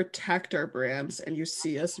that protect our brands, and you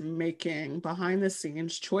see us making behind the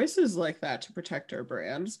scenes choices like that to protect our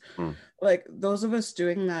brands, Mm. like those of us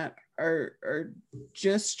doing that are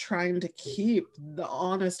just trying to keep the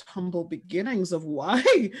honest, humble beginnings of why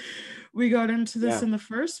we got into this Yeah. in the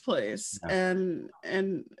first place. Yeah.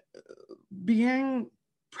 And being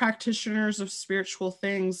practitioners of spiritual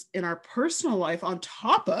things in our personal life on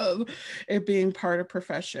top of it being part of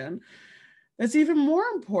profession, it's even more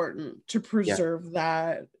important to Yeah. preserve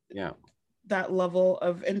that Yeah. that level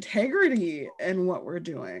of integrity in what we're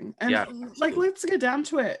doing. And Yeah. like, Absolutely. let's get down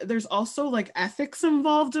to it. There's also like ethics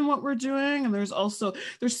involved in what we're doing, and there's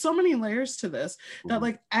so many layers to this that, Mhm.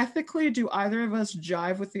 like, ethically, do either of us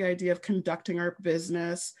jive with the idea of conducting our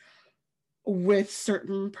business with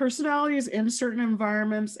certain personalities in certain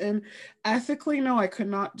environments? And ethically, no, I could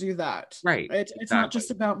not do that. Right. It's not Exactly.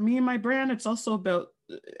 just about me and my brand, it's also about,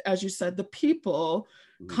 as you said, the people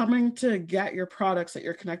Mhm. coming to get your products that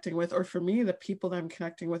you're connecting with, or for me, the people that I'm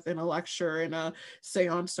connecting with in a lecture, in a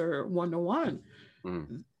seance, or one-to-one.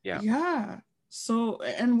 Mhm. Yeah. Yeah. So,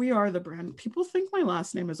 and we are the brand. People think my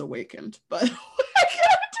last name is Awakened, but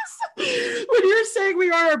when you're saying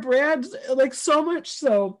we are a brand, like, so much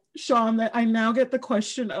so, Sean, that I now get the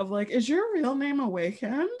question of like, is your real name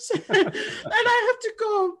Awakened? And I have to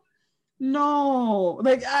go, no.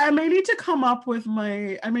 Like, I may need to come up with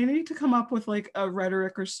like a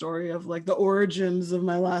rhetoric or story of like the origins of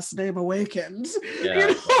my last name Awakened. You Yeah.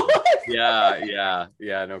 know? Yeah. Yeah.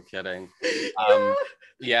 Yeah. No kidding. Um,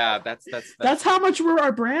 Yeah. yeah, that's That's how much we're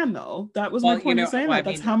our brand, though. That was my well, point in saying well, that.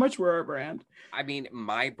 That's how much we're our brand. I mean,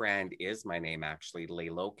 my brand is my name actually.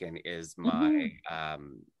 Layloken is Mhm.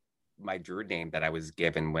 my druid name that I was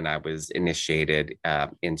given when I was initiated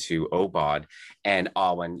into OBOD, and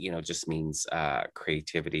Awen, just means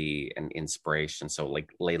creativity and inspiration. So like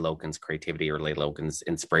Layloken's creativity or Layloken's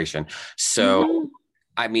inspiration. So Mhm.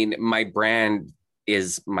 I mean, my brand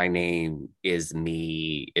is my name, is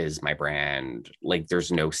me, is my brand. Like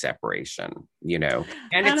there's no separation. And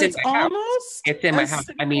And it's in it's my house. almost It's in my as house.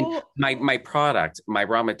 I mean, simple. my product, my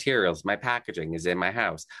raw materials, my packaging is in my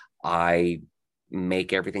house. I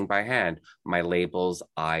make everything by hand. My labels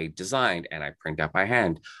I designed and I print out by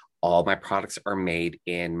hand. All my products are made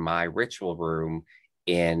in my ritual room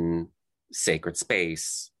in sacred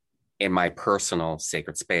space, in my personal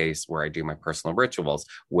sacred space where I do my personal rituals,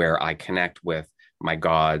 where I connect with my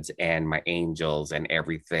gods and my angels and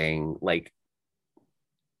everything. Like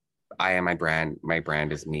I am my brand. My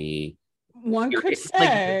brand is me. One could You're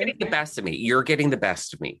say, getting the best of me. You're getting the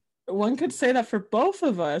best of me. one could say that for both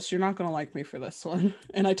of us, you're not going to like me for this one.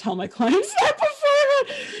 And I tell my clients that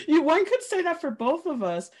beforehand. One could say that for both of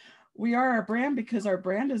us, we are our brand because our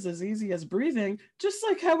brand is as easy as breathing, just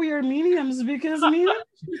like how we are mediums because mediumship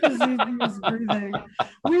is easy as breathing.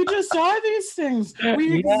 We just are these things.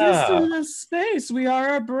 We exist Yeah. in this space. We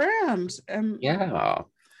are a brand. And Yeah.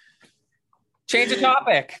 Change the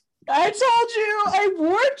topic. I told you, I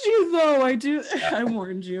warned you though. Yeah, I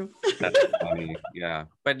warned you. that's funny. Yeah.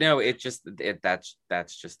 But no,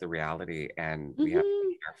 that's just the reality. And we have to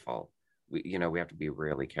be Mhm. careful. We have to be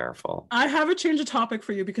really careful. I have a change of topic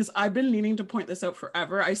for you because I've been meaning to point this out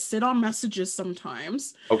forever. I sit on messages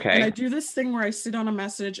sometimes, and I Okay. do this thing where I sit on a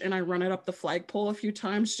message and I run it up the flagpole a few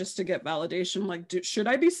times just to get validation. Like, should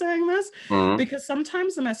I be saying this? Mhm. Because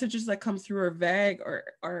sometimes the messages that come through are vague or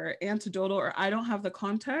are anecdotal, or I don't have the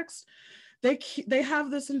context. They have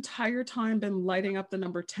this entire time been lighting up the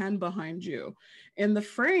number 10 behind you in the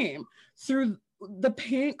frame through the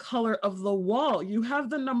paint color of the wall. You have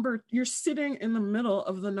the number, you're sitting in the middle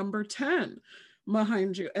of the number 10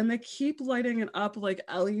 behind you, and they keep lighting it up like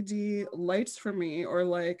LED lights for me, or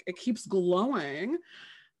like it keeps glowing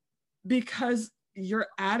because you're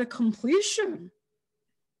at a completion.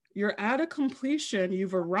 You're at a completion.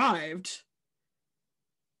 You've arrived.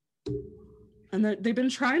 And they've been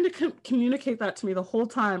trying to communicate that to me the whole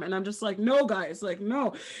time. And I'm just like, no, guys, like,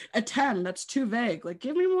 no, a 10, that's too vague. Like,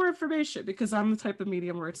 give me more information, because I'm the type of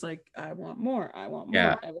medium where it's like, I want more. I want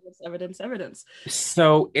Yeah. more evidence, evidence, evidence.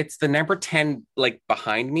 So it's the number 10 like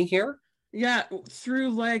behind me here. Yeah,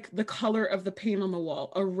 through like the color of the paint on the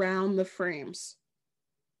wall around the frames.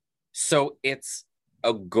 So it's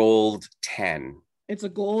a gold 10. It's a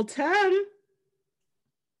gold 10.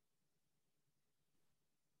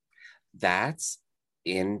 That's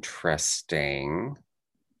interesting.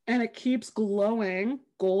 And it keeps glowing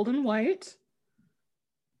gold and white.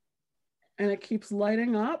 And it keeps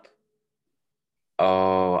lighting up.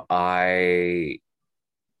 Oh, I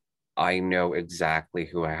I know exactly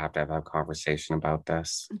who I have to have a conversation about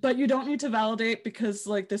this. But you don't need to validate, because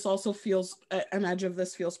like this also feels, an edge of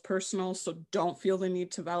this feels personal, so don't feel the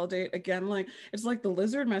need to validate. Again, like it's like the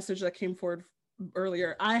lizard message that came forward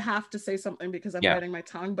earlier. I have to say something because I'm Yeah, biting my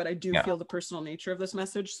tongue, but I do yeah. feel the personal nature of this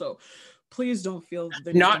message, so please don't feel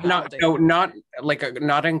the need to Not validate. no, not like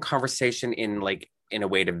not in conversation in like in a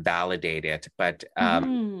way to validate it, but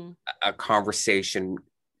Mm-hmm. a conversation,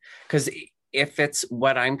 because if it's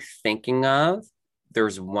what I'm thinking of,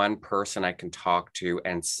 there's one person I can talk to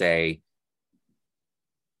and say,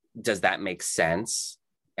 does that make sense?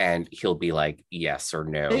 And he'll be like, yes or They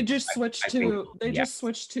no. just switched I think to yes.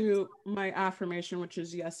 my affirmation, which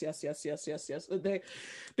is yes, yes, yes, yes, yes, yes. They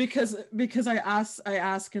because I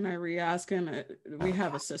ask and I re-ask, and we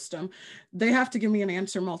have a system. They have to give me an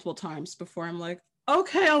answer multiple times before I'm like,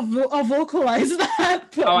 okay, I'll vocalize that.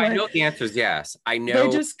 Oh, But I like know the answer is yes. I they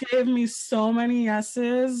know. just gave me so many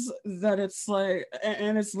yeses that it's like,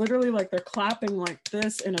 and it's literally like they're clapping like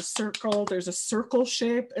this in a circle. There's a circle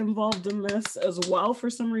shape involved in this as well for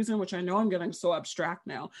some reason, which I know I'm getting so abstract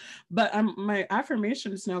now, but my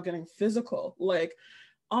affirmation is now getting physical. Like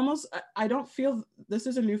almost, I don't feel, this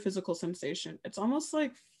is a new physical sensation. It's almost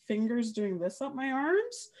like fingers doing this up my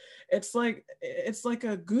arms. It's like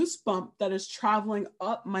a goosebump that is traveling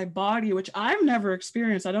up my body, which I've never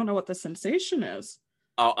experienced. I don't know what the sensation is.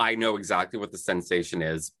 Oh, I know exactly what the sensation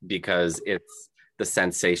is because it's the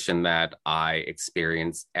sensation that I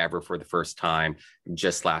experienced ever for the first time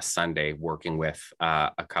just last Sunday, working with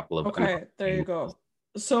a couple of. Okay, there you go.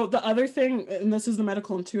 So the other thing, and this is the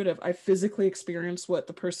medical intuitive, I physically experience what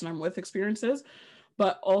the person I'm with experiences,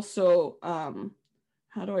 but also,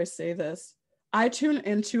 how do I say this? I tune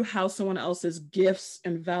into how someone else's gifts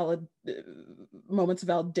and valid moments of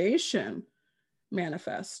validation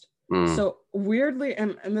manifest. Mm, So weirdly,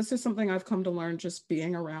 and this is something I've come to learn just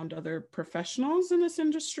being around other professionals in this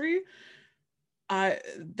industry. I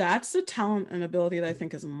That's a talent and ability that I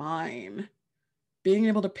think is mine. Being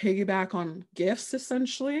able to piggyback on gifts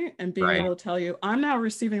essentially, and being right. able to tell you, I'm now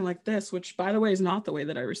receiving like this, which by the way is not the way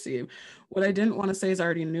that I receive. What I didn't want to say is I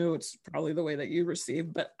already knew it's probably the way that you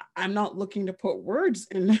receive, but I'm not looking to put words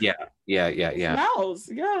in Yeah. Yeah. Yeah. people's Yeah. mouths.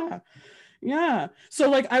 Yeah. Yeah.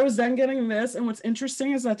 So like I was then getting this, and what's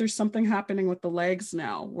interesting is that there's something happening with the legs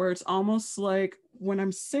now where it's almost like when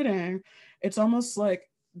I'm sitting, it's almost like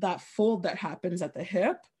that fold that happens at the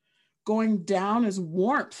hip going down is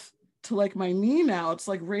warmth to like my knee now. It's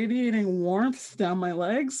like radiating warmth down my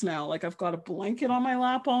legs now. Like I've got a blanket on my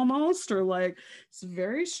lap almost, or like it's a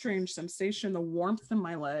very strange sensation, the warmth in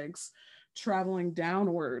my legs traveling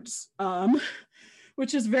downwards.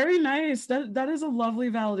 Which is very nice. That is a lovely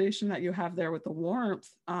validation that you have there with the warmth.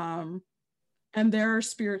 And there are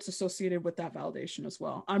spirits associated with that validation as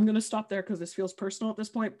well. I'm going to stop there because this feels personal at this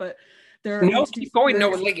point, but there are No, entity keep going.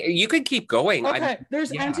 No, spirits. like you could keep going. I Okay,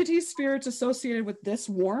 there's yeah. entity spirits associated with this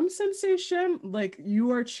warm sensation. Like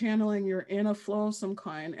you are channeling, you're in a flow of some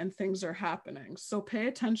kind, and things are happening. So pay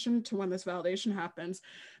attention to when this validation happens,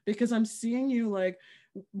 because I'm seeing you like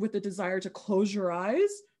with the desire to close your eyes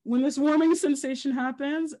when this warming sensation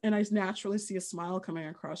happens, and I naturally see a smile coming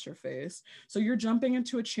across your face. So you're jumping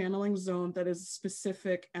into a channeling zone that is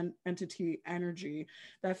specific and entity energy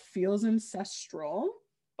that feels ancestral,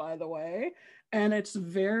 by the way, and it's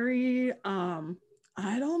very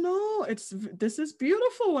I don't know, this is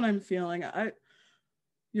beautiful what I'm feeling.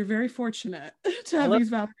 You're very fortunate to have All of, these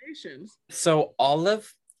validations. so all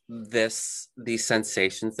of these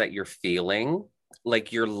sensations that you're feeling,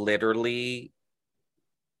 like you're literally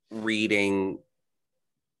reading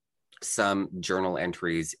some journal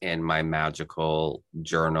entries in my magical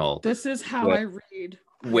journal This is how with I read.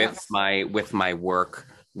 with Yes. my work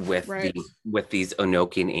Right. with these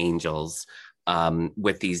Enochian angels,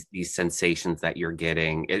 with these sensations that you're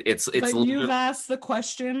getting. It's But literally. you've asked the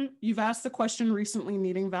question recently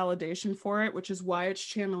needing validation for it, which is why it's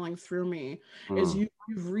channeling through me, is Mm,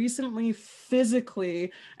 you've recently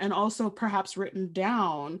physically and also perhaps written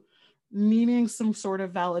down needing some sort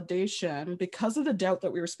of validation because of the doubt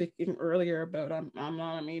that we were speaking earlier about I'm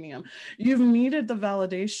not a medium. You've needed the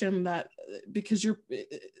validation that because you're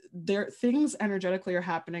there, things energetically are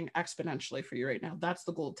happening exponentially for you right now. That's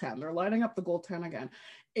the gold 10. They're lighting up the gold 10 again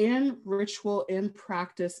in ritual, in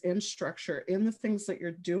practice, in structure, in the things that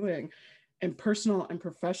you're doing in personal and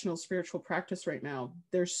professional spiritual practice right now.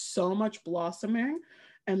 There's so much blossoming,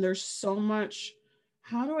 and there's so much,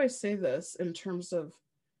 how do I say this in terms of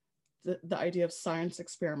the idea of science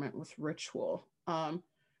experiment with ritual?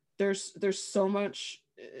 There's so much,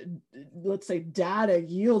 let's say, data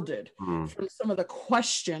yielded mm. from some of the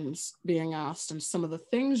questions being asked and some of the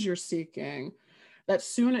things you're seeking, that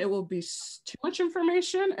soon it will be too much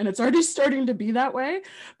information, and it's already starting to be that way,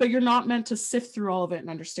 but you're not meant to sift through all of it and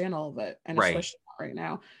understand all of it, and Right. especially not right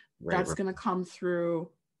now. Right. That's going to come through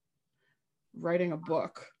writing a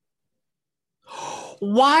book.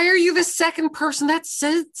 Why are you the second person that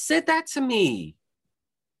said that to me?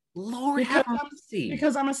 Lord have mercy.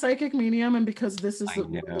 Because I'm a psychic medium, and because this is where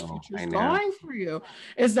the future's going for you,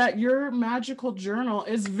 is that your magical journal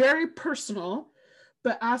is very personal,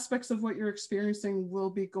 but aspects of what you're experiencing will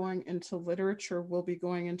be going into literature, will be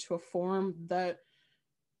going into a form that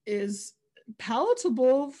is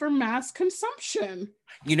palatable for mass consumption.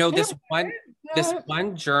 You know, this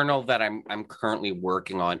one journal that I'm currently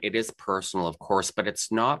working on, it is personal, of course, but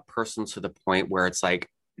it's not personal to the point where it's like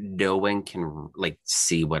no one can like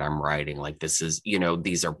see what I'm writing. Like this is, you know,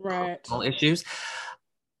 these are personal issues.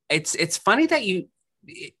 It's funny that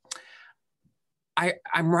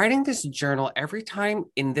I'm writing this journal every time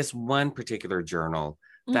in this one particular journal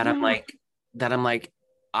that I'm like,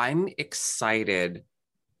 I'm excited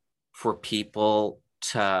for people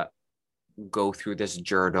to go through this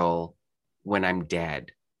journal when I'm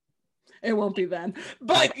dead. It won't be then,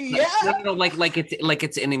 but like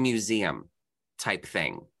it's in a museum type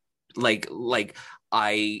thing. Like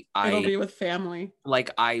it'll be with family.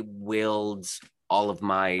 Like I willed all of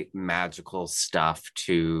my magical stuff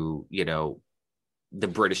to, you know, the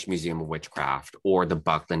British Museum of Witchcraft or the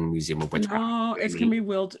Buckland Museum of Witchcraft. No, it's gonna be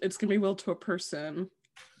willed. It's gonna be willed to a person.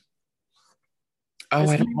 Oh,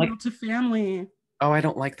 it's gonna be willed to family. Oh, I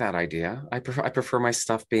don't like that idea. I prefer my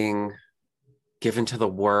stuff being given to the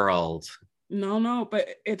world. No, but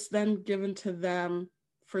it's then given to them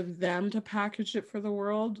for them to package it for the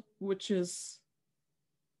world, which is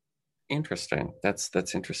interesting. That's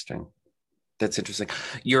interesting. That's interesting.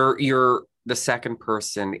 You're the second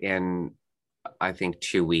person in, I think,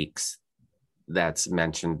 2 weeks that's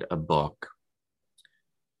mentioned a book.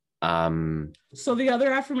 So the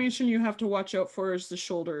other affirmation you have to watch out for is the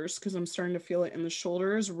shoulders, because I'm starting to feel it in the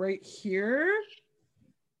shoulders right here.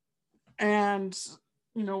 And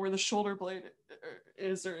you know where the shoulder blade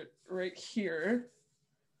is, or right here.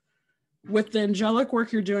 With the angelic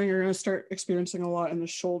work you're doing, you're going to start experiencing a lot in the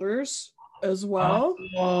shoulders as well.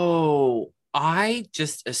 Oh, I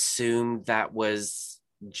just assumed that was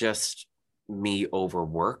just me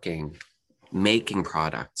overworking, making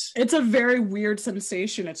products. It's a very weird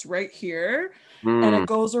sensation. It's right here, and it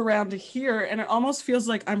goes around to here, and it almost feels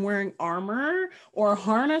like I'm wearing armor or a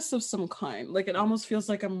harness of some kind. Like it almost feels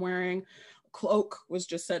like I'm wearing cloak, was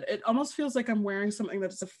just said. It almost feels like I'm wearing something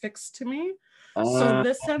that is affixed to me. So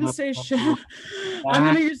this sensation,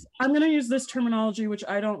 I'm gonna use this terminology, which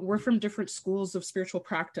we're from different schools of spiritual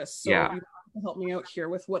practice. So you have to help me out here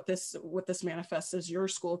with what this manifests as your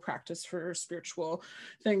school of practice for spiritual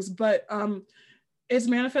things. But it's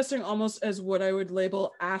manifesting almost as what I would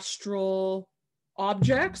label astral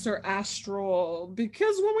objects or astral,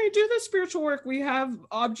 because when we do the spiritual work, we have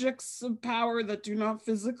objects of power that do not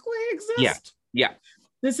physically exist. Yeah.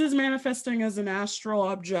 This is manifesting as an astral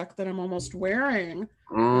object that I'm almost wearing.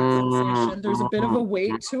 There's a bit of a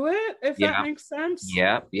weight to it, if that makes sense.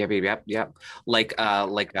 Yep. Like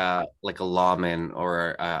a lawman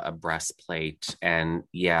or a breastplate, and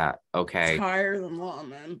okay. It's higher than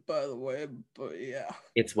lawman, by the way, but yeah.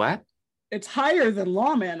 It's what? It's higher than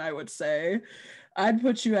lawman, I would say. I'd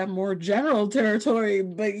put you at more general territory,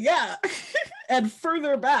 but yeah, and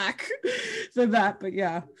further back than that, but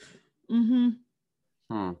yeah.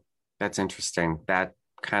 That's interesting. That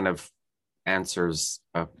kind of answers.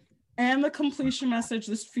 And the completion message,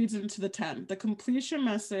 this feeds into the 10. The completion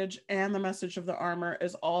message and the message of the armor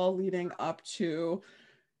is all leading up to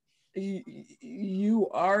you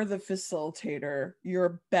are the facilitator.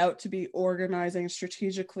 You're about to be organizing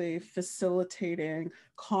strategically, facilitating,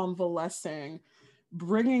 convalescing,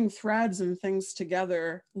 bringing threads and things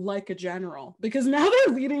together like a general. Because now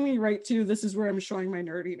they're leading me right to, this is where I'm showing my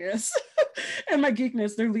nerdiness and my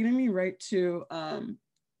geekness. They're leading me right to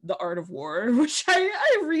The Art of War, which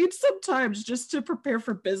I read sometimes just to prepare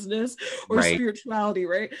for business or spirituality,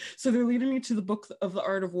 right? So they're leading me to the book of The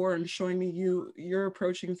Art of War and showing me you're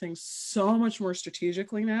approaching things so much more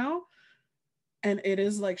strategically now. And it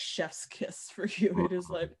is like chef's kiss for you. It is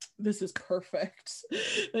like, this is perfect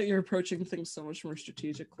that you're approaching things so much more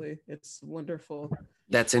strategically. It's wonderful.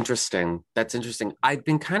 That's interesting. I've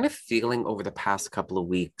been kind of feeling over the past couple of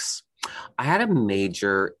weeks, I had a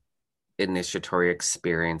major initiatory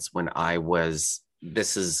experience when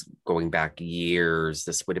this is going back years.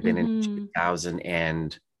 This would have been in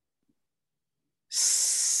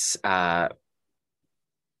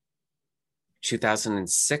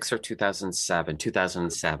 2006 or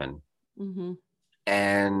 2007.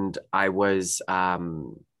 and I was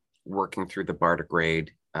working through the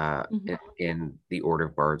bardigrade in the Order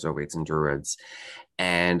of Bards, Ovates, and Druids.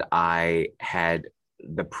 And I had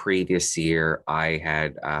the previous year, I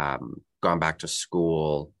had gone back to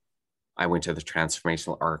school. I went to the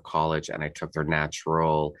Transformational Art College and I took their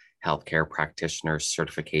natural healthcare practitioner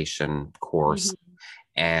certification course.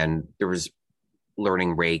 And there was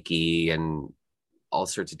learning Reiki and all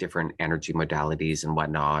sorts of different energy modalities and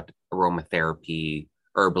whatnot, aromatherapy,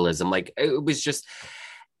 herbalism. Like it was just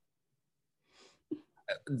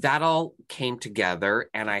that all came together,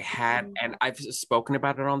 and I've spoken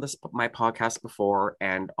about it on my podcast before,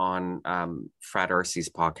 and on Fred Arcee's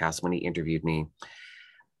podcast when he interviewed me.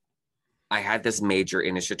 I had this major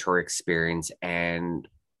initiatory experience, and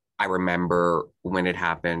I remember when it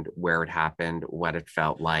happened, where it happened, what it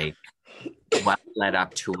felt like, what led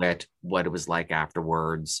up to it, what it was like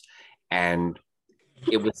afterwards. And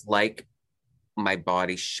it was like my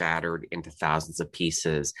body shattered into thousands of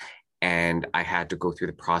pieces. And I had to go through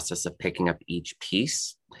the process of picking up each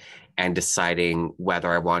piece and deciding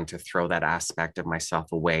whether I wanted to throw that aspect of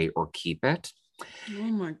myself away or keep it. Oh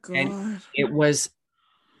my God. And it was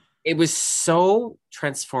so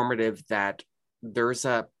transformative that there's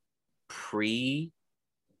a pre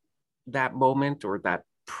that moment, or that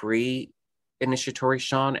pre initiatory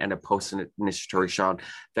Sean and a post initiatory Sean,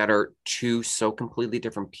 that are two so completely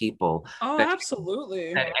different people. Oh, that,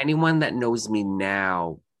 absolutely. That anyone that knows me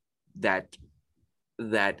now that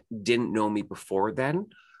didn't know me before then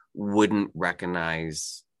wouldn't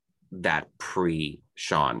recognize that pre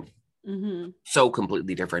Sean. So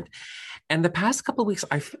completely different. And the past couple of weeks,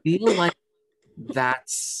 I feel like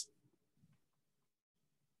that's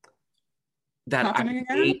that happening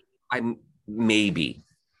again? I'm maybe.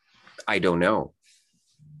 I don't know.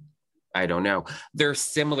 There's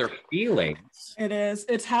similar feelings. It is.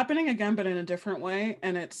 It's happening again, but in a different way.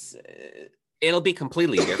 And it'll be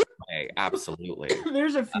completely different way. Absolutely.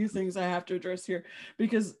 There's a few things I have to address here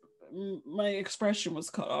because my expression was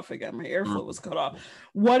cut off again. My airflow was cut off.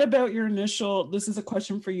 What about your initial, this is a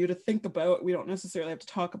question for you to think about. We don't necessarily have to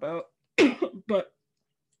talk about, but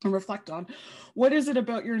reflect on. What is it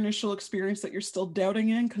about your initial experience that you're still doubting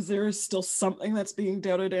in? Because there is still something that's being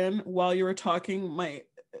doubted in. While you were talking, my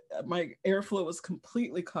airflow was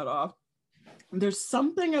completely cut off. There's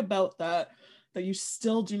something about that you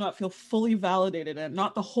still do not feel fully validated in.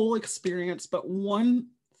 Not the whole experience, but one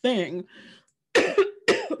thing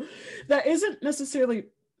that isn't necessarily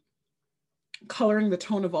coloring the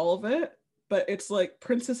tone of all of it, but it's like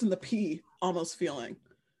Princess and the Pea almost feeling.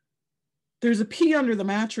 There's a pea under the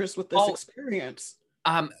mattress with this experience.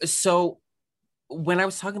 So when I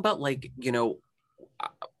was talking about, like, you know,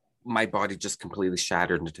 my body just completely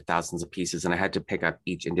shattered into thousands of pieces, and I had to pick up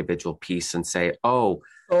each individual piece and say, oh,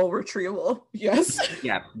 soul retrieval. Yes.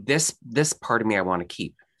 Yeah, this part of me I want to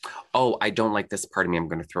keep. Oh, I don't like this part of me, I'm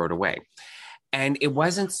going to throw it away. And it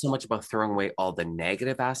wasn't so much about throwing away all the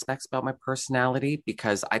negative aspects about my personality,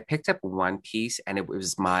 because I picked up one piece and it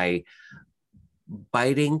was my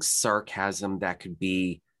biting sarcasm that could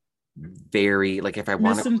be very, like, if I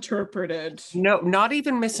want to misinterpreted. No, not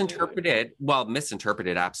even misinterpreted. Well,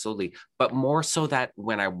 misinterpreted, absolutely. But more so that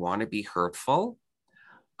when I want to be hurtful,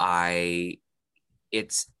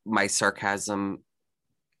 it's my sarcasm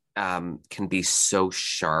can be so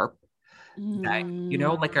sharp that, you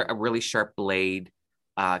know, like a really sharp blade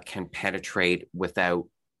can penetrate without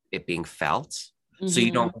it being felt. So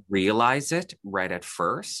you don't realize it right at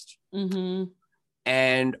first.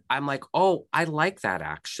 And I'm like, oh, I like that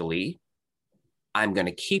actually. I'm going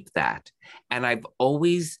to keep that. And I've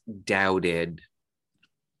always doubted,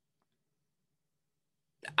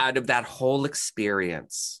 out of that whole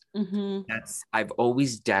experience, I've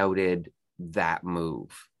always doubted that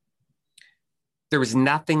move. There was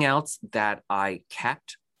nothing else that I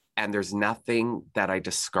kept, and there's nothing that I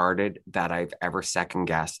discarded that I've ever second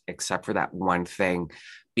guessed, except for that one thing,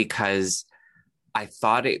 because I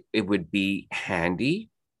thought it would be handy.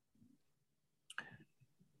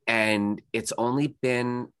 And it's only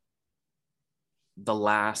been the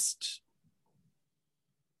last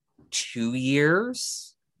 2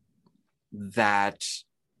 years that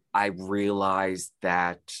I realized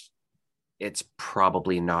that it's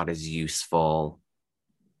probably not as useful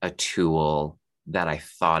a tool that I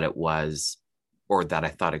thought it was, or that I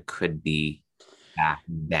thought it could be back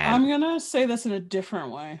then. I'm going to say this in a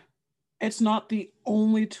different way. It's not the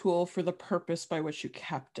only tool for the purpose by which you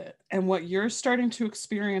kept it. And what you're starting to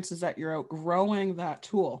experience is that you're outgrowing that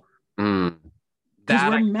tool. Because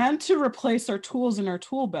we're meant to replace our tools in our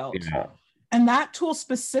tool belt. Yeah. And that tool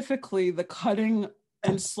specifically, the cutting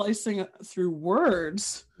and slicing through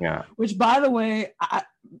words. Yeah. Which, by the way,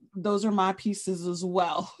 those are my pieces as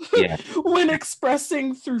well. Yeah. When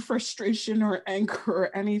expressing through frustration or anger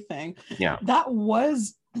or anything. Yeah. That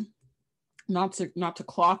was not to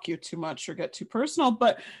clock you too much or get too personal,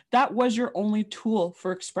 but that was your only tool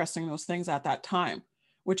for expressing those things at that time,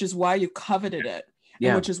 which is why you coveted it.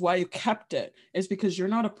 And which is why you kept it, is because you're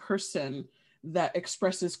not a person that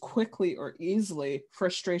expresses quickly or easily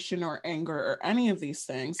frustration or anger or any of these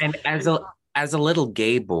things. And as a little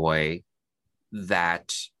gay boy,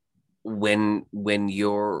 that when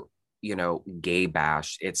you're, gay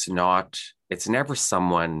bash, it's never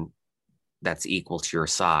someone that's equal to your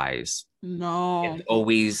size. No. It's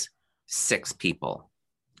always 6 people.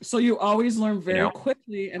 So you always learn very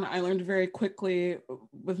quickly, and I learned very quickly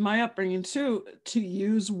with my upbringing too, to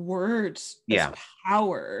use words as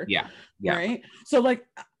power. Yeah. Right. So like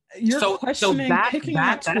you're questioning picking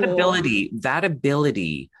that ability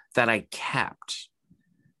that I kept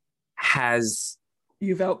has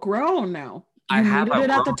you've outgrown now. You I have needed it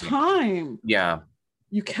at the time. Yeah.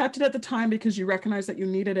 You kept it at the time because you recognized that you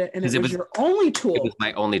needed it, and it was your only tool. It was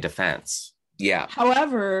my only defense. Yeah.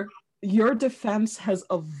 However, your defense has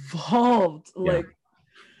evolved. Like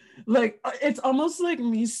it's almost like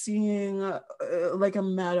me seeing like a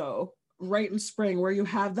meadow right in spring where you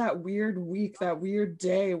have that weird week, that weird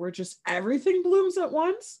day where just everything blooms at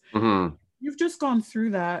once. Mm-hmm. You've just gone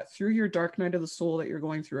through that, through your dark night of the soul that you're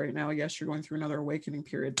going through right now. Yes, you're going through another awakening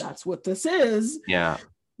period. That's what this is. Yeah.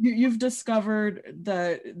 You've discovered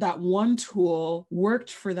that one tool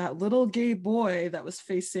worked for that little gay boy that was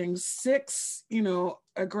facing 6,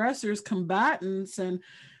 aggressors, combatants, and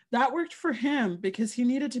that worked for him because he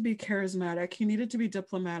needed to be charismatic. He needed to be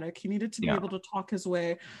diplomatic. He needed to be able to talk his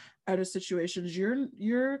way out of situations.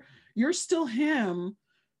 You're still him,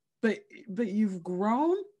 but you've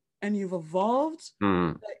grown and you've evolved.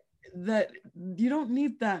 That you don't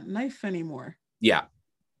need that knife anymore. Yeah,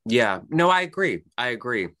 no, I agree.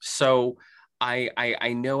 So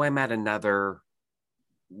I know I'm at another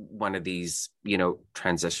one of these,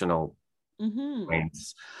 transitional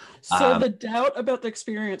points. So the doubt about the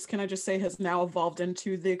experience, can I just say, has now evolved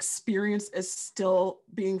into the experience is still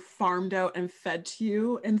being farmed out and fed to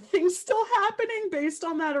you, and things still happening based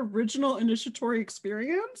on that original initiatory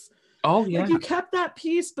experience. Oh, yeah. Like you kept that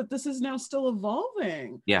piece, but this is now still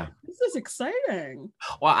evolving. Yeah. This is exciting.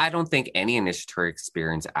 Well, I don't think any initiatory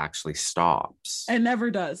experience actually stops. It never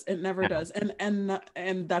does. It never does. And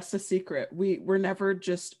that's the secret. We're never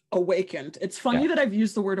just awakened. It's funny that I've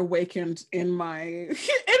used the word awakened in my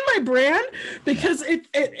brand because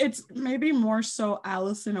it's maybe more so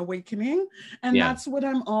Allison Awakening. And that's what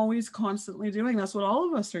I'm always constantly doing. That's what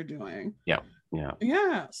all of us are doing. Yeah.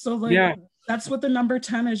 So that's what the number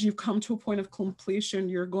 10 is. You've come to a point of completion.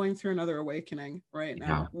 You're going through another awakening right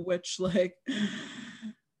now, which like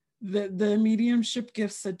the mediumship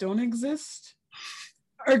gifts that don't exist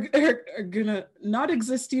are gonna not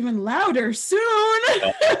exist even louder soon.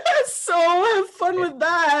 So have fun with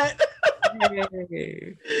that.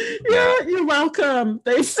 Yeah, you're welcome,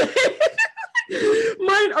 they say.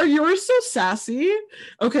 Mine are yours so sassy.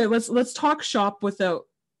 Okay, let's talk shop without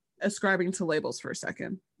ascribing to labels for a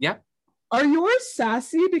second. Yeah. Are yours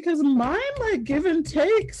sassy? Because mine like give and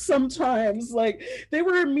take sometimes. Like they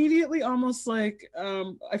were immediately almost like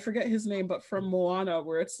I forget his name, but from Moana,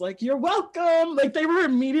 where it's like, you're welcome. Like they were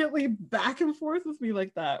immediately back and forth with me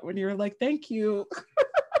like that when you're like, thank you.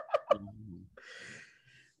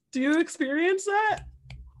 Do you experience that?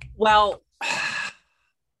 Well,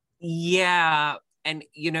 yeah. And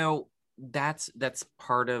that's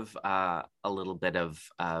part of a little bit of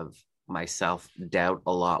my self-doubt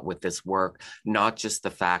a lot with this work, not just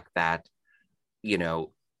the fact that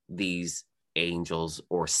these angels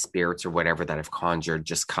or spirits or whatever that I've conjured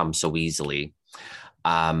just come so easily,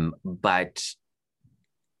 but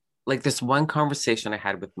like this one conversation I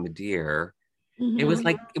had with Madeir, it was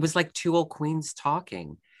like 2 old queens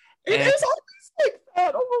talking. It is always like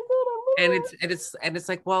that. Oh my god. And it's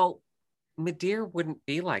like, well, Madeir wouldn't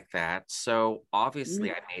be like that, so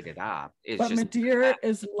obviously I made it up. But Madeir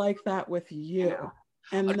is like that with you,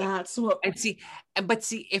 and that's what. And see,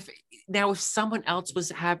 if someone else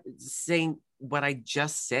was saying what I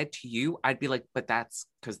just said to you, I'd be like, but that's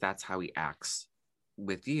because that's how he acts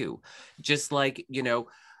with you. Just like you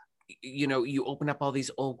open up all these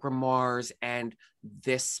old grimoires, and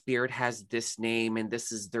this spirit has this name, and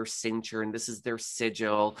this is their signature, and this is their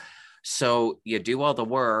sigil. So you do all the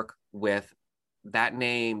work with that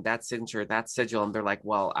name, that signature, that sigil, and they're like,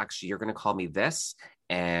 well, actually, you're going to call me this,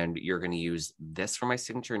 and you're going to use this for my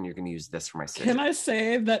signature, and you're going to use this for my signature. Can I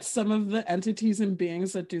say that some of the entities and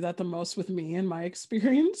beings that do that the most with me in my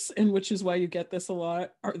experience, and which is why you get this a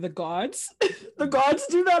lot, are the gods. The gods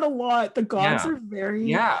do that a lot. The gods are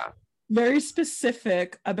very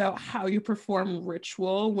specific about how you perform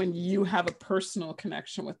ritual when you have a personal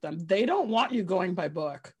connection with them. They don't want you going by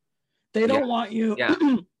book. They don't want you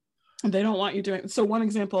they don't want you doing. So one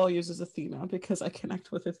example I'll use is Athena, because I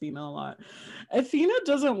connect with Athena a lot. Athena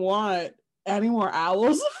doesn't want any more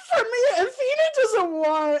owls from me. Athena's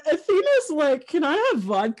like, can I have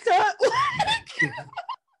vodka? Like,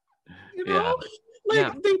 you know,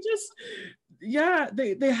 they just,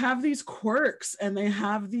 they have these quirks, and they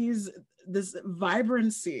have this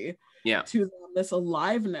vibrancy to them, this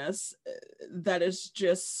aliveness that is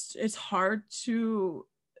just, it's hard to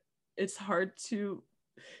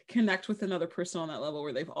connect with another person on that level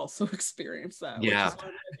where they've also experienced that. Can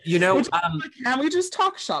we just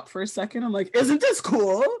talk shop for a second? I'm like, isn't this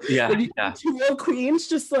cool? Two old queens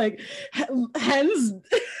just like hens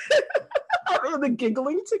having the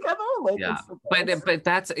giggling together. But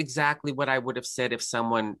that's exactly what I would have said if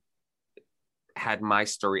someone had my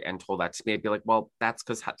story and told that to me. I'd be like, well, that's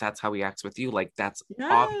because that's how he acts with you. Like that's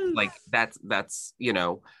that's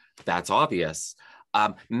that's obvious.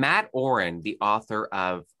 Matt Oren, the author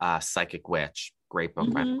of Psychic Witch, great book,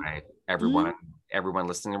 by the way. Everyone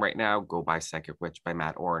listening right now, go buy Psychic Witch by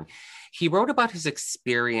Matt Oren. He wrote about his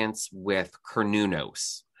experience with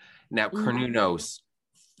Cernunnos. Now, Cernunnos,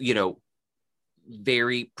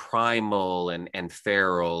 very primal and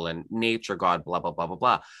feral and nature god, blah, blah, blah, blah,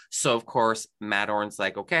 blah. So, of course, Matt Oren's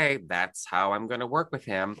like, okay, that's how I'm going to work with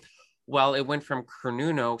him. Well, it went from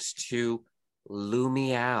Cernunnos to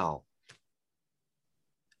Lumial.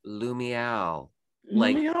 Like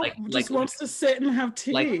wants to sit and have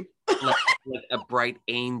tea, like a bright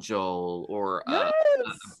angel or a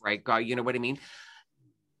bright god. You know what I mean?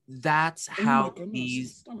 That's how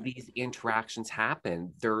these interactions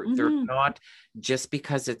happen. They're not just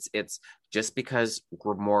because it's just because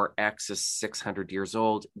Grimoire X is 600 years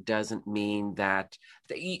old doesn't mean that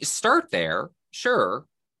you start there. Sure,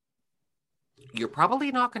 you're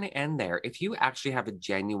probably not going to end there. If you actually have a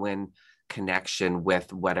genuine connection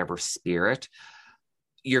with whatever spirit,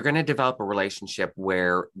 you're going to develop a relationship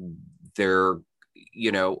where they're,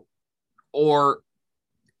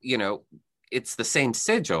 it's the same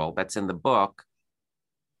sigil that's in the book.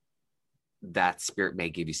 That spirit may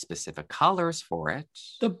give you specific colors for it.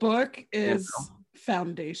 The book is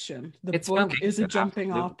foundation. The book is a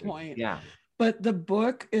jumping off point. Yeah. But the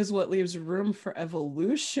book is what leaves room for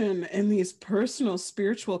evolution and these personal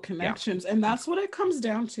spiritual connections. And that's what it comes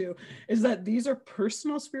down to, is that these are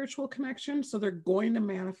personal spiritual connections. So they're going to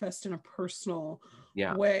manifest in a personal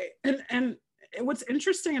way. And what's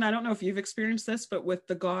interesting, and I don't know if you've experienced this, but with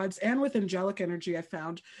the gods and with angelic energy,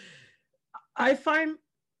 I find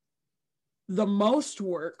the most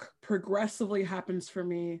work progressively happens for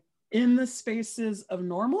me in the spaces of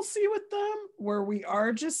normalcy with them, where we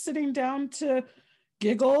are just sitting down to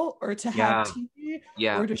giggle or to have tea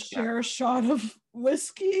or to share a shot of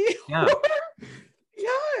whiskey.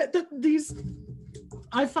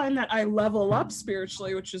 I find that I level up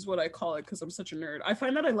spiritually, which is what I call it because I'm such a nerd. I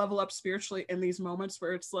find that I level up spiritually in these moments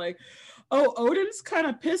where it's like, oh, Odin's kind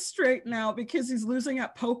of pissed right now because he's losing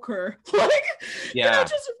at poker.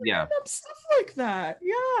 Just random stuff like that.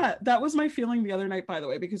 Yeah, that was my feeling the other night, by the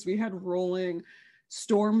way, because we had rolling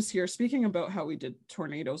storms here. Speaking about how we did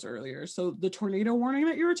tornadoes earlier. So the tornado warning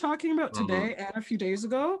that you were talking about today and a few days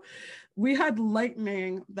ago, we had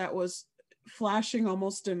lightning that was flashing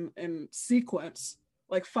almost in sequence,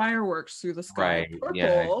 like fireworks through the sky,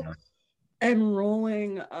 purple, and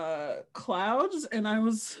rolling clouds. And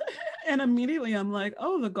and immediately I'm like,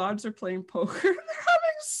 oh, the gods are playing poker. They're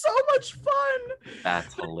having so much fun.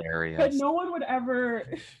 That's hilarious. But no one would ever,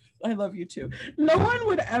 I love you too. No one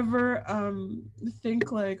would ever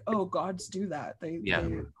think like, oh, gods do that. They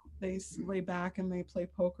lay back and they play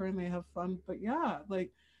poker and they have fun. But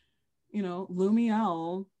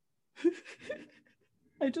Lumiel.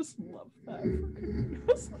 I just love that.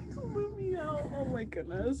 It's like Lumiel. Oh my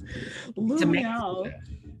goodness. Lumiel.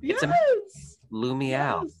 Yes.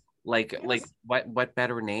 Lumiel. Like what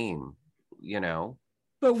better name,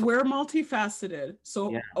 But we're multifaceted.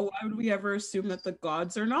 So why would we ever assume that the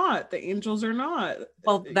gods are not, the angels are not?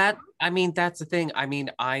 Well, that's the thing. I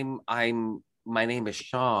mean, my name is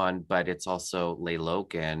Sean, but it's also Lay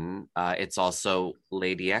Logan. It's also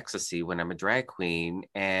Lady Ecstasy when I'm a drag queen.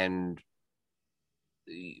 And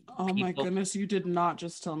my goodness, you did not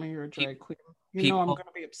just tell me you're a drag queen. I'm going to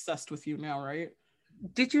be obsessed with you now, right?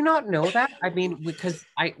 Did you not know that? I mean, because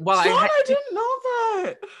I didn't know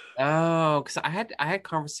that? Oh, because I had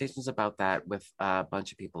conversations about that with a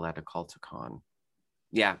bunch of people at a Culticon.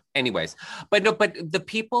 Yeah. Anyways, but no, but the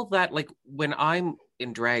people that like when I'm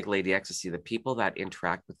in drag Lady Ecstasy, the people that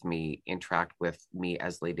interact with me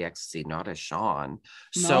as Lady Ecstasy, not as Sean.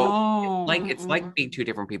 So No. like it's like being two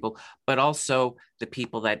different people, but also the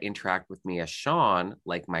people that interact with me as Sean,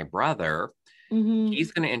 like my brother,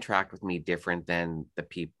 he's going to interact with me different than the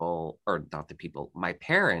people, or not the people, my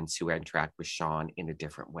parents who interact with Sean in a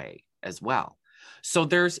different way as well. So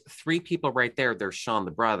there's three people right there. There's Sean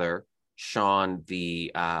the brother, Sean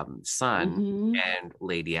the son, and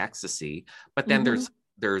Lady Ecstasy. But then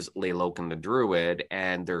there's Layloken the druid,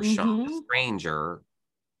 and there's Sean the stranger.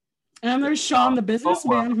 And there's Sean the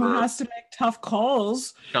businessman who has to make tough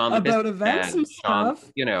calls Sean the about events and Sean, stuff.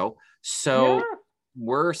 So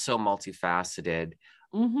we're so multifaceted.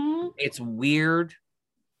 It's weird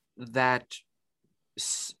that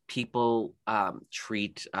people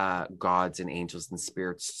treat gods and angels and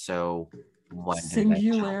spirits so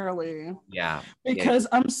singularly. Yeah. Because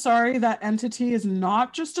I'm sorry, that entity is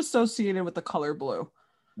not just associated with the color blue.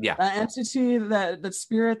 Yeah. That entity, that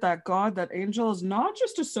spirit, that god, that angel is not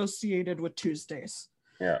just associated with Tuesdays.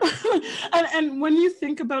 Yeah. and when you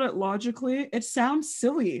think about it logically, it sounds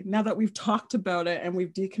silly now that we've talked about it and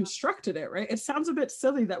we've deconstructed it, right? It sounds a bit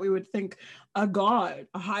silly that we would think a god,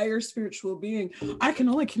 a higher spiritual being, I can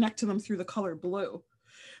only connect to them through the color blue.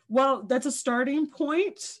 Well, that's a starting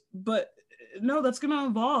point, but no, that's going to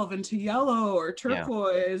evolve into yellow or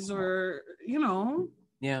turquoise or,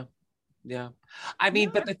 Yeah. Yeah. I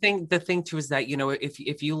mean, but the thing too is that,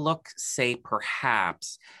 if you look, say,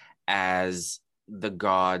 perhaps as the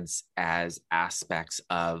gods as aspects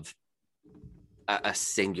of a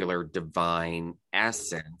singular divine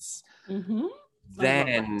essence,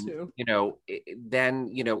 then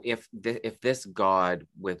if this god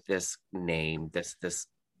with this name, this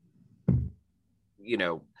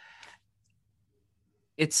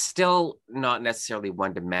it's still not necessarily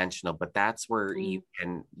one-dimensional, but that's where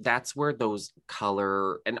that's where those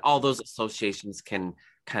color and all those associations can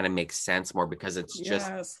kind of make sense more, because it's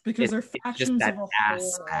just because they're factions just that of a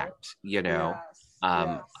aspect,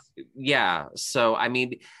 Yes. So I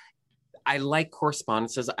mean, I like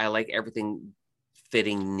correspondences, I like everything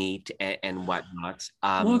fitting neat and whatnot.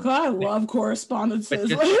 Look, I love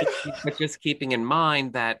correspondences. But just keeping in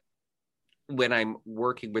mind that when I'm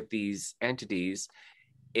working with these entities,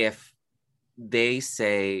 if they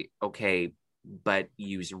say, okay, but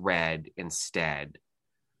use red instead,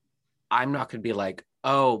 I'm not going to be like,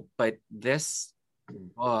 oh, but this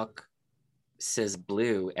book says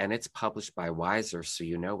blue and it's published by Wiser, so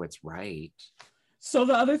it's right. So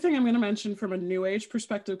the other thing I'm going to mention from a new age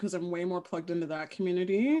perspective, because I'm way more plugged into that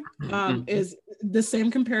community, is the same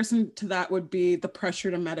comparison to that would be the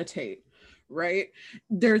pressure to meditate, right?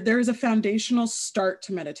 There's a foundational start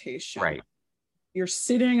to meditation. Right. You're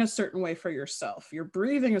sitting a certain way for yourself. You're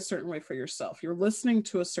breathing a certain way for yourself. You're listening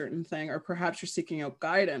to a certain thing, or perhaps you're seeking out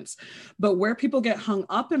guidance. But where people get hung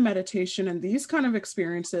up in meditation and these kind of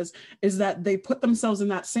experiences is that they put themselves in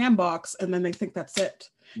that sandbox and then they think that's it.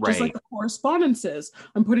 Right. Just like the correspondences.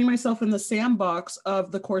 I'm putting myself in the sandbox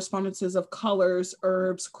of the correspondences of colors,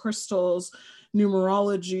 herbs, crystals,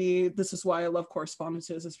 numerology. This is why I love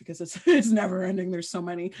correspondences, is because it's never ending. There's so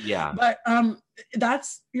many. Yeah. But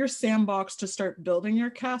that's your sandbox to start building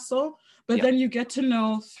your castle. But then you get to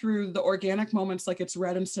know through the organic moments, like it's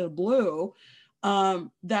red instead of blue,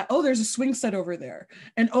 that, oh, there's a swing set over there,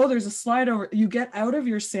 and oh, there's a slide over. You get out of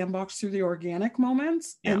your sandbox through the organic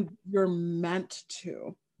moments, and you're meant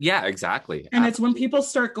to. Yeah, exactly. And it's when people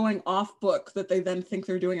start going off book that they then think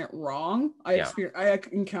they're doing it wrong. I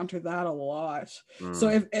encounter that a lot. So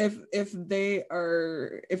if they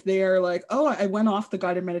are like, oh, I went off the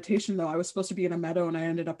guided meditation though, I was supposed to be in a meadow and I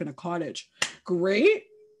ended up in a cottage. Great.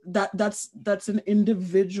 That's an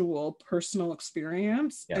individual personal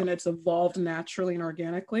experience, and it's evolved naturally and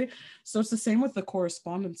organically. So it's the same with the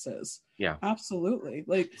correspondences. Yeah, absolutely.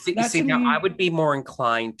 Like, see now, I would be more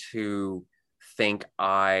inclined to think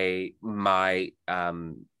my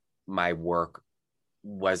work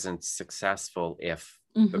wasn't successful if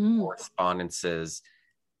the correspondences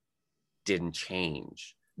didn't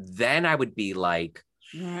change. Then I would be like,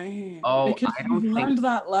 right, oh, because I don't learned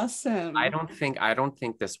that lesson. I don't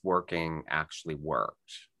think this working actually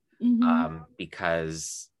worked,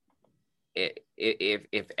 because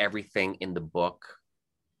if everything in the book,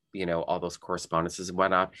 all those correspondences and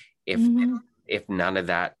whatnot, if none of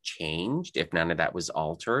that changed, if none of that was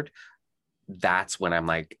altered, that's when I'm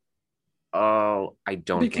like, oh, I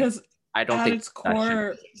don't think its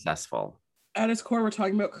core, successful. At its core, we're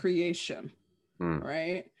talking about creation,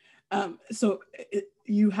 right?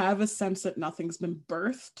 You have a sense that nothing's been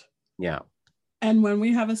birthed. Yeah. And when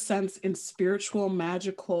we have a sense in spiritual,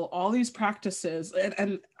 magical, all these practices,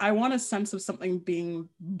 and I want a sense of something being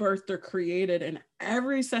birthed or created in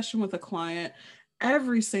every session with a client,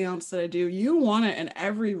 every seance that I do, you want it in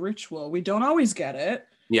every ritual. We don't always get it.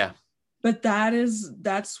 Yeah. But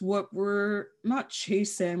that's what we're not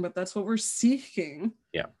chasing, but that's what we're seeking.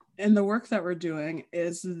 Yeah. And the work that we're doing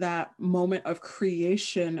is that moment of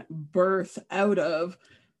creation, birth out of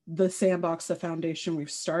the sandbox, the foundation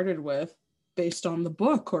we've started with, based on the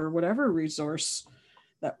book or whatever resource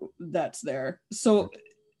that's there. So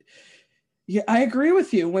yeah, I agree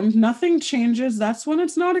with you. When nothing changes, that's when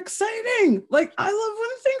it's not exciting. Like, I love when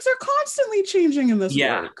things are constantly changing in this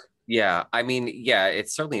work. Yeah. I mean, yeah,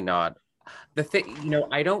 it's certainly not the thing.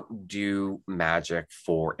 I don't do magic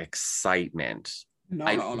for excitement.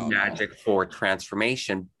 I do magic for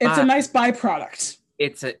transformation. It's a nice byproduct.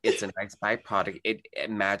 It's a nice byproduct.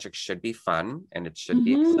 Magic should be fun and it should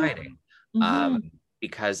be exciting.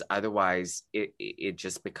 Because otherwise it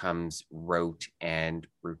just becomes rote and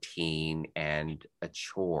routine and a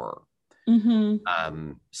chore.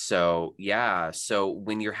 So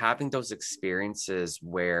when you're having those experiences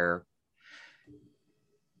where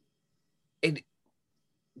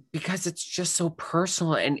because it's just so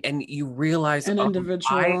personal and you realize an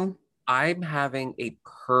individual, I'm having a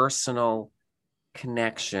personal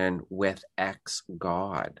connection with X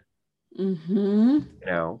God,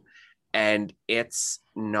 and it's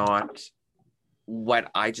not what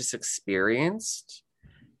I just experienced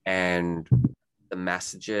and the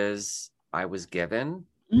messages I was given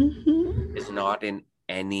is not in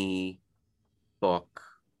any book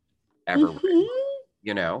ever written,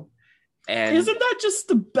 and isn't that just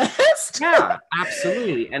the best? Yeah,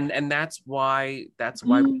 absolutely. And that's why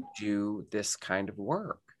we do this kind of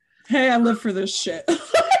work. Hey, I live for this shit.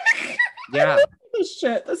 Yeah. This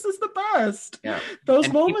shit. This is the best. Yeah.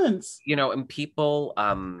 Those moments. And people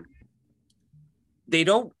they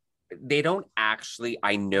don't actually,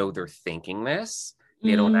 I know they're thinking this.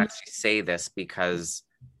 They don't actually say this because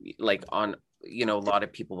like on a lot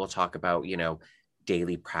of people will talk about,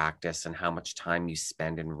 daily practice and how much time you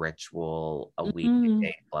spend in ritual a week, a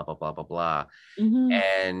day, blah, blah, blah, blah, blah.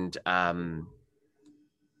 And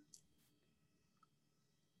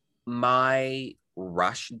my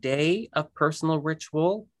rush day of personal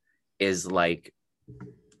ritual is like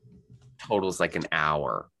totals like an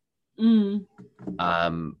hour. On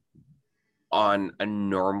a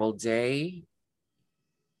normal day,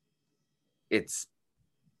 it's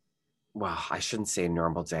I shouldn't say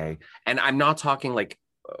normal day. And I'm not talking like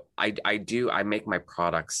I make my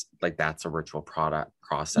products like that's a ritual product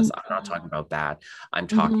process. I'm not talking about that. I'm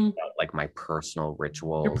talking about like my personal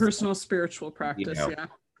rituals. Your personal spiritual practice, yeah.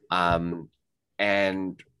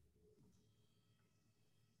 And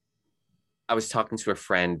I was talking to a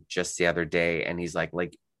friend just the other day and he's like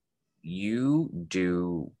you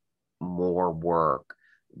do more work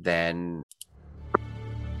than.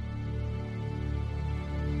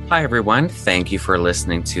 Hi, everyone. Thank you for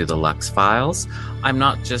listening to The Lux Files. I'm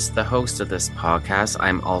not just the host of this podcast.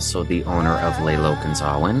 I'm also the owner of Le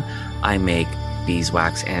Lokenzawen. I make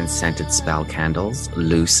beeswax and scented spell candles,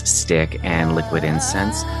 loose stick and liquid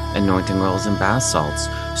incense, anointing oils, and bath salts.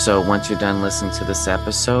 So once you're done listening to this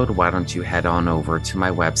episode, why don't you head on over to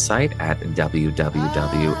my website at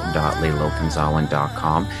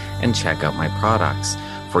www.lelokenzawen.com and check out my products.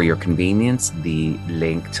 For your convenience, the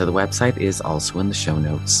link to the website is also in the show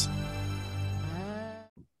notes.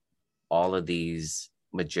 All of these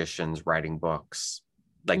magicians writing books,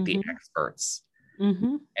 like the experts.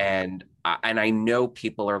 And I know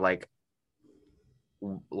people are like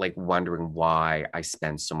wondering why I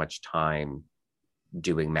spend so much time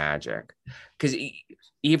doing magic. Because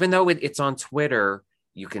even though it's on Twitter,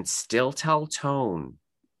 you can still tell tone.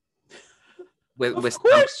 Of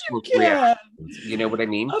course you can. You know what I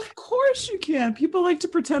mean? Of course you can. People like to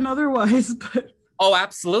pretend otherwise, but oh,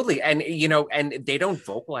 absolutely. And and they don't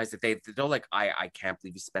vocalize it. They're like, I can't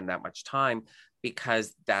believe you spend that much time,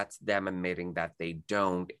 because that's them admitting that they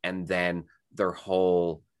don't. And then their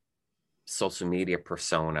whole social media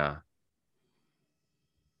persona,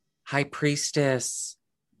 high priestess,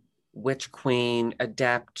 witch queen,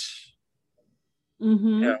 adept,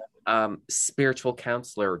 spiritual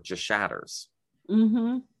counselor, just shatters.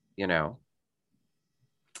 And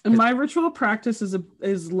my ritual practice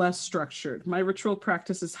is less structured. My ritual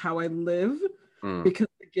practice is how I live, because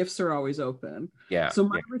the gifts are always open. So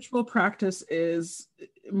my ritual practice is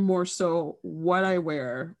more so what I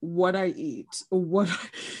wear, what I eat,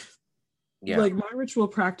 like my ritual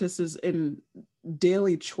practice is in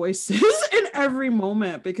daily choices in every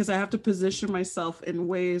moment, because I have to position myself in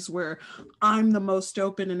ways where I'm the most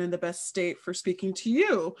open and in the best state for speaking to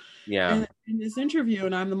you Yeah. in this interview,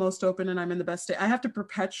 and I'm the most open and I'm in the best state. I have to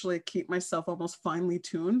perpetually keep myself almost finely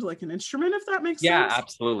tuned like an instrument, if that makes Yeah, sense.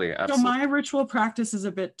 absolutely. So Absolutely. my ritual practice is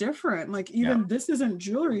a bit different. Like, Yeah. even this isn't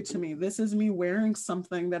jewelry to me. This is me wearing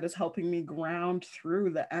something that is helping me ground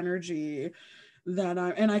through the energy that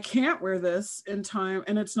and I can't wear this in time.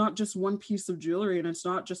 And it's not just one piece of jewelry, and it's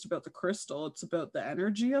not just about the crystal. It's about the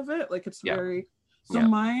energy of it. Like, it's Yeah. very, so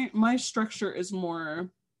Yeah. my structure is more,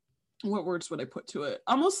 what words would I put to it?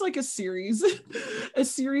 Almost like a series, a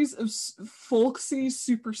series of folksy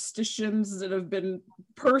superstitions that have been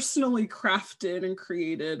personally crafted and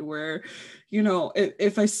created. Where,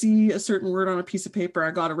 if I see a certain word on a piece of paper, I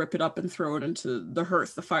got to rip it up and throw it into the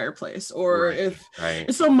hearth, the fireplace. Or Right. if,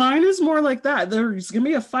 Right. so mine is more like that. There's gonna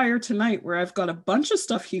be a fire tonight where I've got a bunch of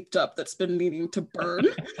stuff heaped up that's been needing to burn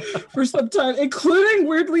for some time, including,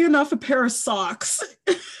 weirdly enough, a pair of socks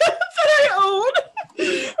that I own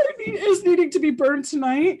is needing to be burned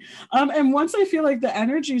tonight. And once I feel like the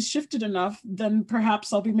energy's shifted enough, then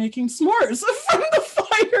perhaps I'll be making s'mores from the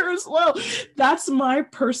fire as well. That's my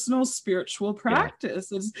personal spiritual practice.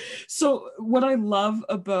 Yeah. So what I love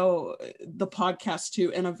about the podcast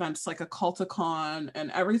too, and events like a Culticon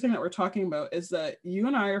and everything that we're talking about, is that you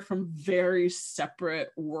and I are from very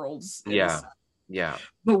separate worlds. Yeah. Yeah.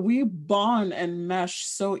 But we bond and mesh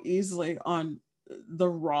so easily on the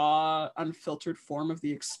raw, unfiltered form of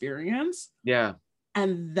the experience. Yeah.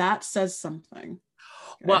 And that says something.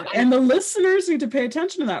 Okay? Well, and the listeners need to pay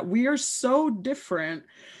attention to that. We are so different,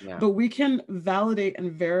 but we can validate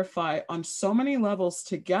and verify on so many levels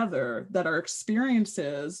together that our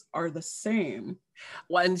experiences are the same.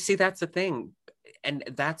 Well, and see, that's the thing. And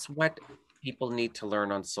that's what people need to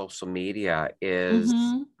learn on social media is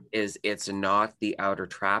it's not the outer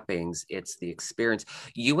trappings, it's the experience.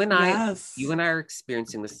 You and I are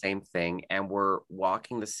experiencing the same thing, and we're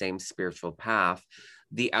walking the same spiritual path.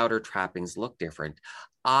 The outer trappings look different.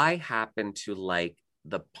 I happen to like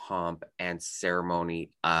the pomp and ceremony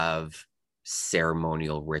of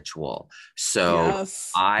ceremonial ritual. So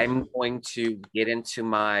I'm going to get into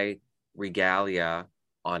my regalia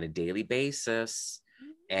on a daily basis,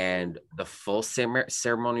 and the full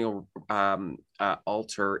ceremonial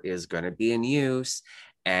altar is going to be in use,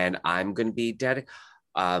 and I'm going to be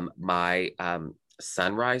my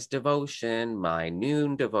sunrise devotion, my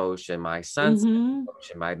noon devotion, my sunset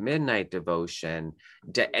devotion, my midnight devotion,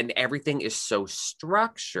 and everything is so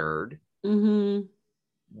structured.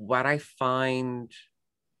 What I find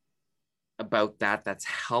about that's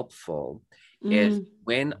helpful is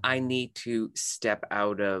when I need to step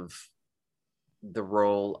out of the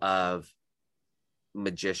role of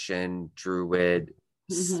magician, druid,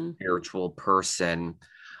 spiritual person,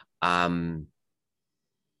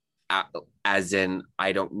 as in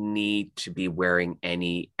I don't need to be wearing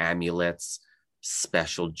any amulets,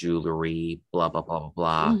 special jewelry, blah blah blah blah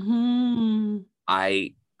blah.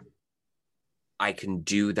 I can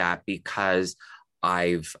do that because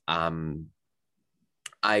I've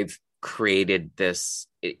created this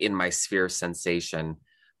in my sphere of sensation,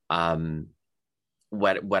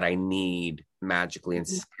 what I need magically and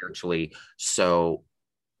spiritually. So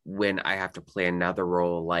when I have to play another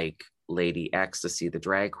role like Lady Ecstasy, the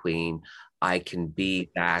drag queen, I can be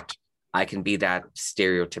that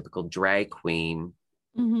stereotypical drag queen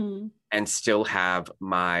and still have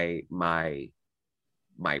my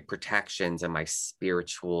protections and my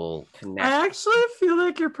spiritual connection. I actually feel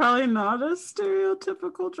like you're probably not a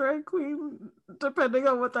stereotypical drag queen, depending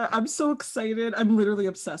on what that. I'm so excited. I'm literally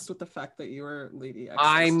obsessed with the fact that you are Lady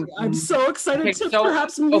Ecstasy. I'm so excited to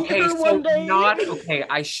perhaps meet her one day.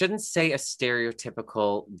 I shouldn't say a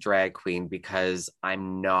stereotypical drag queen because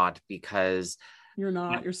I'm not, because you're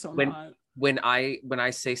not. You're so not. When I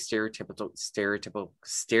say stereotypical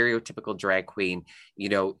drag queen,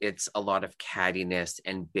 it's a lot of cattiness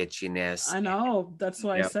and bitchiness. I know. That's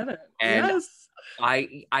why I said it. And yes.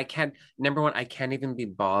 I can't, number one, I can't even be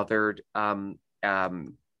bothered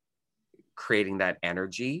creating that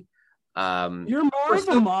energy. You're more of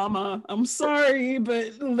a mama. I'm sorry,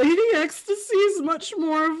 but Lady Ecstasy is much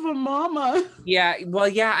more of a mama. Yeah, well,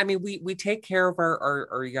 yeah. I mean, we take care of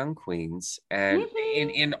our young queens, and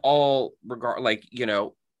in all regard, like, you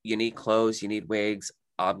need clothes, you need wigs.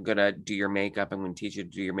 I'm gonna do your makeup. I'm gonna teach you to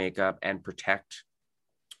do your makeup and protect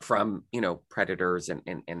from predators and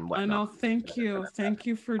whatnot. I know. Thank you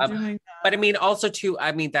for doing that. But I mean, also too,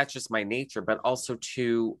 that's just my nature. But also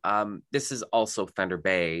too, this is also Thunder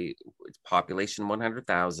Bay. It's population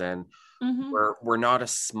 100,000. We're not a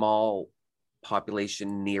small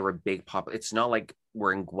population near a big population. It's not like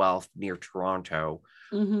we're in Guelph near Toronto.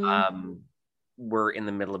 We're in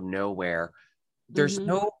the middle of nowhere. There's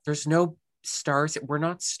no stars. We're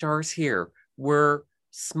not stars here. We're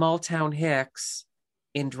small town hicks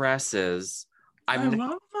in dresses. I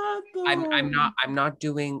love that though. I'm not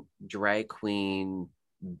doing drag queen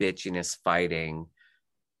bitchiness fighting.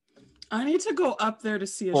 I need to go up there to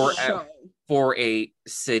see a show for a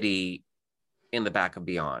city in the back of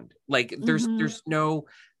beyond. Like there's no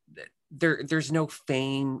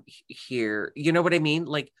fame here. You know what I mean?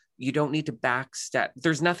 Like you don't need to backstab.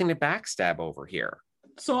 There's nothing to backstab over here.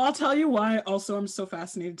 So I'll tell you why also I'm so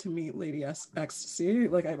fascinated to meet Lady Ecstasy.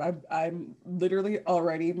 Like I'm literally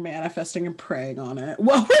already manifesting and praying on it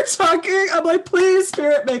while we're talking. I'm like, please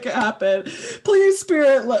Spirit, make it happen. Please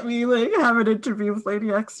Spirit, let me like have an interview with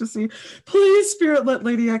Lady Ecstasy. Please Spirit, let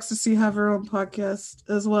Lady Ecstasy have her own podcast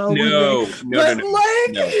as well. No. I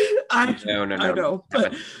know.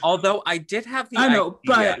 But although I did have the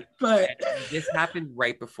idea, but this happened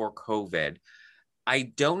right before COVID. I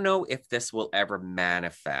don't know if this will ever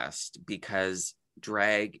manifest because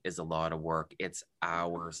drag is a lot of work. It's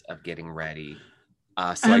hours of getting ready.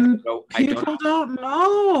 So people don't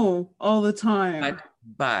know all the time.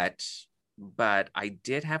 But I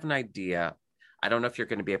did have an idea. I don't know if you're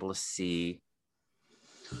going to be able to see.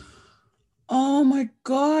 Oh my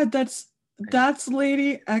God, that's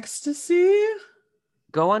Lady Ecstasy.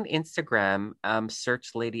 Go on Instagram,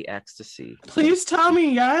 search Lady Ecstasy. Please tell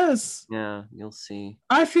me yes. Yeah, you'll see.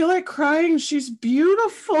 I feel like crying. She's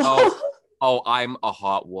beautiful. Oh, I'm a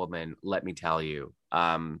hot woman, let me tell you.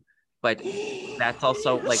 But that's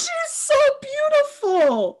also like she's so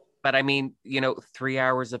beautiful. But I mean, 3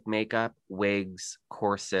 hours of makeup, wigs,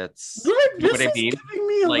 corsets. This is giving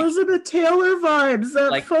me Elizabeth Taylor vibes.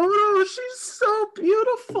 That photo, she's so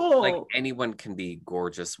beautiful. Like anyone can be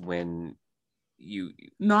gorgeous when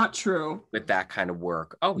not true with that kind of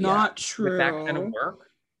work. Oh, not true with that kind of work.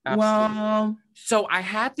 Absolutely. Well, so I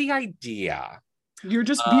had the idea. You're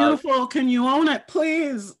just beautiful. Can you own it,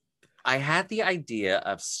 please? I had the idea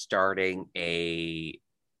of starting a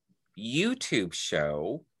YouTube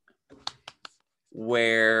show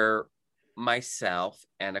where myself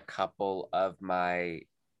and a couple of my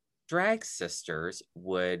drag sisters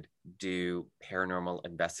would do paranormal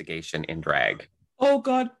investigation in drag. Oh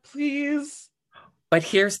God, please. But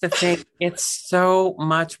here's the thing, it's so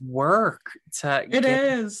much work to It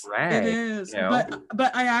is. Drag, it is.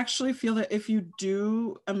 But I actually feel that if you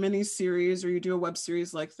do a mini series or you do a web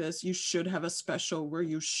series like this, you should have a special where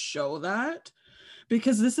you show that.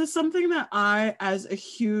 Because this is something that I, as a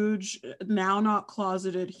huge, now not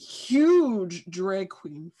closeted, huge drag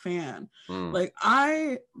queen fan, like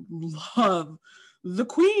I love the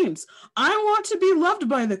queens. I want to be loved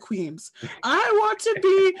by the queens. I want to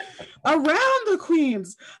be around the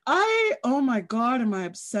queens. Oh my God, am I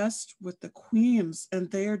obsessed with the queens? And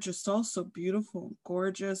they are just all so beautiful and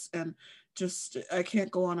gorgeous, and just I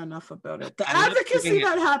can't go on enough about it. The advocacy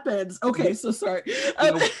that happens. Okay, so sorry.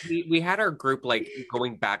 We had our group like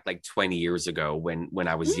going back like 20 years ago when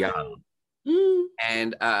I was young.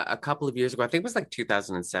 And a couple of years ago, I think it was like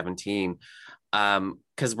 2017,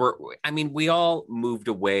 because we all moved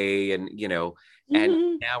away and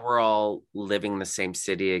and now we're all living in the same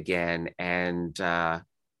city again, and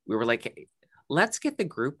we were like, let's get the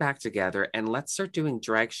group back together and let's start doing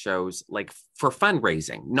drag shows like for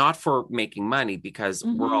fundraising, not for making money, because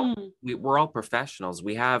we're all professionals.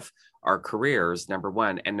 We have our careers, number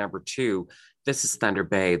one, and number two, this is Thunder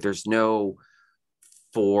Bay. There's no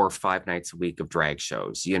 4 or 5 nights a week of drag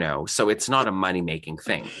shows, so it's not a money-making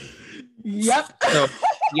thing. Yep. So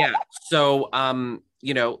yeah. So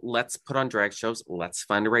let's put on drag shows. Let's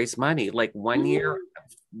fundraise money. Like one year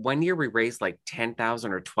we raised like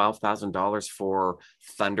 $10,000 or $12,000 for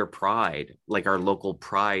Thunder Pride, like our local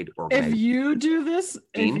Pride organization. If you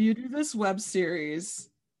do this web series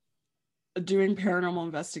doing paranormal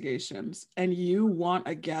investigations and you want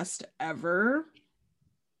a guest ever,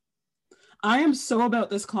 I am so about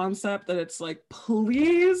this concept that it's like,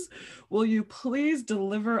 please, will you please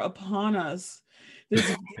deliver upon us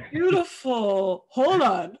this beautiful, hold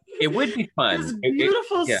on. It would be fun. This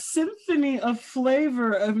beautiful symphony of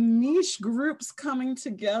flavor of niche groups coming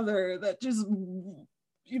together that just,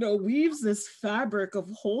 weaves this fabric of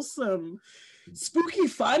wholesome, spooky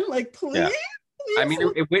fun. Like, please. Yeah. I mean,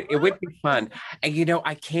 it would be fun. And,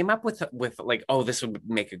 I came up with like, oh, this would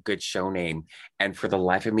make a good show name. And for the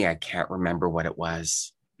life of me, I can't remember what it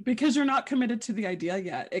was. Because you're not committed to the idea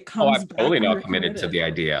yet. It comes I'm totally not committed to the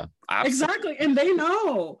idea. Absolutely. Exactly. And they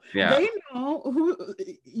know. Yeah. They know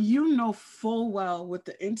who, full well with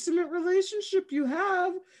the intimate relationship you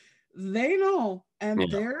have they know, and Yeah.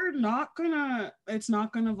 they're not gonna, it's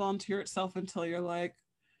not gonna volunteer itself until you're like,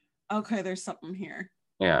 okay, there's something here.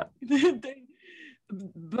 Yeah.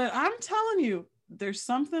 But I'm telling you, there's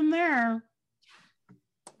something there.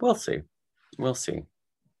 We'll see. We'll see.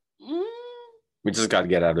 Mm, We just got to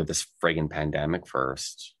get out of this friggin' pandemic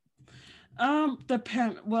first.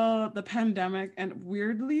 the pandemic, and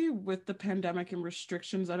weirdly with the pandemic and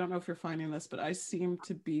restrictions, I don't know if you're finding this, but I seem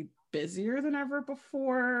to be busier than ever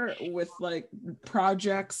before with like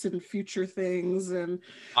projects and future things, and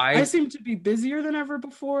I I seem to be busier than ever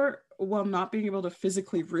before while not being able to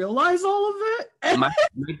physically realize all of it. my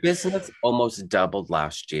business almost doubled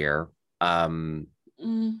last year.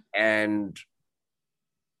 Mm, And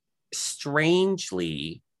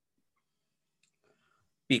strangely,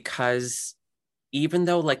 because even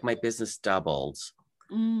though like my business doubled,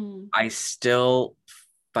 mm, I still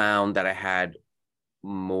found that I had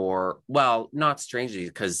more, well, not strangely,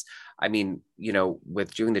 because I mean,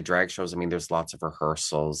 with doing the drag shows, I mean, there's lots of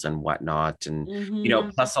rehearsals and whatnot. And, mm-hmm,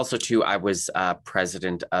 plus also too, I was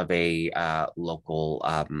president of a local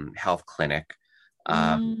health clinic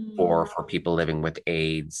mm, for people living with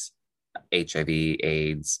AIDS, HIV,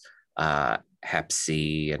 AIDS, Hep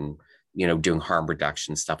C, and doing harm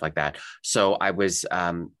reduction stuff like that. So I was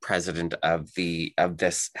president of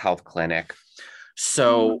this health clinic.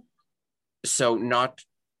 mm, So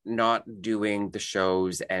not doing the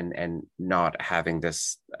shows and not having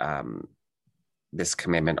this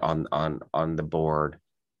commitment on the board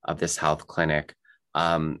of this health clinic,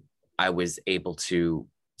 um, I was able to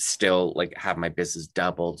still like have my business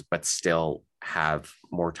doubled, but still have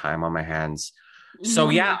more time on my hands. So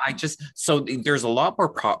yeah, mm, there's a lot more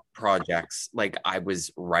projects. Like I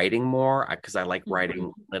was writing more because I like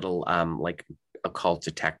writing mm, little like occult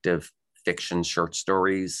detective fiction short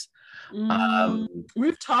stories. mm. Um,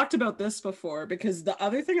 We've talked about this before because the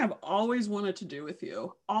other thing I've always wanted to do with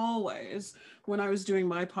you, always, when I was doing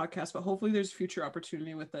my podcast, but hopefully there's future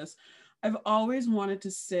opportunity with this. I've always wanted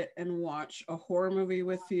to sit and watch a horror movie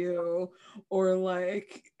with you, or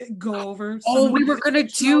like go over some oh, of we these were gonna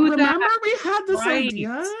fictional. do that, Remember, we had this right?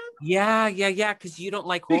 idea Yeah. Because you don't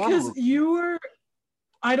like horror because movies. you were,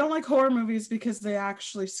 I don't like horror movies because they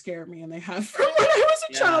actually scare me, and they have from when I was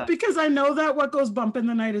a child, Yeah, because I know that what goes bump in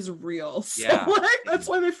the night is real. So yeah. like that's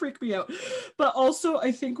why they freak me out. But also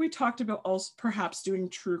I think we talked about also perhaps doing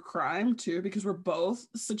true crime too, because we're both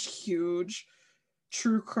such huge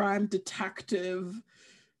true crime detective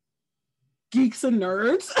geeks and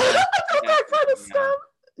nerds. Yeah, yeah, That kind of yeah, stuff.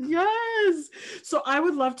 Yes. So I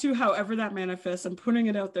would love to, however that manifests, I'm putting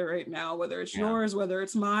it out there right now, whether it's yeah. yours, whether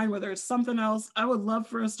it's mine, whether it's something else. I would love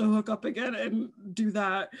for us to hook up again and do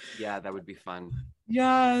that. Yeah, that would be fun.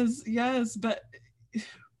 Yes, yes. But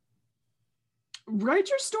write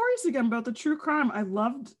your stories again about the true crime.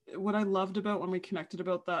 What I loved about when we connected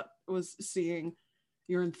about that was seeing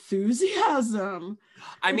your enthusiasm.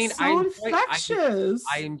 I mean, It's so I infectious.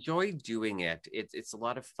 enjoy doing it. It's a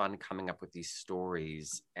lot of fun coming up with these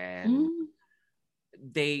stories, and Mm,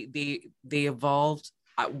 they evolved.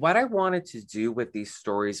 What I wanted to do with these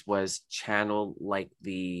stories was channel like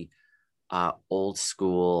the old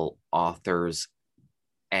school authors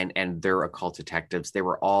and their occult detectives. They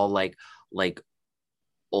were all like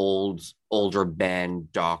older men,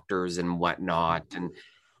 doctors and whatnot,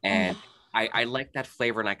 and oh, I like that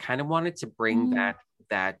flavor, and I kind of wanted to bring mm,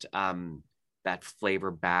 that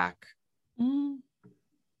flavor back, mm.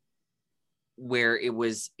 where it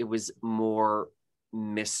was more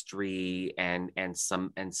mystery and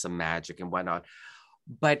some magic and whatnot.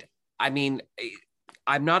 But I mean,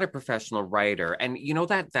 I'm not a professional writer, and you know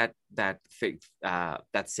that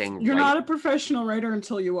saying, You're right? not a professional writer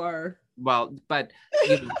until you are. Well, but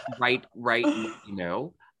right what you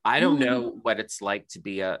know. I don't Mm, know what it's like to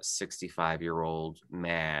be a 65-year-old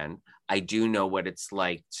man. I do know what it's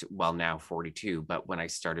like to, well, now 42, but when I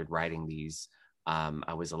started writing these,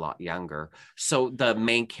 I was a lot younger. So the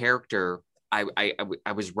main character, I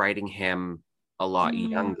was writing him a lot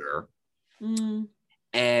mm, younger. mm,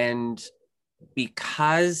 And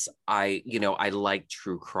because I like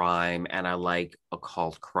true crime and I like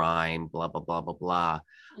occult crime, blah, blah, blah, blah, blah.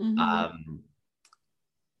 mm-hmm. Um,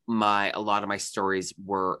 a lot of my stories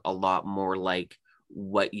were a lot more like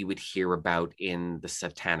what you would hear about in the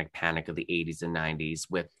satanic panic of the 80s and 90s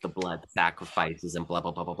with the blood sacrifices and blah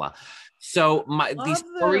blah blah blah blah. So my Love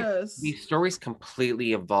this. these stories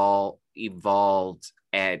completely evolved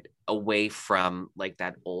and away from like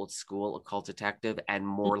that old school occult detective and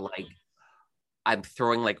more like I'm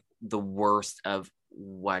throwing like the worst of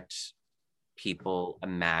what people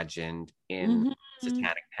imagined in Mm-hmm.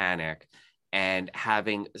 satanic panic and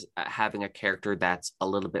having a character that's a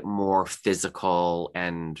little bit more physical,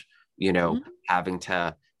 and having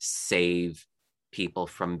to save people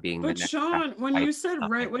from being the But next Sean, when type, you said stuff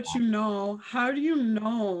write like what that. you know, how do you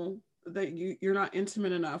know that you're not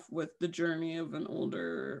intimate enough with the journey of an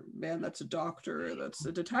older man that's a doctor, that's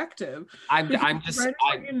a detective? Because I'm just writing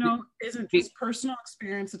what you know isn't just personal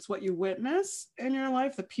experience, it's what you witness in your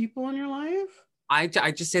life, the people in your life. I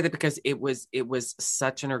just say that because it was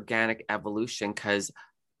such an organic evolution, because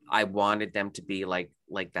I wanted them to be like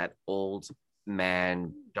that old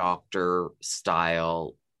man doctor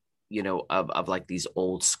style, of like these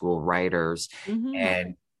old school writers. Mm-hmm.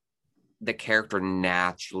 And the character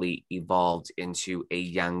naturally evolved into a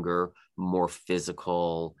younger, more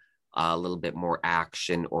physical, a little bit more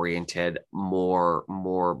action oriented, more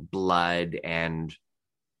blood, and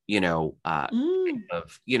Mm.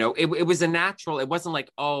 it was a natural. It wasn't like,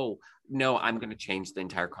 oh no, I'm going to change the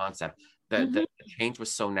entire concept. The Mm-hmm. change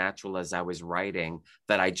was so natural as I was writing,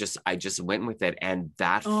 that I just went with it, and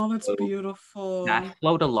Oh, that's that beautiful.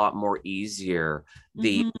 flowed a lot more easier.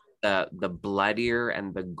 The Mm-hmm. the bloodier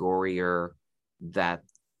and the gorier that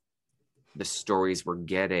the stories were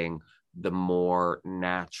getting, the more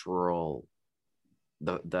natural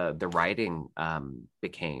the writing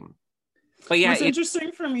became. But yeah, What's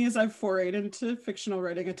interesting for me is I've forayed into fictional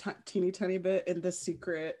writing a teeny tiny bit in the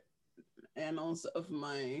secret annals of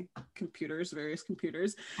my computers, various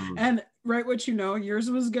computers. And write what you know, yours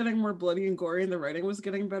was getting more bloody and gory and the writing was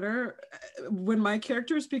getting better. When my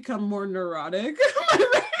characters become more neurotic, my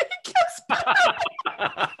writing gets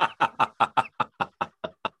better.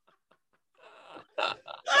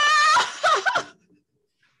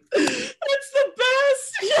 It's the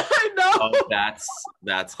best. Yeah, I Oh, know.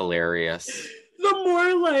 that's hilarious. The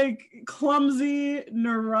more like clumsy,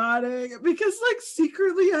 neurotic, because like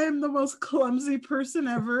secretly I am the most clumsy person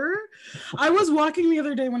ever. I was walking the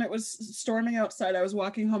other day when it was storming outside. I was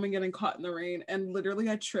walking home and getting caught in the rain, and literally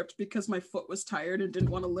I tripped because my foot was tired and didn't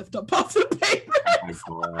want to lift up off the pavement.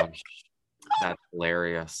 Oh my gosh, that's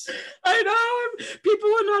hilarious. I know people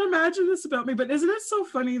would not imagine this about me, but isn't it so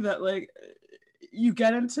funny that like you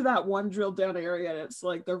get into that one drilled down area and it's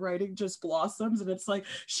like the writing just blossoms, and it's like,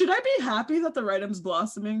 should I be happy that the writing's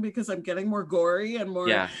blossoming because I'm getting more gory and more,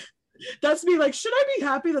 Yeah, that's me like, should I be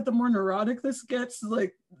happy that the more neurotic this gets,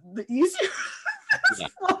 like the easier this yeah.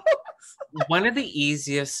 flows? One of the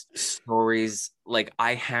easiest stories, like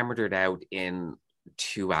I hammered it out in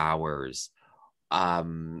 2 hours.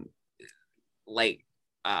 Um, like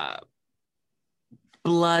uh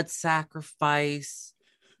blood sacrifice,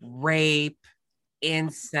 rape, God.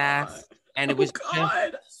 incest, and it Oh was just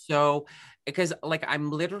God. so, because like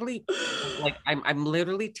I'm literally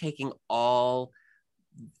taking all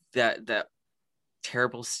the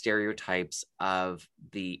terrible stereotypes of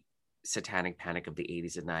the satanic panic of the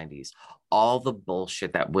 80s and 90s, all the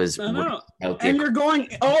bullshit that was No, no. out And the you're going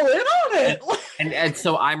all in on and, it. and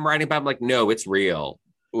so I'm writing about, I'm like, no, it's real.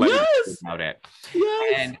 Let me think Yes. about it.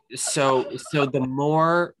 Yes. And so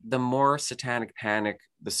the more satanic panic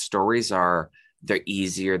the stories are, the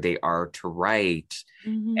easier they are to write.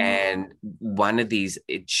 Mm-hmm. And one of these,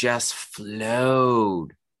 it just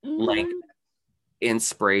flowed, like Mm-hmm.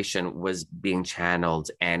 inspiration was being channeled,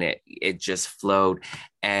 and it just flowed.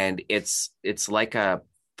 And it's like a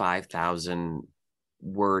 5,000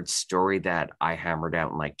 word story that I hammered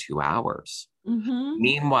out in like 2 hours. Mm-hmm.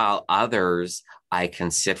 Meanwhile, others, I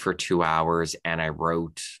can sit for 2 hours and I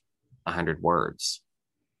wrote 100 words,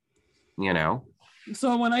 you know?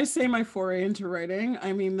 So when I say my foray into writing,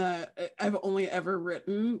 I mean that I've only ever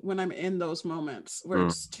written when I'm in those moments where Mm.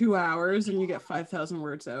 it's 2 hours and you get 5,000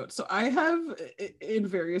 words out. So I have in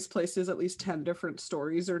various places at least 10 different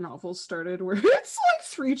stories or novels started where it's like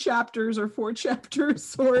 3 chapters or 4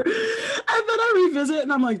 chapters, or and then I revisit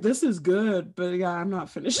and I'm like, this is good, but yeah, I'm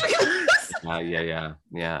not finishing this.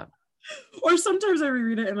 Yeah. Or sometimes I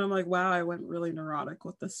reread it and I'm like, wow, I went really neurotic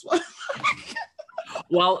with this one.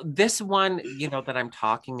 Well, this one, that I'm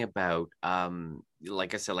talking about,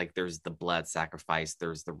 like I said, like there's the blood sacrifice,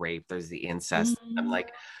 there's the rape, there's the incest. I'm Mm.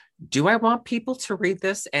 like, do I want people to read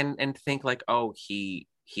this and think like, oh, he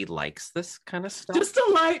likes this kind of stuff, Just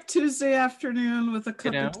a light Tuesday afternoon with a you cup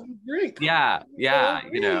of know? tea drink. Yeah,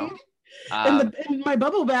 Um, In my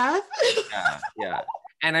bubble bath. yeah.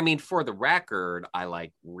 And I mean, for the record, I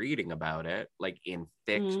like reading about it, like in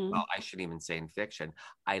fiction. Mm. Well, I shouldn't even say in fiction.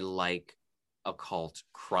 I like occult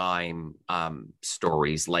crime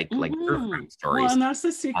stories, like true Mm-hmm. crime Well, stories. and that's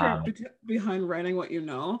the secret Um, behind writing what you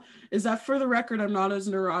know, is that for the record, I'm not as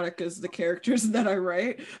neurotic as the characters that I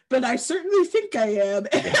write, but I certainly think I am.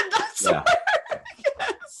 And yeah, that's yeah, where,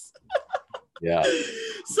 yes. yeah.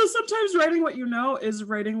 So sometimes writing what you know is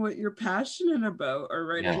writing what you're passionate about, or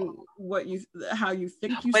writing what you, how you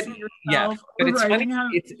think you see yourself. But or it's funny. writing how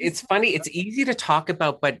It's funny. It's easy to talk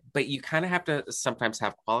about, but you kind of have to sometimes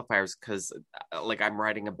have qualifiers because, like, I'm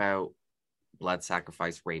writing about blood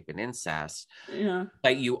sacrifice, rape, and incest. Yeah.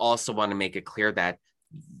 But you also want to make it clear that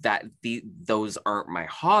those aren't my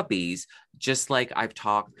hobbies. Just like I've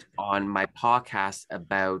talked on my podcast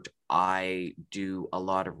about, I do a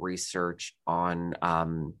lot of research on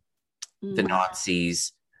the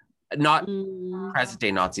Nazis, not present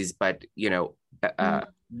day Nazis, but World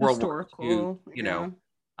historical, War II,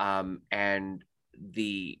 and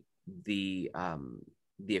the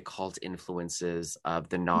occult influences of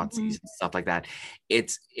the Nazis and stuff like that.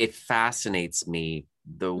 It fascinates me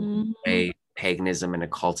the way paganism and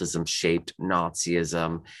occultism shaped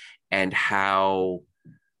Nazism, and how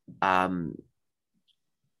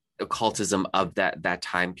occultism of that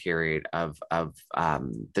time period of the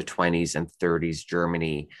 20s and 30s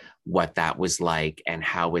Germany, what that was like, and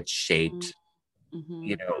how it shaped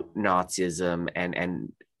Nazism,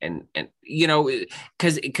 and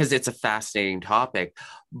because it's a fascinating topic.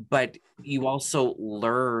 But you also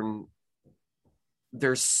learn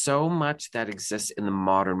there's so much that exists in the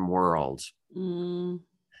modern world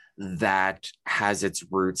that has its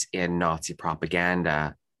roots in Nazi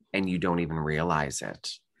propaganda, and you don't even realize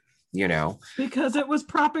it, because it was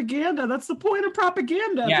propaganda. That's the point of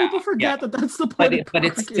propaganda. People forget that that's the point. But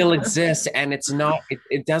it still exists, and it's not.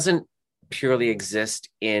 It doesn't purely exist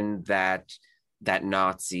in that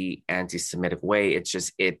Nazi anti-Semitic way. It's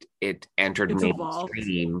just it entered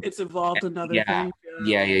mainstream. It's evolved another thing.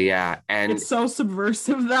 Yeah. And it's so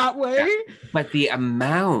subversive that way. Yeah. But the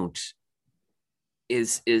amount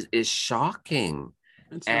is shocking.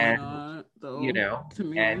 It's and not, though, to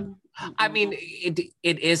me. And I mean,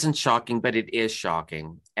 it isn't shocking, but it is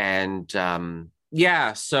shocking. And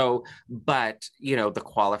so, but the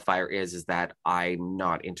qualifier is that I'm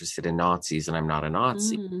not interested in Nazis, and I'm not a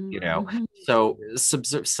Nazi. So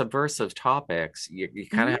subversive topics, you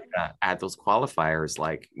kind of have to add those qualifiers,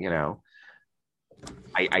 like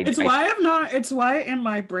it's why in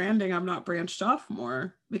my branding I'm not branched off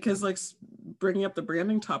more, because, like, bringing up the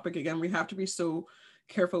branding topic again, we have to be so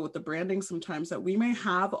careful with the branding sometimes that we may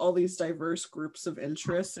have all these diverse groups of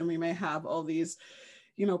interests, and we may have all these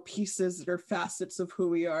pieces that are facets of who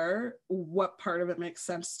we are. What part of it makes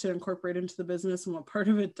sense to incorporate into the business, and what part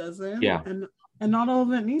of it doesn't? And not all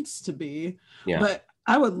of it needs to be. But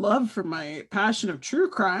I would love for my passion of true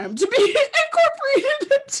crime to be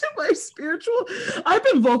incorporated into my spiritual. I've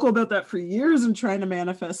been vocal about that for years and trying to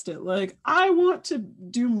manifest it. Like, I want to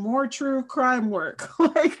do more true crime work.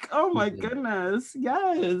 Like, oh my goodness,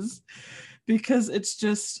 yes. Because it's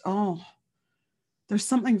just, there's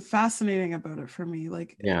something fascinating about it for me.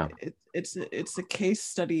 Like, it's a case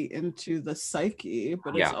study into the psyche,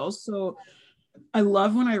 but it's also, I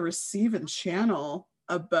love when I receive and channel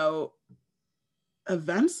about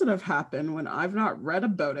events that have happened when I've not read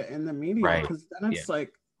about it in the media, because then it's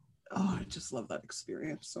like, I just love that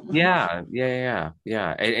experience so much.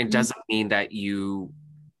 It doesn't mean that you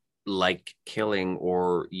like killing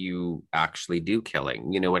or you actually do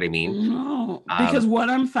killing, you know what I mean? No, because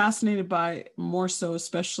what I'm fascinated by more so,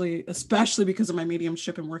 especially because of my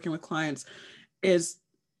mediumship and working with clients, is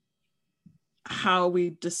how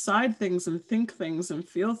we decide things and think things and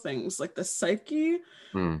feel things, like the psyche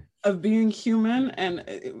of being human. And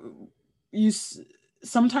you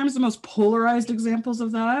sometimes the most polarized examples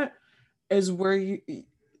of that is where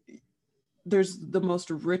there's the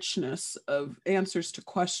most richness of answers to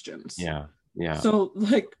questions. So,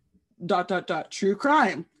 like, ... true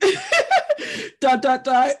crime, ...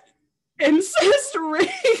 incest,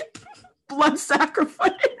 rape, blood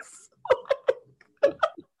sacrifice.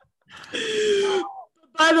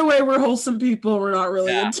 By the way, we're wholesome people. We're not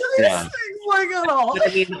really into these things, like, at all.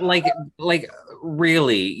 But I mean, like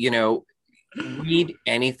really, read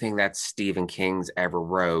anything that Stephen King's ever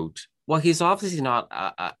wrote. Well, he's obviously not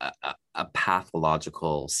a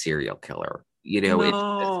pathological serial killer.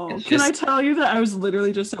 No. It's Can just... I tell you that I was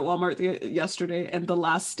literally just at Walmart yesterday, and The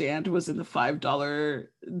Last Stand was in the $5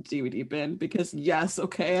 DVD bin, because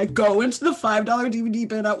I go into the $5 DVD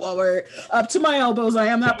bin at Walmart up to my elbows. I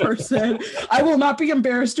am that person. I will not be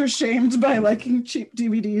embarrassed or shamed by liking cheap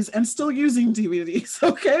DVDs and still using DVDs.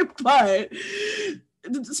 Okay. But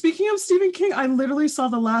speaking of Stephen King, I literally saw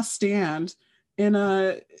The Last Stand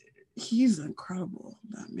he's incredible,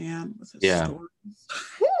 that man, with his stories.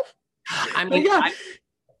 I mean,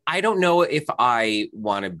 I don't know if I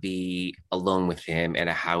want to be alone with him in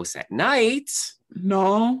a house at night.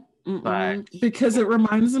 No, but because it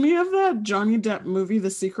reminds me of that Johnny Depp movie, The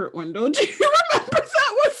Secret Window. Do you remember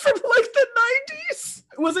that from like the 90s.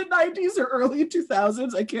 Was it 90s or early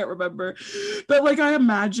 2000s? I can't remember. But like I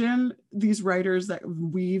imagine these writers that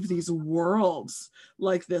weave these worlds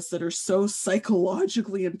like this that are so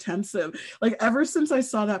psychologically intensive. Like ever since I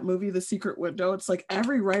saw that movie, The Secret Window, it's like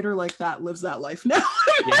every writer like that lives that life now.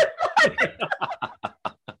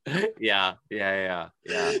 Yeah.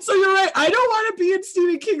 So you're right. I don't want to be in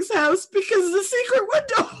Stephen King's house because The Secret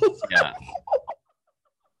Window. Yeah.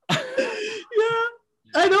 Yeah.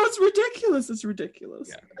 I know it's ridiculous. It's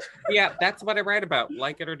ridiculous. Yeah, that's what I write about.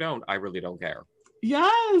 Like it or don't, I really don't care.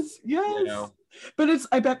 Yes. You know? But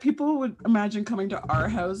I bet people would imagine coming to our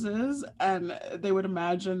houses and they would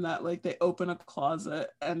imagine that like they open a closet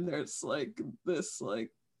and there's like this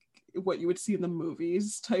like what you would see in the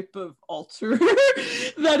movies type of altar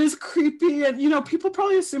that is creepy. And, you know, people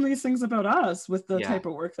probably assume these things about us with the type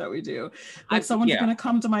of work that we do. Like someone's going to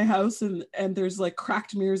come to my house and there's like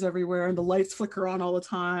cracked mirrors everywhere and the lights flicker on all the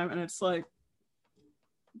time. And it's like,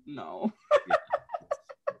 no. It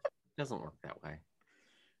doesn't work that way.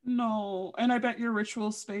 No. And I bet your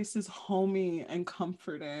ritual space is homey and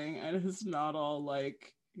comforting and it's not all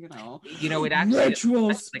like, you know, it actually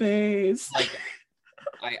ritual space. Like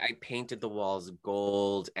I painted the walls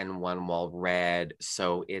gold and one wall red,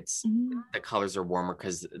 so it's the colors are warmer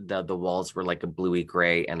because the walls were like a bluey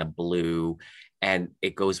gray and a blue, and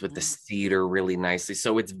it goes with the cedar really nicely.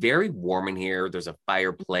 So it's very warm in here. There's a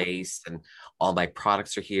fireplace, and all my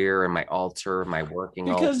products are here, and my altar, my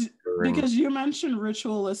working altar. Because you mentioned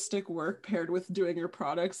ritualistic work paired with doing your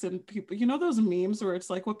products, and people, you know those memes where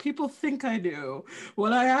it's like what people think I do,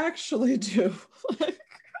 what I actually do.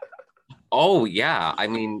 Oh, yeah. I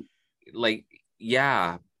mean, like,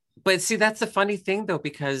 yeah. But see, that's the funny thing, though,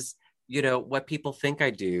 because, what people think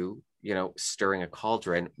I do, stirring a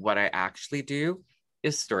cauldron, what I actually do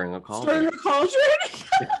is stirring a cauldron. Stirring a cauldron?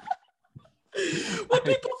 What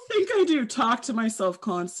people think I do, talk to myself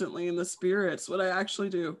constantly in the spirits. What I actually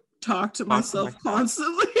do, talk to myself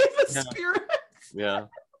constantly in the spirits. Yeah.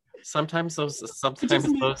 Sometimes those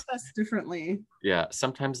differently. Yeah,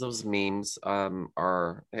 sometimes those memes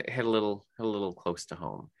are hit a little close to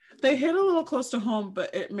home. They hit a little close to home,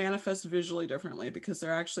 but it manifests visually differently because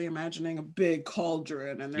they're actually imagining a big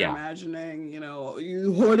cauldron and they're imagining,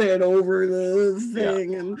 you hood it over the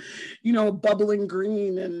thing and bubbling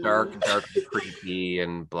green and dark and creepy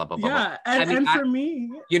and blah blah blah. Yeah, and for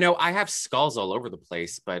me, I have skulls all over the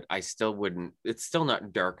place, but I still wouldn't. It's still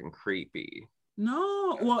not dark and creepy.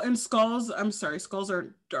 No, well, and skulls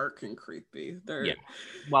aren't dark and creepy. They're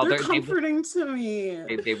comforting to me.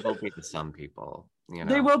 They will be to some people,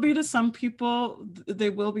 They will be to some people. They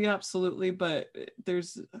will be absolutely, but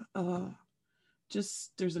there's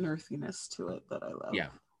there's an earthiness to it that I love.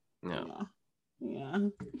 Yeah.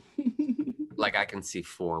 Like I can see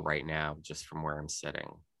 4 right now just from where I'm sitting.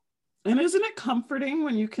 And isn't it comforting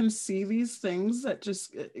when you can see these things that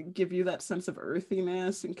just give you that sense of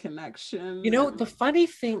earthiness and connection? The funny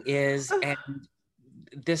thing is, and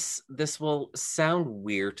this will sound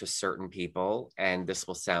weird to certain people, and this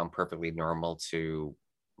will sound perfectly normal to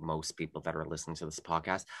most people that are listening to this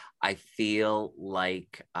podcast. I feel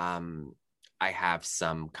like I have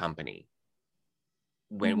some company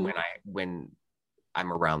when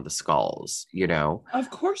I'm around the skulls, Of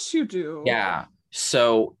course you do. Yeah.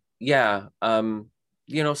 So yeah, so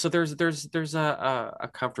there's a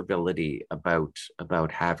comfortability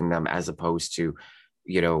about having them as opposed to,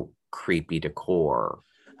 creepy decor.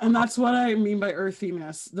 And that's what I mean by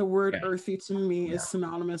earthiness. The word earthy to me is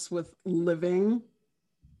synonymous with living,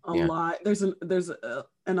 alive. There's an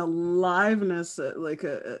aliveness, like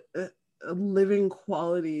a living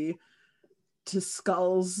quality to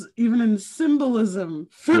skulls, even in symbolism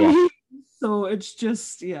for me. So it's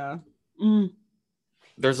just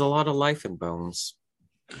There's a lot of life in bones.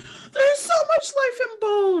 There's so much life in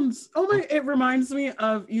bones. Oh my, it reminds me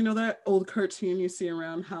of, that old cartoon you see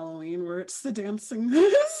around Halloween where it's the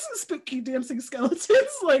spooky dancing skeletons.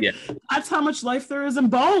 Like, that's how much life there is in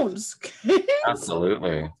bones.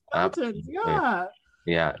 Absolutely. Yeah.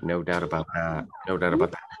 Yeah, no doubt about that. No doubt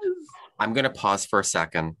about that. I'm going to pause for a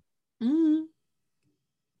second.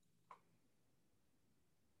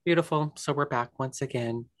 Beautiful. So we're back once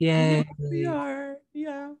again. Yay. We are.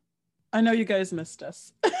 Yeah. I know you guys missed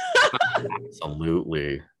us.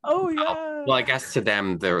 Absolutely. Oh yeah. Well, I guess to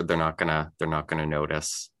them they're not gonna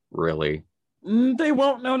notice, really. They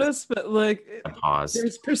won't notice, but like pause.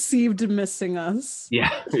 There's perceived missing us.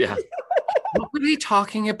 Yeah. What were they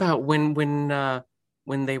talking about when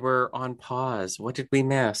they were on pause? What did we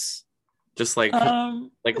miss? Just like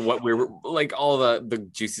what we were like, all the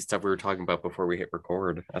juicy stuff we were talking about before we hit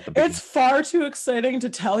record at the beginning. It's far too exciting to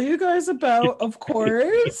tell you guys about, of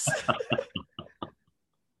course.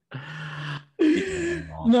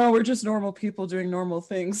 No, we're just normal people doing normal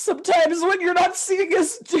things. Sometimes when you're not seeing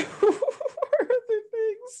us do other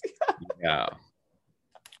things. Yeah.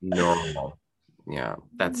 Normal. Yeah.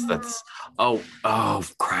 That's oh,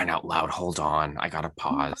 crying out loud. Hold on. I gotta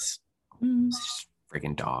pause.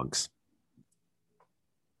 Freaking dogs.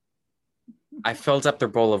 I filled up their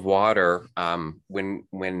bowl of water when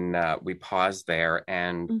we paused there,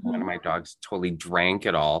 and one of my dogs totally drank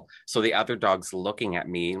it all. So the other dog's looking at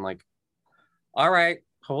me and like, all right,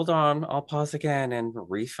 hold on, I'll pause again and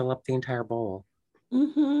refill up the entire bowl.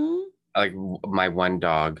 Like my one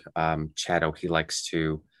dog, Cheto, he likes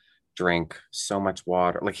to drink so much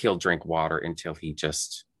water. Like he'll drink water until he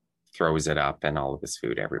just throws it up and all of his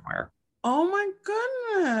food everywhere. Oh my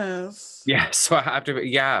goodness. Yeah, so I have to,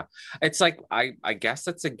 yeah. It's like, I guess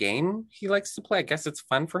it's a game he likes to play. I guess it's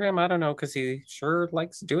fun for him. I don't know, because he sure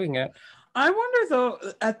likes doing it. I wonder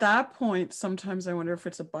though, at that point, sometimes I wonder if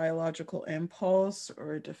it's a biological impulse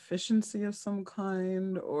or a deficiency of some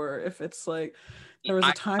kind, or if it's like there was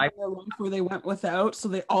a time in their life where they went without, so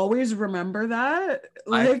they always remember that.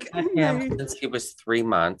 Like I've had him since he was 3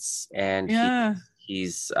 months, and yeah.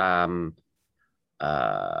 he's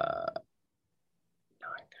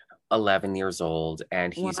 11 years old,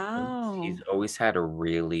 and he's always had a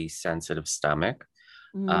really sensitive stomach.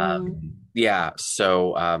 Yeah,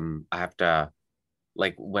 so I have to,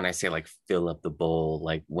 like, when I say like fill up the bowl,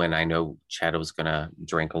 like when I know Chato's gonna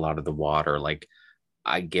drink a lot of the water, like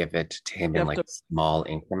I give it to him in like small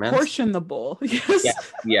increments. Portion the bowl.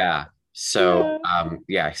 Yes. Yeah. So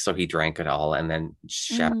so he drank it all, and then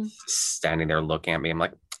Chef's standing there looking at me. I'm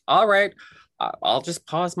like, all right, I'll just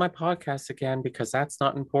pause my podcast again because that's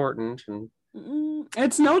not important. And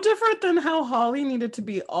it's no different than how Holly needed to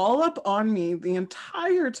be all up on me the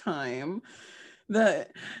entire time.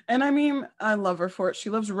 And I mean, I love her for it. She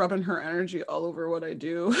loves rubbing her energy all over what I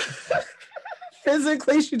do.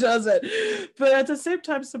 Physically, she does it. But at the same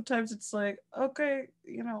time, sometimes it's like, okay,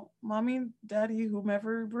 you know, mommy, daddy,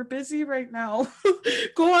 whomever, we're busy right now.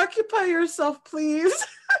 Go occupy yourself, please.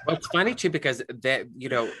 Well, it's funny too, because that, you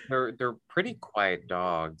know, they're pretty quiet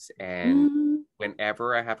dogs. And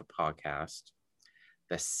whenever I have a podcast,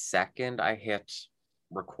 the second I hit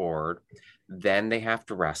record, then they have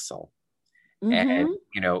to wrestle. And,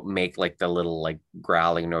 you know, make like the little like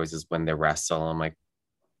growling noises when they wrestle. I'm like,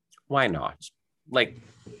 why not? Like,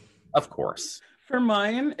 of course. For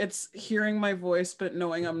mine, it's hearing my voice, but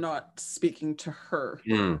knowing I'm not speaking to her.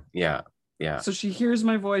 Yeah. So she hears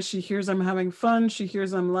my voice. She hears I'm having fun. She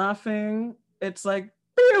hears I'm laughing. It's like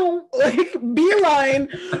beeline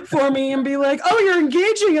for me and be like, oh, you're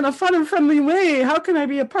engaging in a fun and friendly way. How can I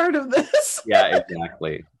be a part of this? Yeah,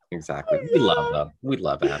 exactly. We love them. We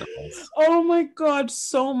love animals. Oh my God,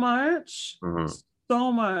 so much.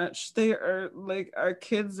 So much. They are like our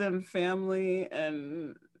kids and family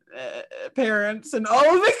and parents and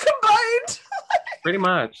all of it combined. Pretty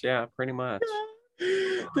much. Yeah.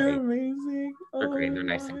 They're amazing. They're great. They're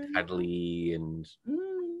nice and cuddly, and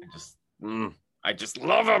I just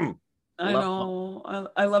love them. I know.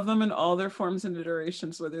 I love them in all their forms and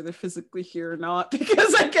iterations, whether they're physically here or not,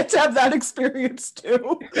 because I get to have that experience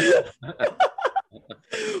too.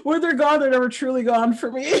 When they're gone, they're never truly gone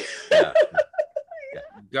for me. Yeah.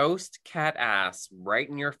 Ghost cat ass right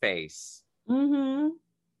in your face.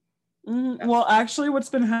 Well, actually, what's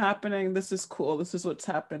been happening, this is cool. This is what's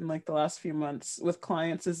happened like the last few months with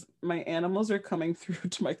clients, is my animals are coming through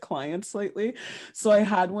to my clients lately. So I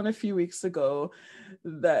had one a few weeks ago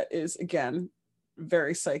that is, again,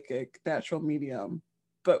 very psychic, natural medium,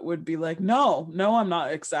 but would be like, no, I'm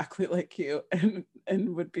not exactly like you.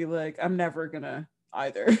 And would be like, I'm never gonna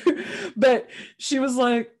either. But she was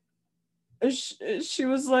like,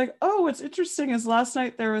 oh, what's interesting is last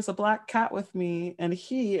night there was a black cat with me, and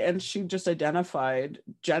she just identified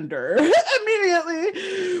gender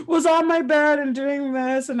immediately, was on my bed and doing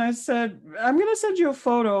this. And I said, I'm going to send you a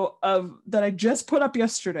photo that I just put up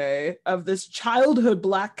yesterday of this childhood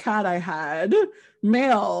black cat I had,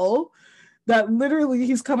 male, that literally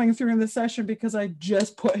he's coming through in the session because I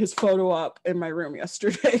just put his photo up in my room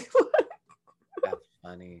yesterday.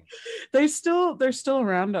 Funny. They're still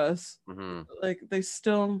around us. Like they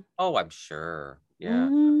still. Oh, I'm sure. Yeah,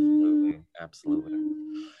 absolutely.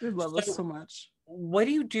 They love us so much. What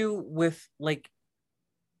do you do with, like,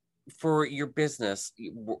 for your business?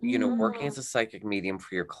 You know, working as a psychic medium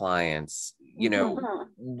for your clients. You know,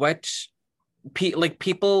 what? Like,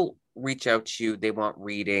 people reach out to you. They want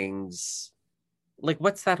readings. like,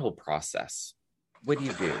 what's that whole process? What do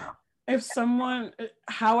you do? If someone,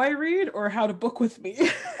 how I read or how to book with me?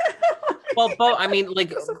 Well, both. I mean,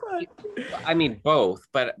 like, So fun. I mean, both.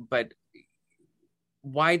 But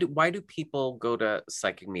why do people go to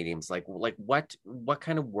psychic mediums? Like what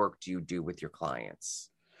kind of work do you do with your clients?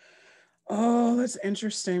 Oh, that's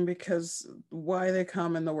interesting because why they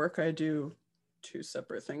come and the work I do, two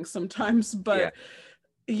separate things sometimes. Yeah. But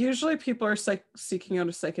usually people are seeking out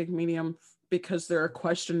a psychic medium because there are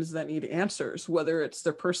questions that need answers, whether it's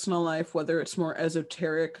their personal life, whether it's more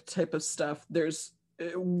esoteric type of stuff.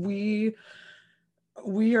 We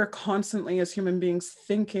are constantly as human beings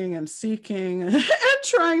thinking and seeking and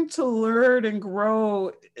trying to learn and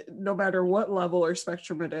grow, no matter what level or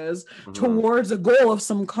spectrum it is, towards a goal of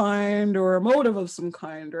some kind or a motive of some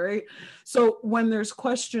kind, right? So when there's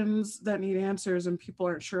questions that need answers and people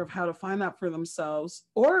aren't sure of how to find that for themselves,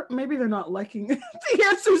 or maybe they're not liking the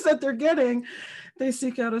answers that they're getting, they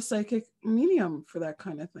seek out a psychic medium for that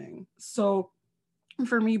kind of thing. So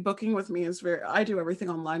for me, booking with me is I do everything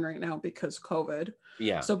online right now because COVID.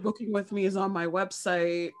 Yeah. So booking with me is on my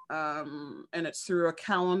website, and it's through a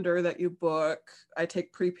calendar that you book. I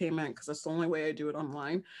take prepayment because that's the only way I do it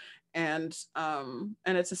online. And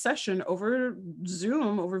it's a session over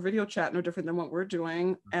Zoom, over video chat, no different than what we're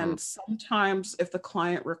doing. And sometimes if the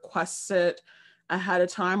client requests it ahead of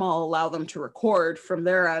time, I'll allow them to record from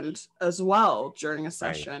their end as well during a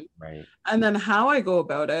session. Right. And then how I go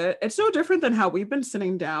about it, it's no different than how we've been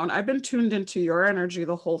sitting down. I've been tuned into your energy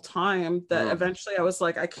the whole time that eventually I was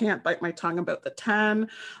like, I can't bite my tongue about the 10,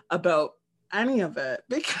 about any of it,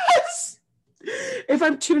 because if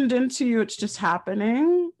I'm tuned into you, it's just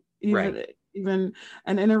happening. Even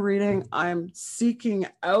and in a reading, I'm seeking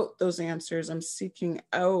out those answers. I'm seeking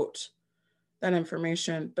out that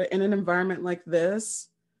information. But in an environment like this,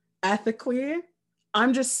 ethically,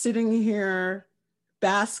 I'm just sitting here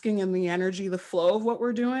basking in the energy, the flow of what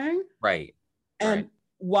we're doing. Right. And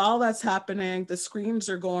while that's happening, the screens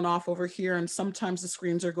are going off over here. And sometimes the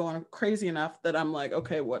screens are going crazy enough that I'm like,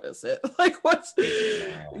 okay, what is it? Like, what's,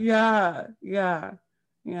 yeah.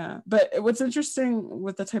 But what's interesting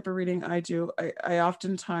with the type of reading I do, I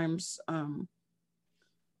oftentimes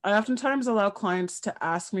allow clients to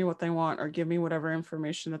ask me what they want or give me whatever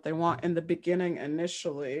information that they want in the beginning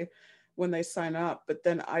initially when they sign up, but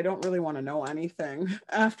then I don't really want to know anything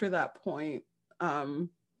after that point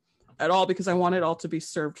at all, because I want it all to be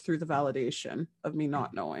served through the validation of me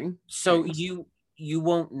not knowing. So you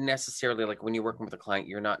won't necessarily, like, when you're working with a client,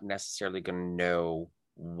 you're not necessarily going to know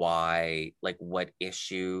why, like, what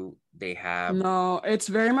issue they have. No, it's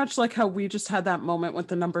very much like how we just had that moment with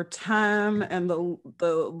the number 10 and the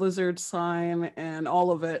lizard sign and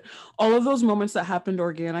all of it. All of those moments that happened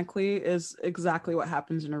organically is exactly what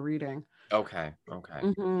happens in a reading. Okay.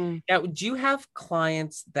 Now, do you have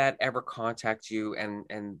clients that ever contact you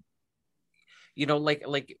and you know,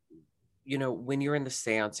 like you know, when you're in the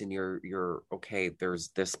seance and you're okay, there's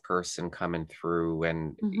this person coming through,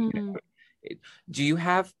 and you know, do you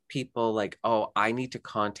have people like, oh, I need to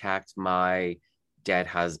contact my dead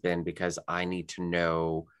husband because I need to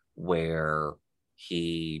know where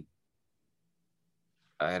he,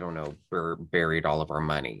 I don't know, buried all of our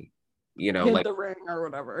money, you know, Hid like the ring or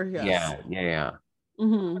whatever. Yes. Yeah.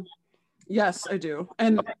 Yes, I do.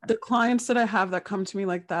 And the clients that I have that come to me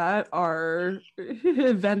like that are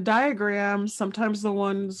Venn diagrams, sometimes the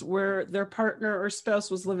ones where their partner or spouse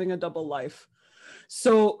was living a double life.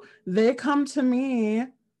 So they come to me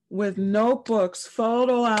with notebooks,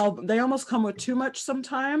 photo album. They almost come with too much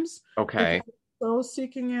sometimes. Okay. So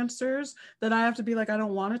seeking answers that I have to be like, I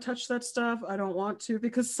don't want to touch that stuff. I don't want to,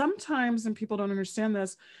 because sometimes, and people don't understand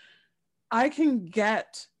this, I can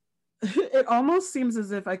get, it almost seems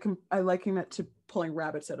as if I liken it to pulling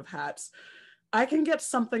rabbits out of hats. I can get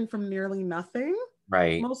something from nearly nothing.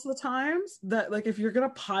 Right. Most of the times that, like, if you're going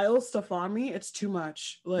to pile stuff on me, it's too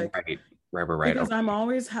much. Like, Right. because Okay. I'm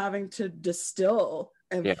always having to distill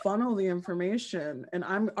and funnel the information, and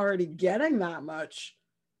I'm already getting that much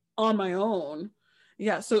on my own.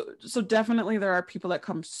 Yeah, so definitely there are people that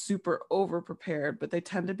come super over prepared, but they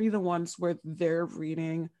tend to be the ones where their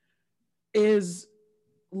reading is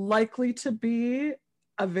likely to be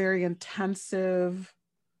a very intensive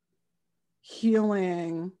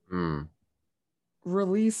healing,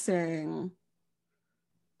 releasing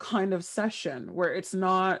kind of session where it's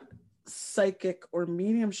not psychic or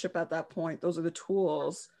mediumship at that point. Those are the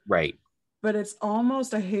tools. Right. But it's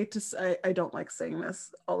almost, I hate to say, I don't like saying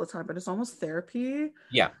this all the time, but it's almost therapy.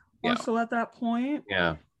 Yeah. Also at that point.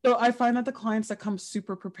 Yeah. So I find that the clients that come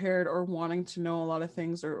super prepared or wanting to know a lot of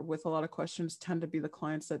things or with a lot of questions tend to be the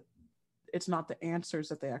clients that it's not the answers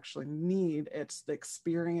that they actually need. It's the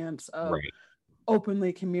experience of Right.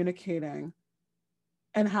 openly communicating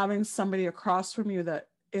and having somebody across from you that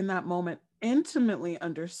in that moment intimately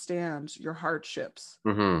understands your hardships.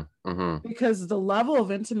 Because the level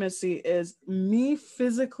of intimacy is me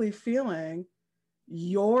physically feeling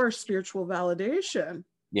your spiritual validation.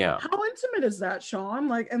 Yeah. How intimate is that, Sean?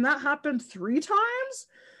 Like, and that happened 3 times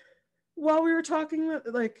while we were talking.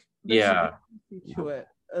 Like, there's an intimacy to it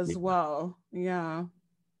as well. Yeah.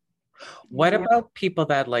 What about people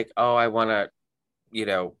that like, oh, I want to, you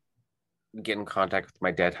know, get in contact with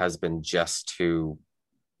my dead husband just to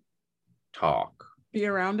talk? Be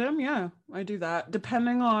around him? Yeah, I do that.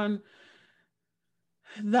 Depending on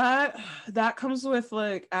that, that comes with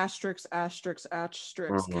like asterisk, asterisk,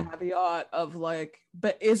 asterisk caveat of like,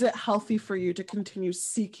 but is it healthy for you to continue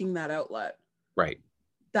seeking that outlet? Right.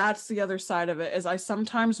 That's the other side of it, is I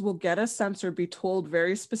sometimes will get a sense or be told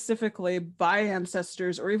very specifically by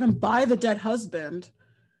ancestors or even by the dead husband,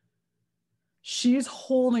 she's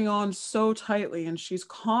holding on so tightly and she's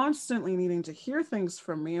constantly needing to hear things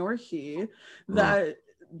from me or he that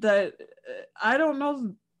I don't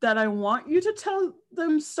know that I want you to tell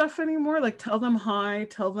them stuff anymore. Like, tell them hi,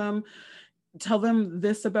 tell them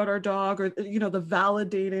this about our dog, or, you know, the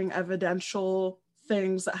validating evidential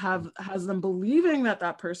things that has them believing that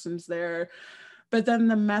that person's there. But then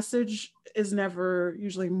the message is never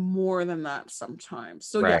usually more than that sometimes.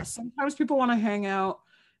 So yeah, sometimes people want to hang out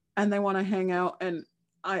and they want to hang out and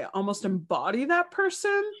I almost embody that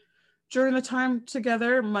person during the time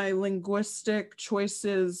together. My linguistic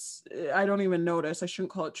choices, I don't even notice. I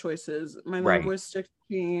shouldn't call it choices. My linguistic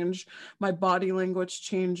change, my body language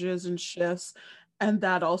changes and shifts. And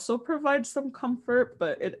that also provides some comfort,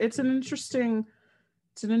 but it's an interesting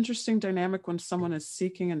dynamic when someone is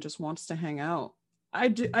seeking and just wants to hang out. I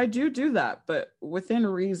do that, but within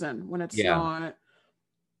reason, when it's not,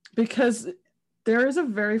 because there is a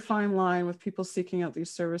very fine line with people seeking out these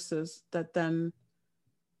services that then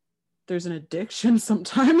there's an addiction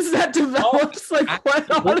sometimes that develops, quite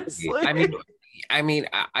honestly.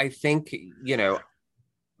 I think, you know,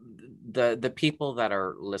 the people that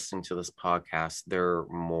are listening to this podcast, they're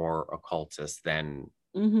more occultists than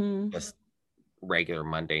just regular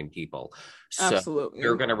mundane people. So absolutely,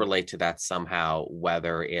 you're going to relate to that somehow,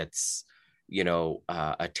 whether it's, you know,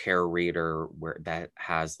 a tarot reader where that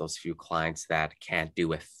has those few clients that can't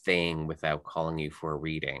do a thing without calling you for a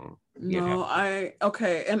reading. This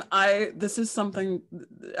is something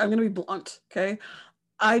I'm going to be blunt. Okay.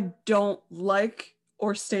 I don't like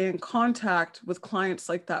or stay in contact with clients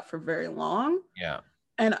like that for very long. Yeah.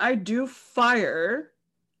 And I do fire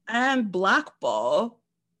and blackball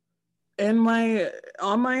on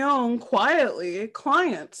my own quietly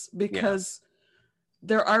clients, because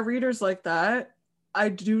there are readers like that. I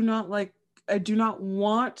do not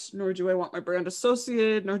want, nor do I want my brand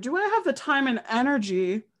associated, nor do I have the time and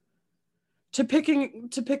energy to pick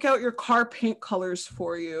out your car paint colors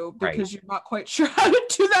for you, because you're not quite sure how to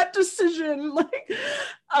do that decision. Like,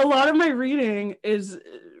 a lot of my reading is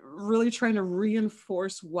really trying to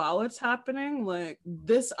reinforce while it's happening, like,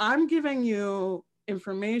 this, I'm giving you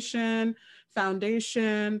information,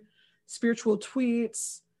 foundation, spiritual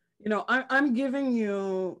tweets, you know, I'm giving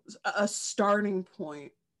you a starting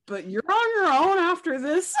point, but you're on your own after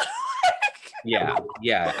this. Yeah,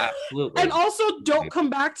 absolutely. And also, don't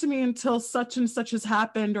come back to me until such and such has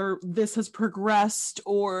happened, or this has progressed,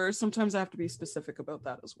 or sometimes I have to be specific about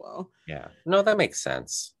that as well. Yeah, no, that makes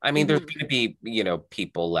sense. I mean, there's going to be, you know,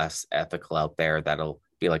 people less ethical out there that'll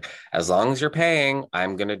be like, as long as you're paying,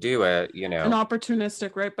 I'm going to do it, you know. And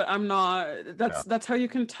opportunistic, right? But I'm not. That's how you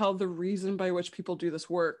can tell the reason by which people do this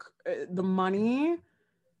work. The money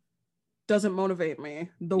doesn't motivate me.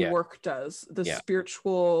 The work does. The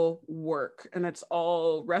spiritual work, and it's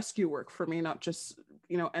all rescue work for me, not just,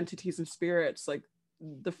 you know, entities and spirits, like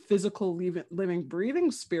the physical living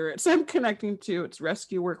breathing spirits I'm connecting to. It's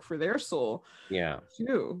rescue work for their soul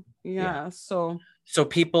too. So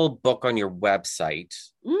people book on your website,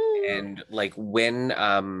 and like when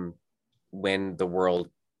the world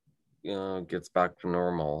gets back to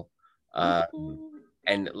normal,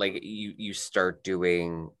 and like you start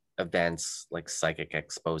doing events like psychic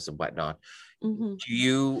expos and whatnot, do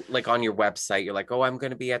you, like, on your website, you're like, oh, I'm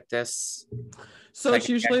going to be at this? So it's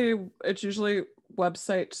usually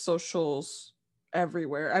website, socials,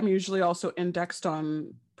 everywhere. I'm usually also indexed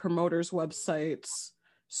on promoters' websites,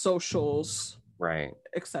 socials,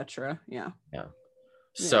 etc.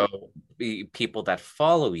 So people that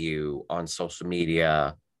follow you on social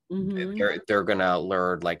media, they're gonna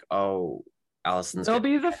learn, like, oh, Allison's, they'll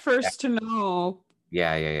be the first to know.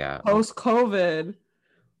 Yeah. Post-COVID,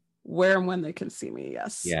 where and when they can see me.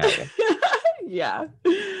 Yes. Yeah. Yeah.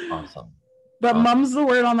 Awesome. But mum's the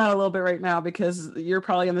word on that a little bit right now, because you're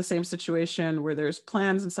probably in the same situation where there's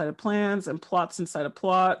plans inside of plans and plots inside of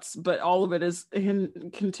plots, but all of it is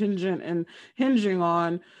contingent and hinging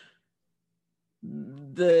on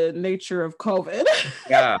the nature of COVID.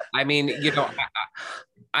 Yeah. I mean,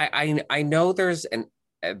 I know there's an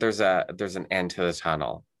end to the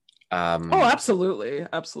tunnel. Oh, absolutely.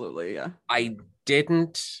 Absolutely. Yeah. I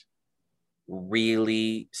didn't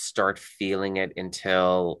really start feeling it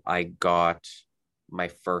until I got my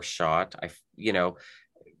first shot.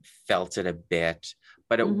 Felt it a bit,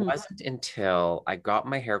 but it wasn't until I got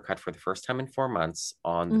my hair cut for the first time in 4 months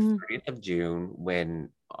on the 30th of June, when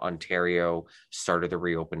Ontario started the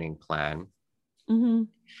reopening plan.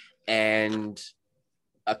 And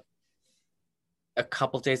a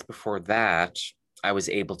couple days before that, I was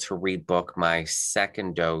able to rebook my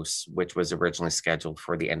second dose, which was originally scheduled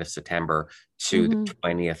for the end of September, to the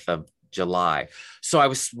 20th of July. So I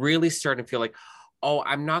was really starting to feel like, oh,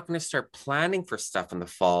 I'm not going to start planning for stuff in the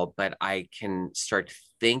fall, but I can start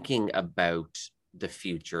thinking about the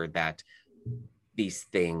future, that these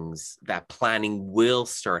things, that planning will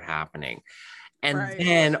start happening. And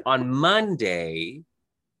then on Monday,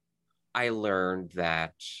 I learned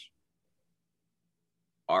that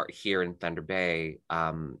here in Thunder Bay,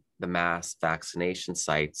 the mass vaccination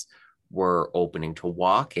sites were opening to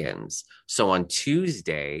walk-ins. So on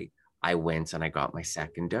Tuesday, I went and I got my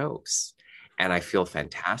second dose, and I feel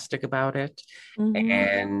fantastic about it.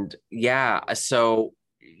 And yeah, so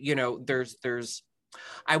there's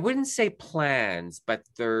I wouldn't say plans, but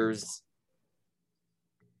there's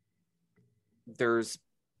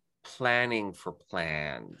planning for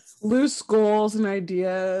plans, loose goals and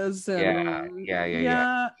ideas, and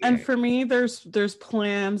yeah. And for me, there's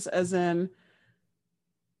plans, as in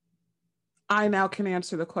I now can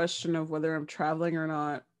answer the question of whether I'm traveling or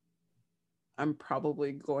not. I'm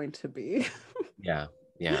probably going to be. Yeah.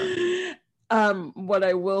 What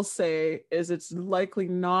I will say is it's likely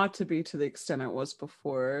not to be to the extent it was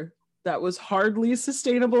before. That was hardly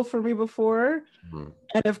sustainable for me before. And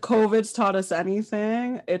if COVID's taught us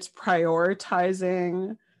anything, it's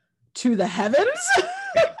prioritizing to the heavens.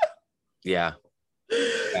 Yeah.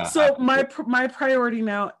 So my priority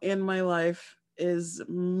now in my life is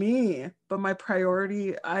me, but my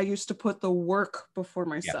priority, I used to put the work before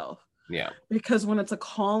myself. Yeah. Because when it's a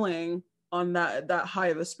calling on that high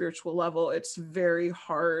of a spiritual level, it's very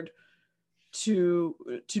hard to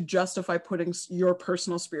justify putting your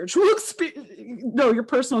personal your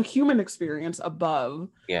personal human experience above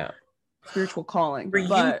spiritual calling.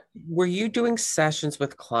 Were you doing sessions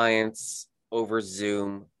with clients over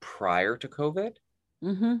Zoom prior to COVID?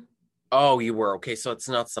 Oh, you were. Okay, so it's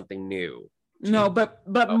not something new. No, but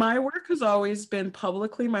my work has always been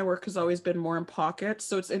publicly. My work has always been more in pocket.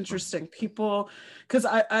 So it's interesting. People, because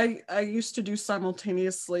I used to do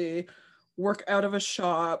simultaneously work out of a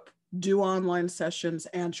shop, do online sessions,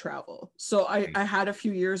 and travel. So I had a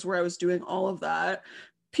few years where I was doing all of that.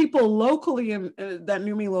 People locally that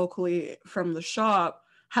knew me locally from the shop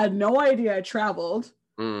had no idea I traveled.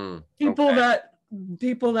 People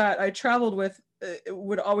that I traveled with, it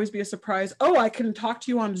would always be a surprise. Oh, I can talk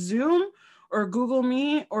to you on Zoom or Google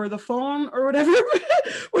Meet or the phone or whatever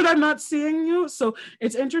when I'm not seeing you. So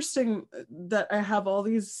it's interesting that I have all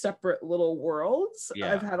these separate little worlds.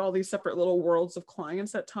 Yeah. I've had all these separate little worlds of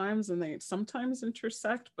clients at times, and they sometimes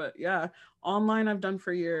intersect. But yeah, online I've done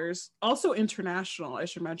for years. Also international, I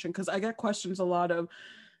should mention, because I get questions a lot of,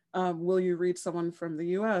 will you read someone from the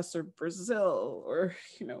US or Brazil or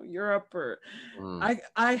Europe? Or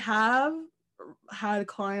I have had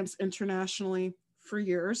clients internationally for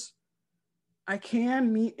years. I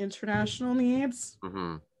can meet international needs.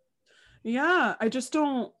 Yeah, I just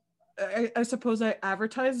don't. I suppose I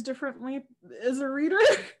advertise differently as a reader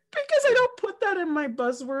because I don't put that in my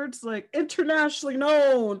buzzwords like internationally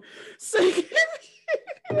known.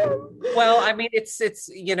 Well, I mean, it's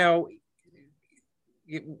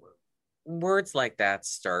words like that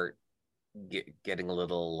start getting a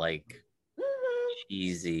little like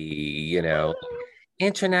cheesy,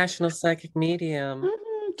 international psychic medium.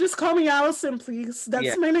 Just call me Allison, please.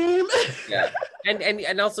 That's my name. Yeah.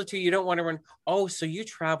 And also too, you don't want to run, oh, so you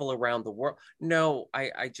travel around the world. No,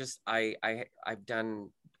 I've done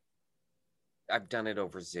it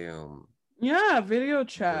over Zoom. Yeah, video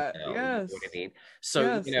chat. Yes. You know what I mean?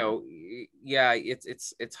 So,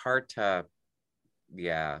 it's hard to,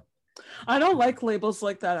 I don't like labels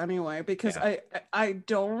like that anyway, because I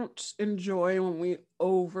don't enjoy when we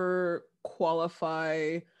over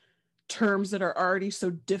qualify terms that are already so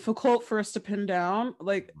difficult for us to pin down,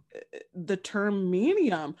 like the term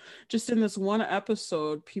medium. Just in this one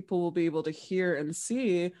episode, people will be able to hear and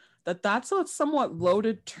see that that's a somewhat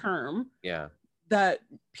loaded term. Yeah. That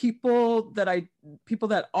people that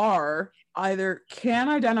are either can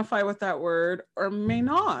identify with that word or may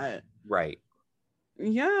not. Right.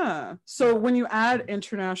 Yeah. So when you add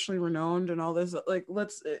internationally renowned and all this, like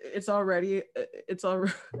it's already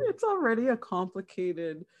a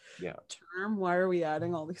complicated term. Why are we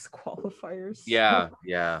adding all these qualifiers? Yeah.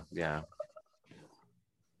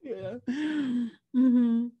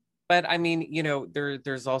 Mm-hmm. But I mean, you know,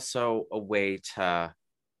 there's also a way to,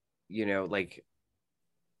 you know, like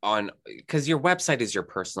because your website is your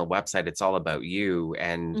personal website. It's all about you.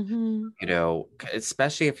 And, you know,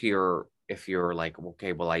 especially if you're like,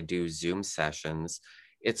 okay, well, I do Zoom sessions.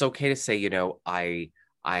 It's okay to say, you know, I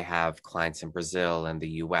have clients in Brazil and the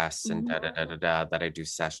US and that I do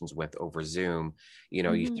sessions with over Zoom. You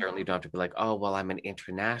know, you certainly don't have to be like, oh, well, I'm an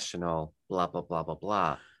international, blah, blah, blah, blah,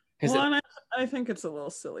 blah. Well, and I think it's a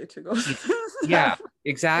little silly to go. Yeah,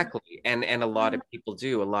 exactly. And a lot of people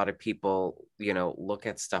do. A lot of people, you know, look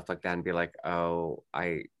at stuff like that and be like, oh,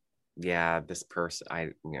 this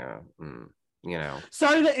person, you know.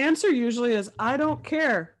 Sorry, the answer usually is, I don't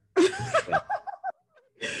care.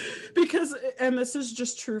 Because, and this is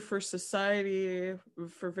just true for society,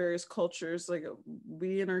 for various cultures, like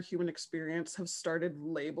we in our human experience have started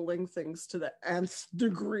labeling things to the nth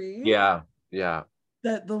degree. Yeah.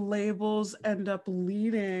 That the labels end up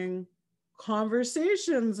leading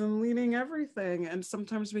conversations and leading everything. And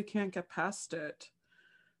sometimes we can't get past it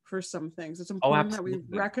for some things. It's important that we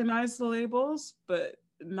recognize the labels, but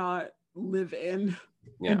not live in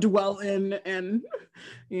and dwell in. And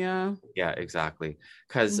yeah, exactly.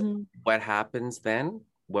 Because what happens then,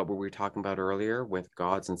 what were we talking about earlier with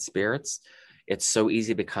gods and spirits? It's so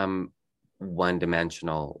easy to become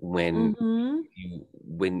one-dimensional when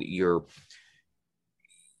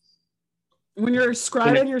you're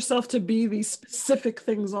ascribing yourself to be these specific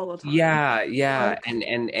things all the time. Yeah.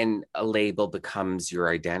 And a label becomes your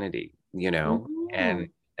identity, you know, and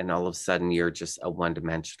all of a sudden you're just a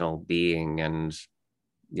one-dimensional being. And,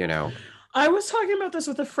 you know, I was talking about this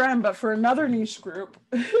with a friend, but for another niche group,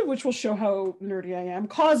 which will show how nerdy I am,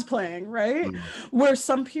 cosplaying, right? Where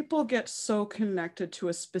some people get so connected to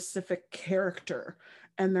a specific character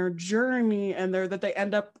and their journey and that they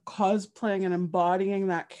end up cosplaying and embodying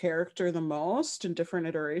that character the most in different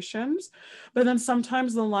iterations. But then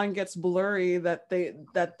sometimes the line gets blurry that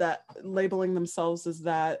that labeling themselves as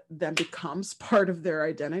that then becomes part of their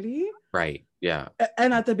identity. Right. Yeah.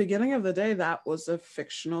 And at the beginning of the day, that was a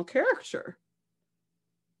fictional character.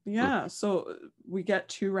 Yeah. So we get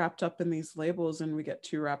too wrapped up in these labels, and we get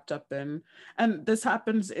too wrapped up in, and this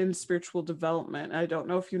happens in spiritual development. I don't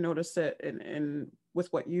know if you notice it in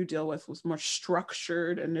with what you deal with more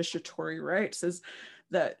structured initiatory rites, is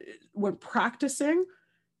that when practicing,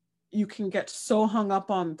 you can get so hung up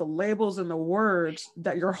on the labels and the words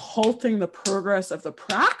that you're halting the progress of the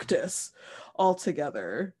practice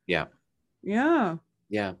altogether. Yeah.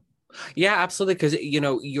 Absolutely. Because, you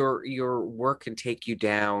know, your work can take you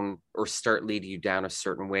down or start leading you down a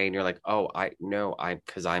certain way, and you're like, oh,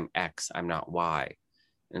 because I'm X, I'm not Y.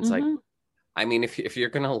 And it's like, I mean, if you're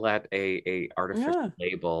gonna let a artificial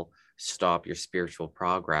label stop your spiritual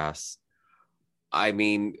progress, I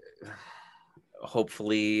mean,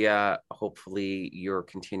 hopefully your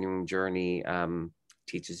continuing journey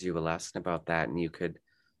teaches you a lesson about that, and you could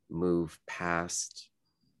move past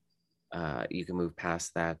that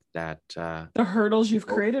the hurdles you've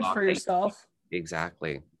created for yourself.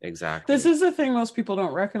 Exactly. This is the thing most people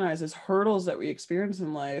don't recognize, is hurdles that we experience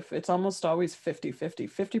in life. It's almost always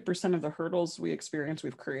 50% of the hurdles we experience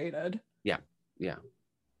we've created. Yeah,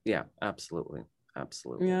 absolutely.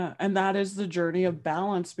 Yeah, and that is the journey of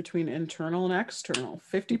balance between internal and external.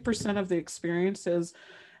 50% of the experiences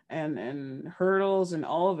and hurdles and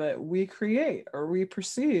all of it we create or we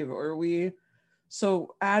perceive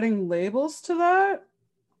so adding labels to that,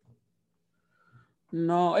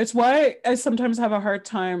 no. It's why I sometimes have a hard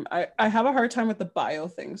time. I have a hard time with the bio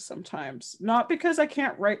things sometimes. Not because I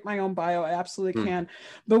can't write my own bio, I absolutely can.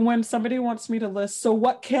 But when somebody wants me to list, so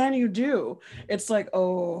what can you do? It's like,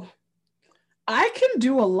 oh, I can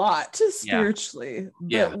do a lot spiritually.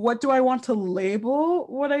 But what do I want to label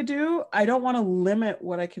what I do? I don't want to limit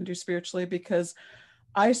what I can do spiritually, because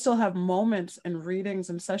I still have moments and readings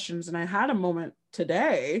and sessions. And I had a moment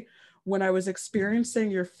today when I was experiencing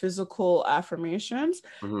your physical affirmations,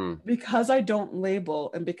 because I don't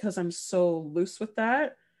label and because I'm so loose with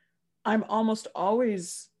that, I'm almost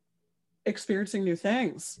always experiencing new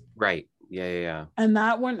things. Right. Yeah. And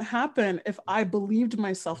that wouldn't happen if I believed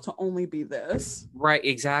myself to only be this. Right.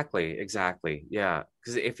 Exactly. Yeah.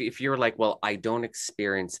 Because if you're like, well, I don't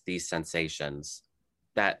experience these sensations,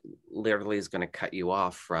 that literally is going to cut you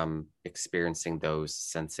off from experiencing those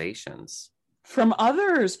sensations. From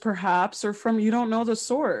others, perhaps, or from, you don't know the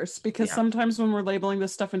source, because Yeah. sometimes when we're labeling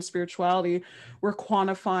this stuff in spirituality, we're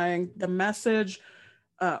quantifying the message,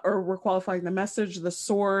 or we're qualifying the message, the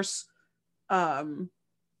source, and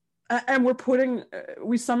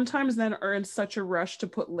we sometimes then are in such a rush to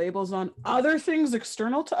put labels on other things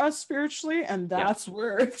external to us spiritually, and that's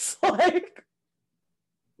where it's like,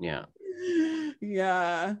 yeah.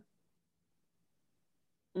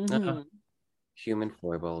 Mm-hmm. Human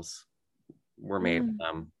foibles. We're made of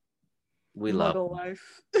them. We Muggle love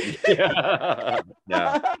life. Yeah.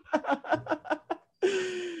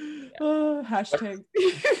 Hashtag.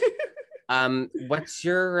 What's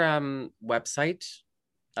your website?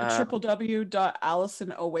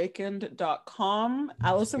 www.allisanawakened.com.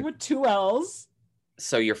 Allison with 2 L's.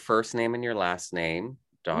 So your first name and your last name.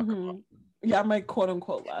 Yeah, my quote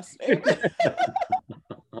unquote last name.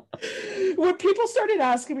 When people started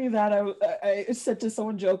asking me that, I said to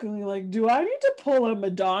someone jokingly, like, do I need to pull a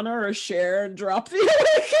Madonna or a Cher and drop the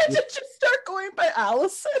Awakened and just start going by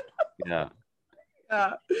Allison? Yeah.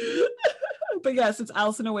 But yes, it's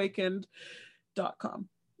allisanawakened.com.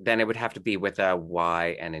 Then it would have to be with a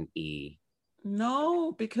Y and an E.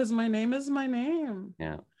 No, because my name is my name.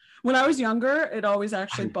 Yeah. When I was younger, it always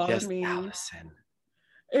actually bothered me. Allison.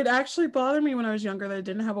 It actually bothered me when I was younger that I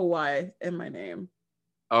didn't have a Y in my name.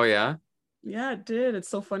 Oh, yeah? Yeah, it did. It's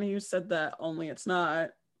so funny you said that, only it's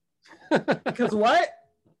not. Because what?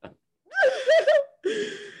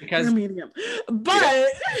 Because you're a medium. But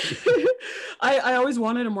I always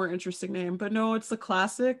wanted a more interesting name. But no, it's the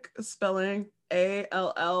classic spelling,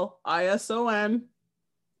 Allison.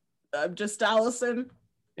 I'm just Allison.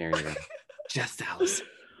 There you go. Just Allison.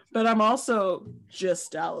 But I'm also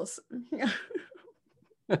just Allison.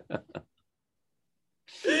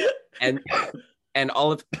 and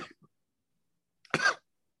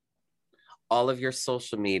all of your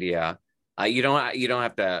social media, you don't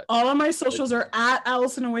have to. All of my socials are at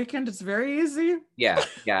Allison Awakened. It's very easy. Yeah,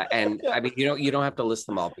 and I mean, you don't have to list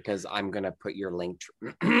them all, because I'm gonna put your link.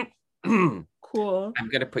 Cool. I'm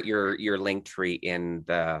gonna put your link tree in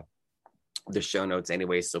the show notes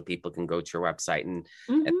anyway, so people can go to your website and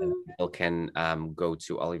then people can go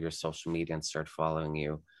to all of your social media and start following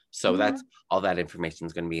you. So that's all that information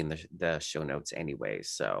is going to be in the show notes anyway.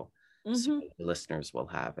 So the listeners will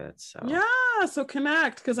have it. So so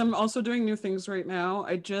connect, because I'm also doing new things right now.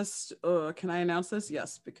 I just can I announce this?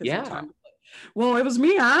 Yes, because of time. Well, it was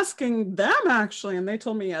me asking them actually, and they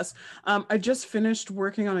told me yes. I just finished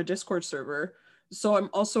working on a Discord server, so I'm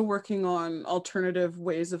also working on alternative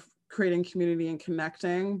ways of creating community and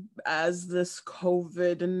connecting as this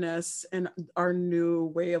COVID-ness and our new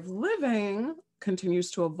way of living continues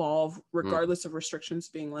to evolve, regardless of restrictions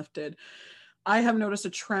being lifted. I have noticed a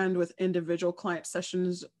trend with individual client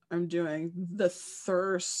sessions I'm doing, the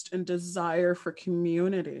thirst and desire for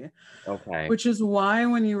community. Okay. Which is why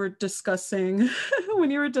when you were discussing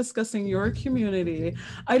your community,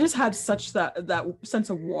 I just had such that sense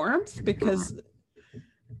of warmth, because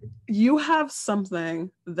you have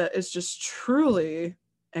something that is just truly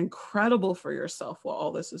incredible for yourself while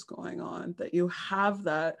all this is going on, that you have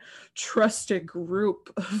that trusted group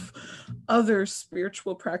of other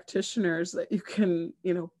spiritual practitioners that you can,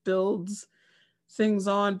 build things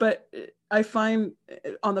on. But I find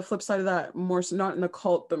on the flip side of that, more so not in the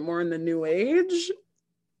cult, but more in the new age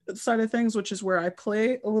side of things, which is where I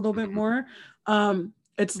play a little bit more.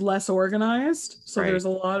 It's less organized. So there's a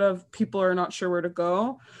lot of people are not sure where to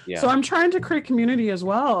go. Yeah. So I'm trying to create community as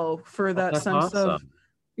well for that sense of,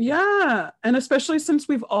 and especially since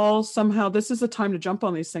we've all somehow, this is a time to jump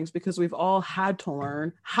on these things, because we've all had to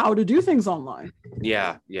learn how to do things online.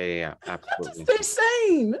 Yeah. Absolutely. Stay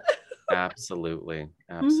sane. Absolutely.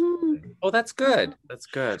 Oh, that's good. That's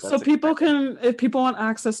good. So people can, if people want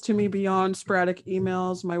access to me beyond sporadic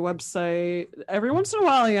emails, my website, every once in a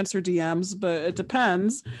while I answer DMs, but it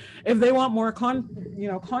depends. If they want more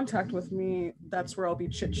contact with me, that's where I'll be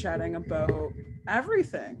chit-chatting about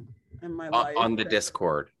everything in my life. On the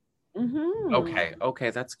Discord. Okay,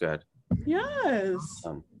 that's good. Yes.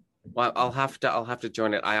 Well, I'll have to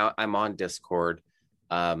join it. I'm on Discord.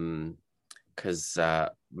 Because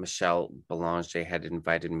Michelle Belanger had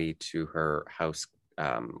invited me to her house,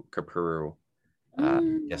 Kapuru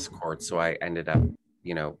Discord. So I ended up,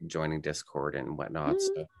 joining Discord and whatnot.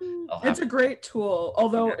 So it's a great tool,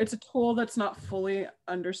 although it's a tool that's not fully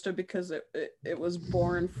understood, because it was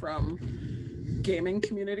born from gaming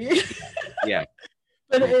community. Yeah.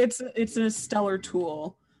 But it's a stellar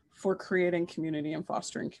tool for creating community and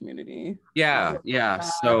fostering community. Yeah.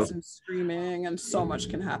 So and streaming, and so much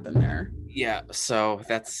can happen there. Yeah, so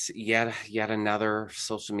that's yet another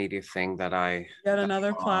social media thing that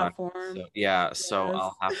another platform. So,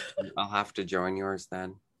 so I'll have to join yours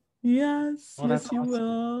then. Yes, well, yes, you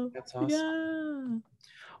will. That's awesome. Yeah.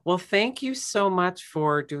 Well, thank you so much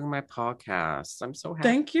for doing my podcast. I'm so happy.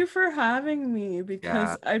 Thank you for having me,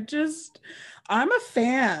 because I'm a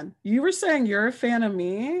fan. You were saying you're a fan of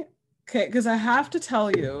me. Okay, because I have to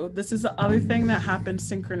tell you, this is the other thing that happened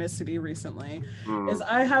synchronicity recently, is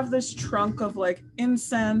I have this trunk of like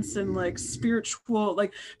incense and like spiritual,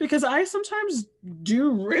 like, because I sometimes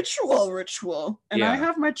do ritual, and I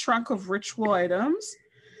have my trunk of ritual items,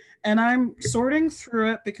 and I'm sorting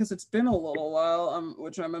through it because it's been a little while,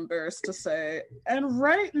 which I'm embarrassed to say, and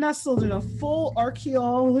right nestled in a full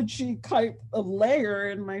archaeology type of layer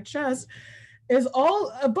in my chest is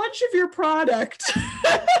a bunch of your product.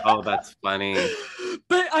 Oh, that's funny.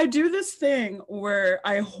 But I do this thing where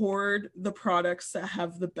I hoard the products that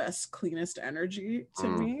have the best, cleanest energy to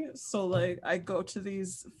me. So like I go to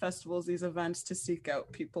these festivals, these events to seek out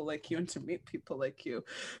people like you and to meet people like you,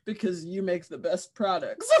 because you make the best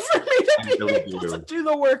products for me to be able to do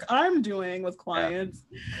the work I'm doing with clients.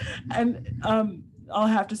 Yeah. And I'll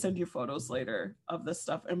have to send you photos later of this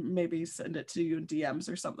stuff, and maybe send it to you in DMs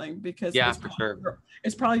or something, because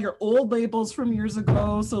it's probably your old labels from years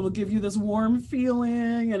ago. So it'll give you this warm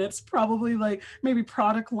feeling, and it's probably like maybe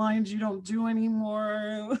product lines you don't do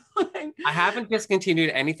anymore. I haven't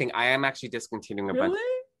discontinued anything. I am actually discontinuing a bunch.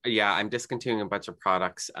 Yeah, I'm discontinuing a bunch of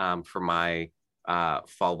products for my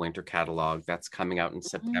fall winter catalog that's coming out in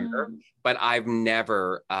September. But I've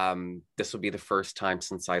never this will be the first time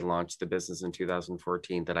since I launched the business in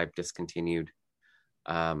 2014 that I've discontinued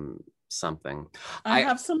something. I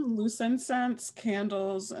have some loose incense,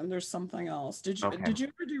 candles, and there's something else. Did you ever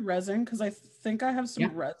do resin? Because I think I have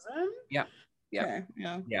some resin. Okay,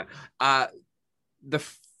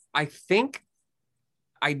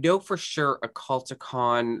 I know for sure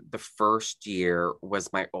Occulticon, the first year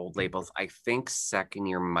was my old labels. I think second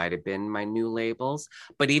year might have been my new labels.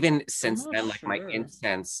 But even since then, like my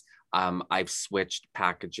incense, I've switched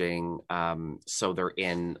packaging. So they're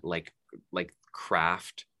in like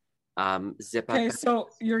craft zip up. Okay, so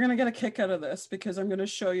you're gonna get a kick out of this, because I'm gonna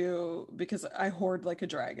show you, because I hoard like a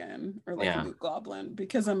dragon or like a loot goblin,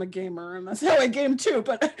 because I'm a gamer and that's how I game too.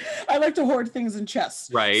 But I like to hoard things in chests.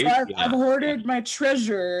 Right. So I've hoarded my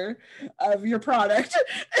treasure of your product.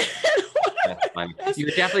 That's fine.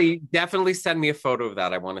 You definitely send me a photo of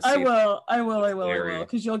that. I want to see. I will,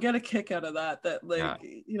 because you'll get a kick out of that.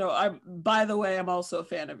 By the way, I'm also a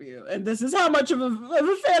fan of you, and this is how much of a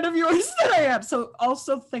fan of yours that I am. So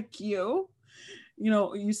also thank you.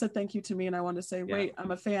 You said thank you to me, and I want to say, wait,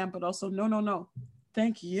 I'm a fan, but also no,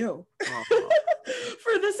 thank you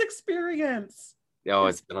for this experience. Oh,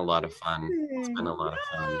 it's been a lot of fun.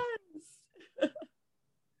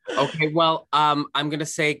 Okay, well, I'm gonna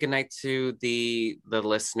say goodnight to the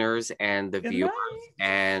listeners and the viewers,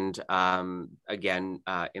 and again,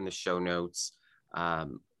 in the show notes,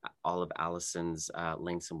 all of Allison's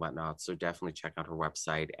links and whatnot. So definitely check out her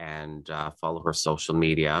website and follow her social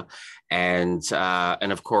media, and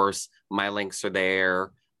of course my links are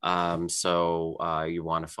there. So you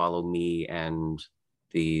want to follow me and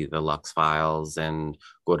the Lux Files, and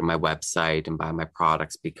go to my website and buy my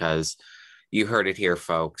products, because you heard it here,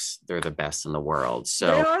 folks. They're the best in the world. So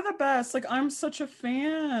they are the best. Like, I'm such a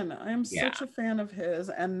fan. I am such a fan of his.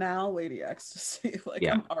 And now Lady Ecstasy. Like,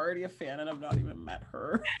 I'm already a fan, and I've not even met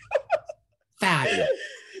her. Fabulous.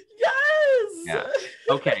 Yes. Yeah.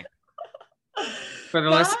 Okay. For the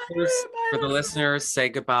listeners, say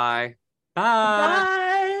goodbye.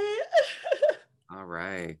 Bye. All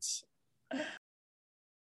right.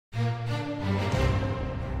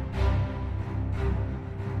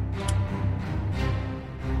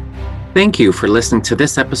 Thank you for listening to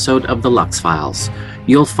this episode of The Lux Files.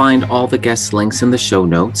 You'll find all the guest links in the show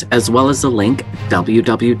notes, as well as the link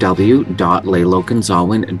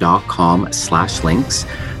www.leiloganzalwyn.com/links.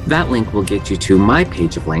 That link will get you to my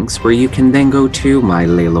page of links, where you can then go to my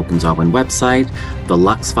Leilo Gonzalwyn website, the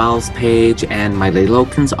Lux Files page, and my Leilo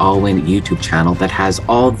Gonzalwyn YouTube channel that has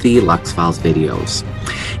all the Lux Files videos.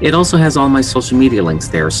 It also has all my social media links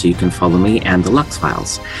there, so you can follow me and the Lux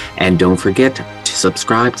Files. And don't forget to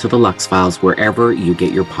subscribe to the Lux Files wherever you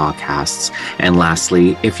get your podcasts. And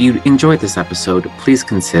lastly, if you enjoyed this episode, please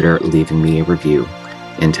consider leaving me a review.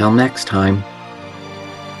 Until next time.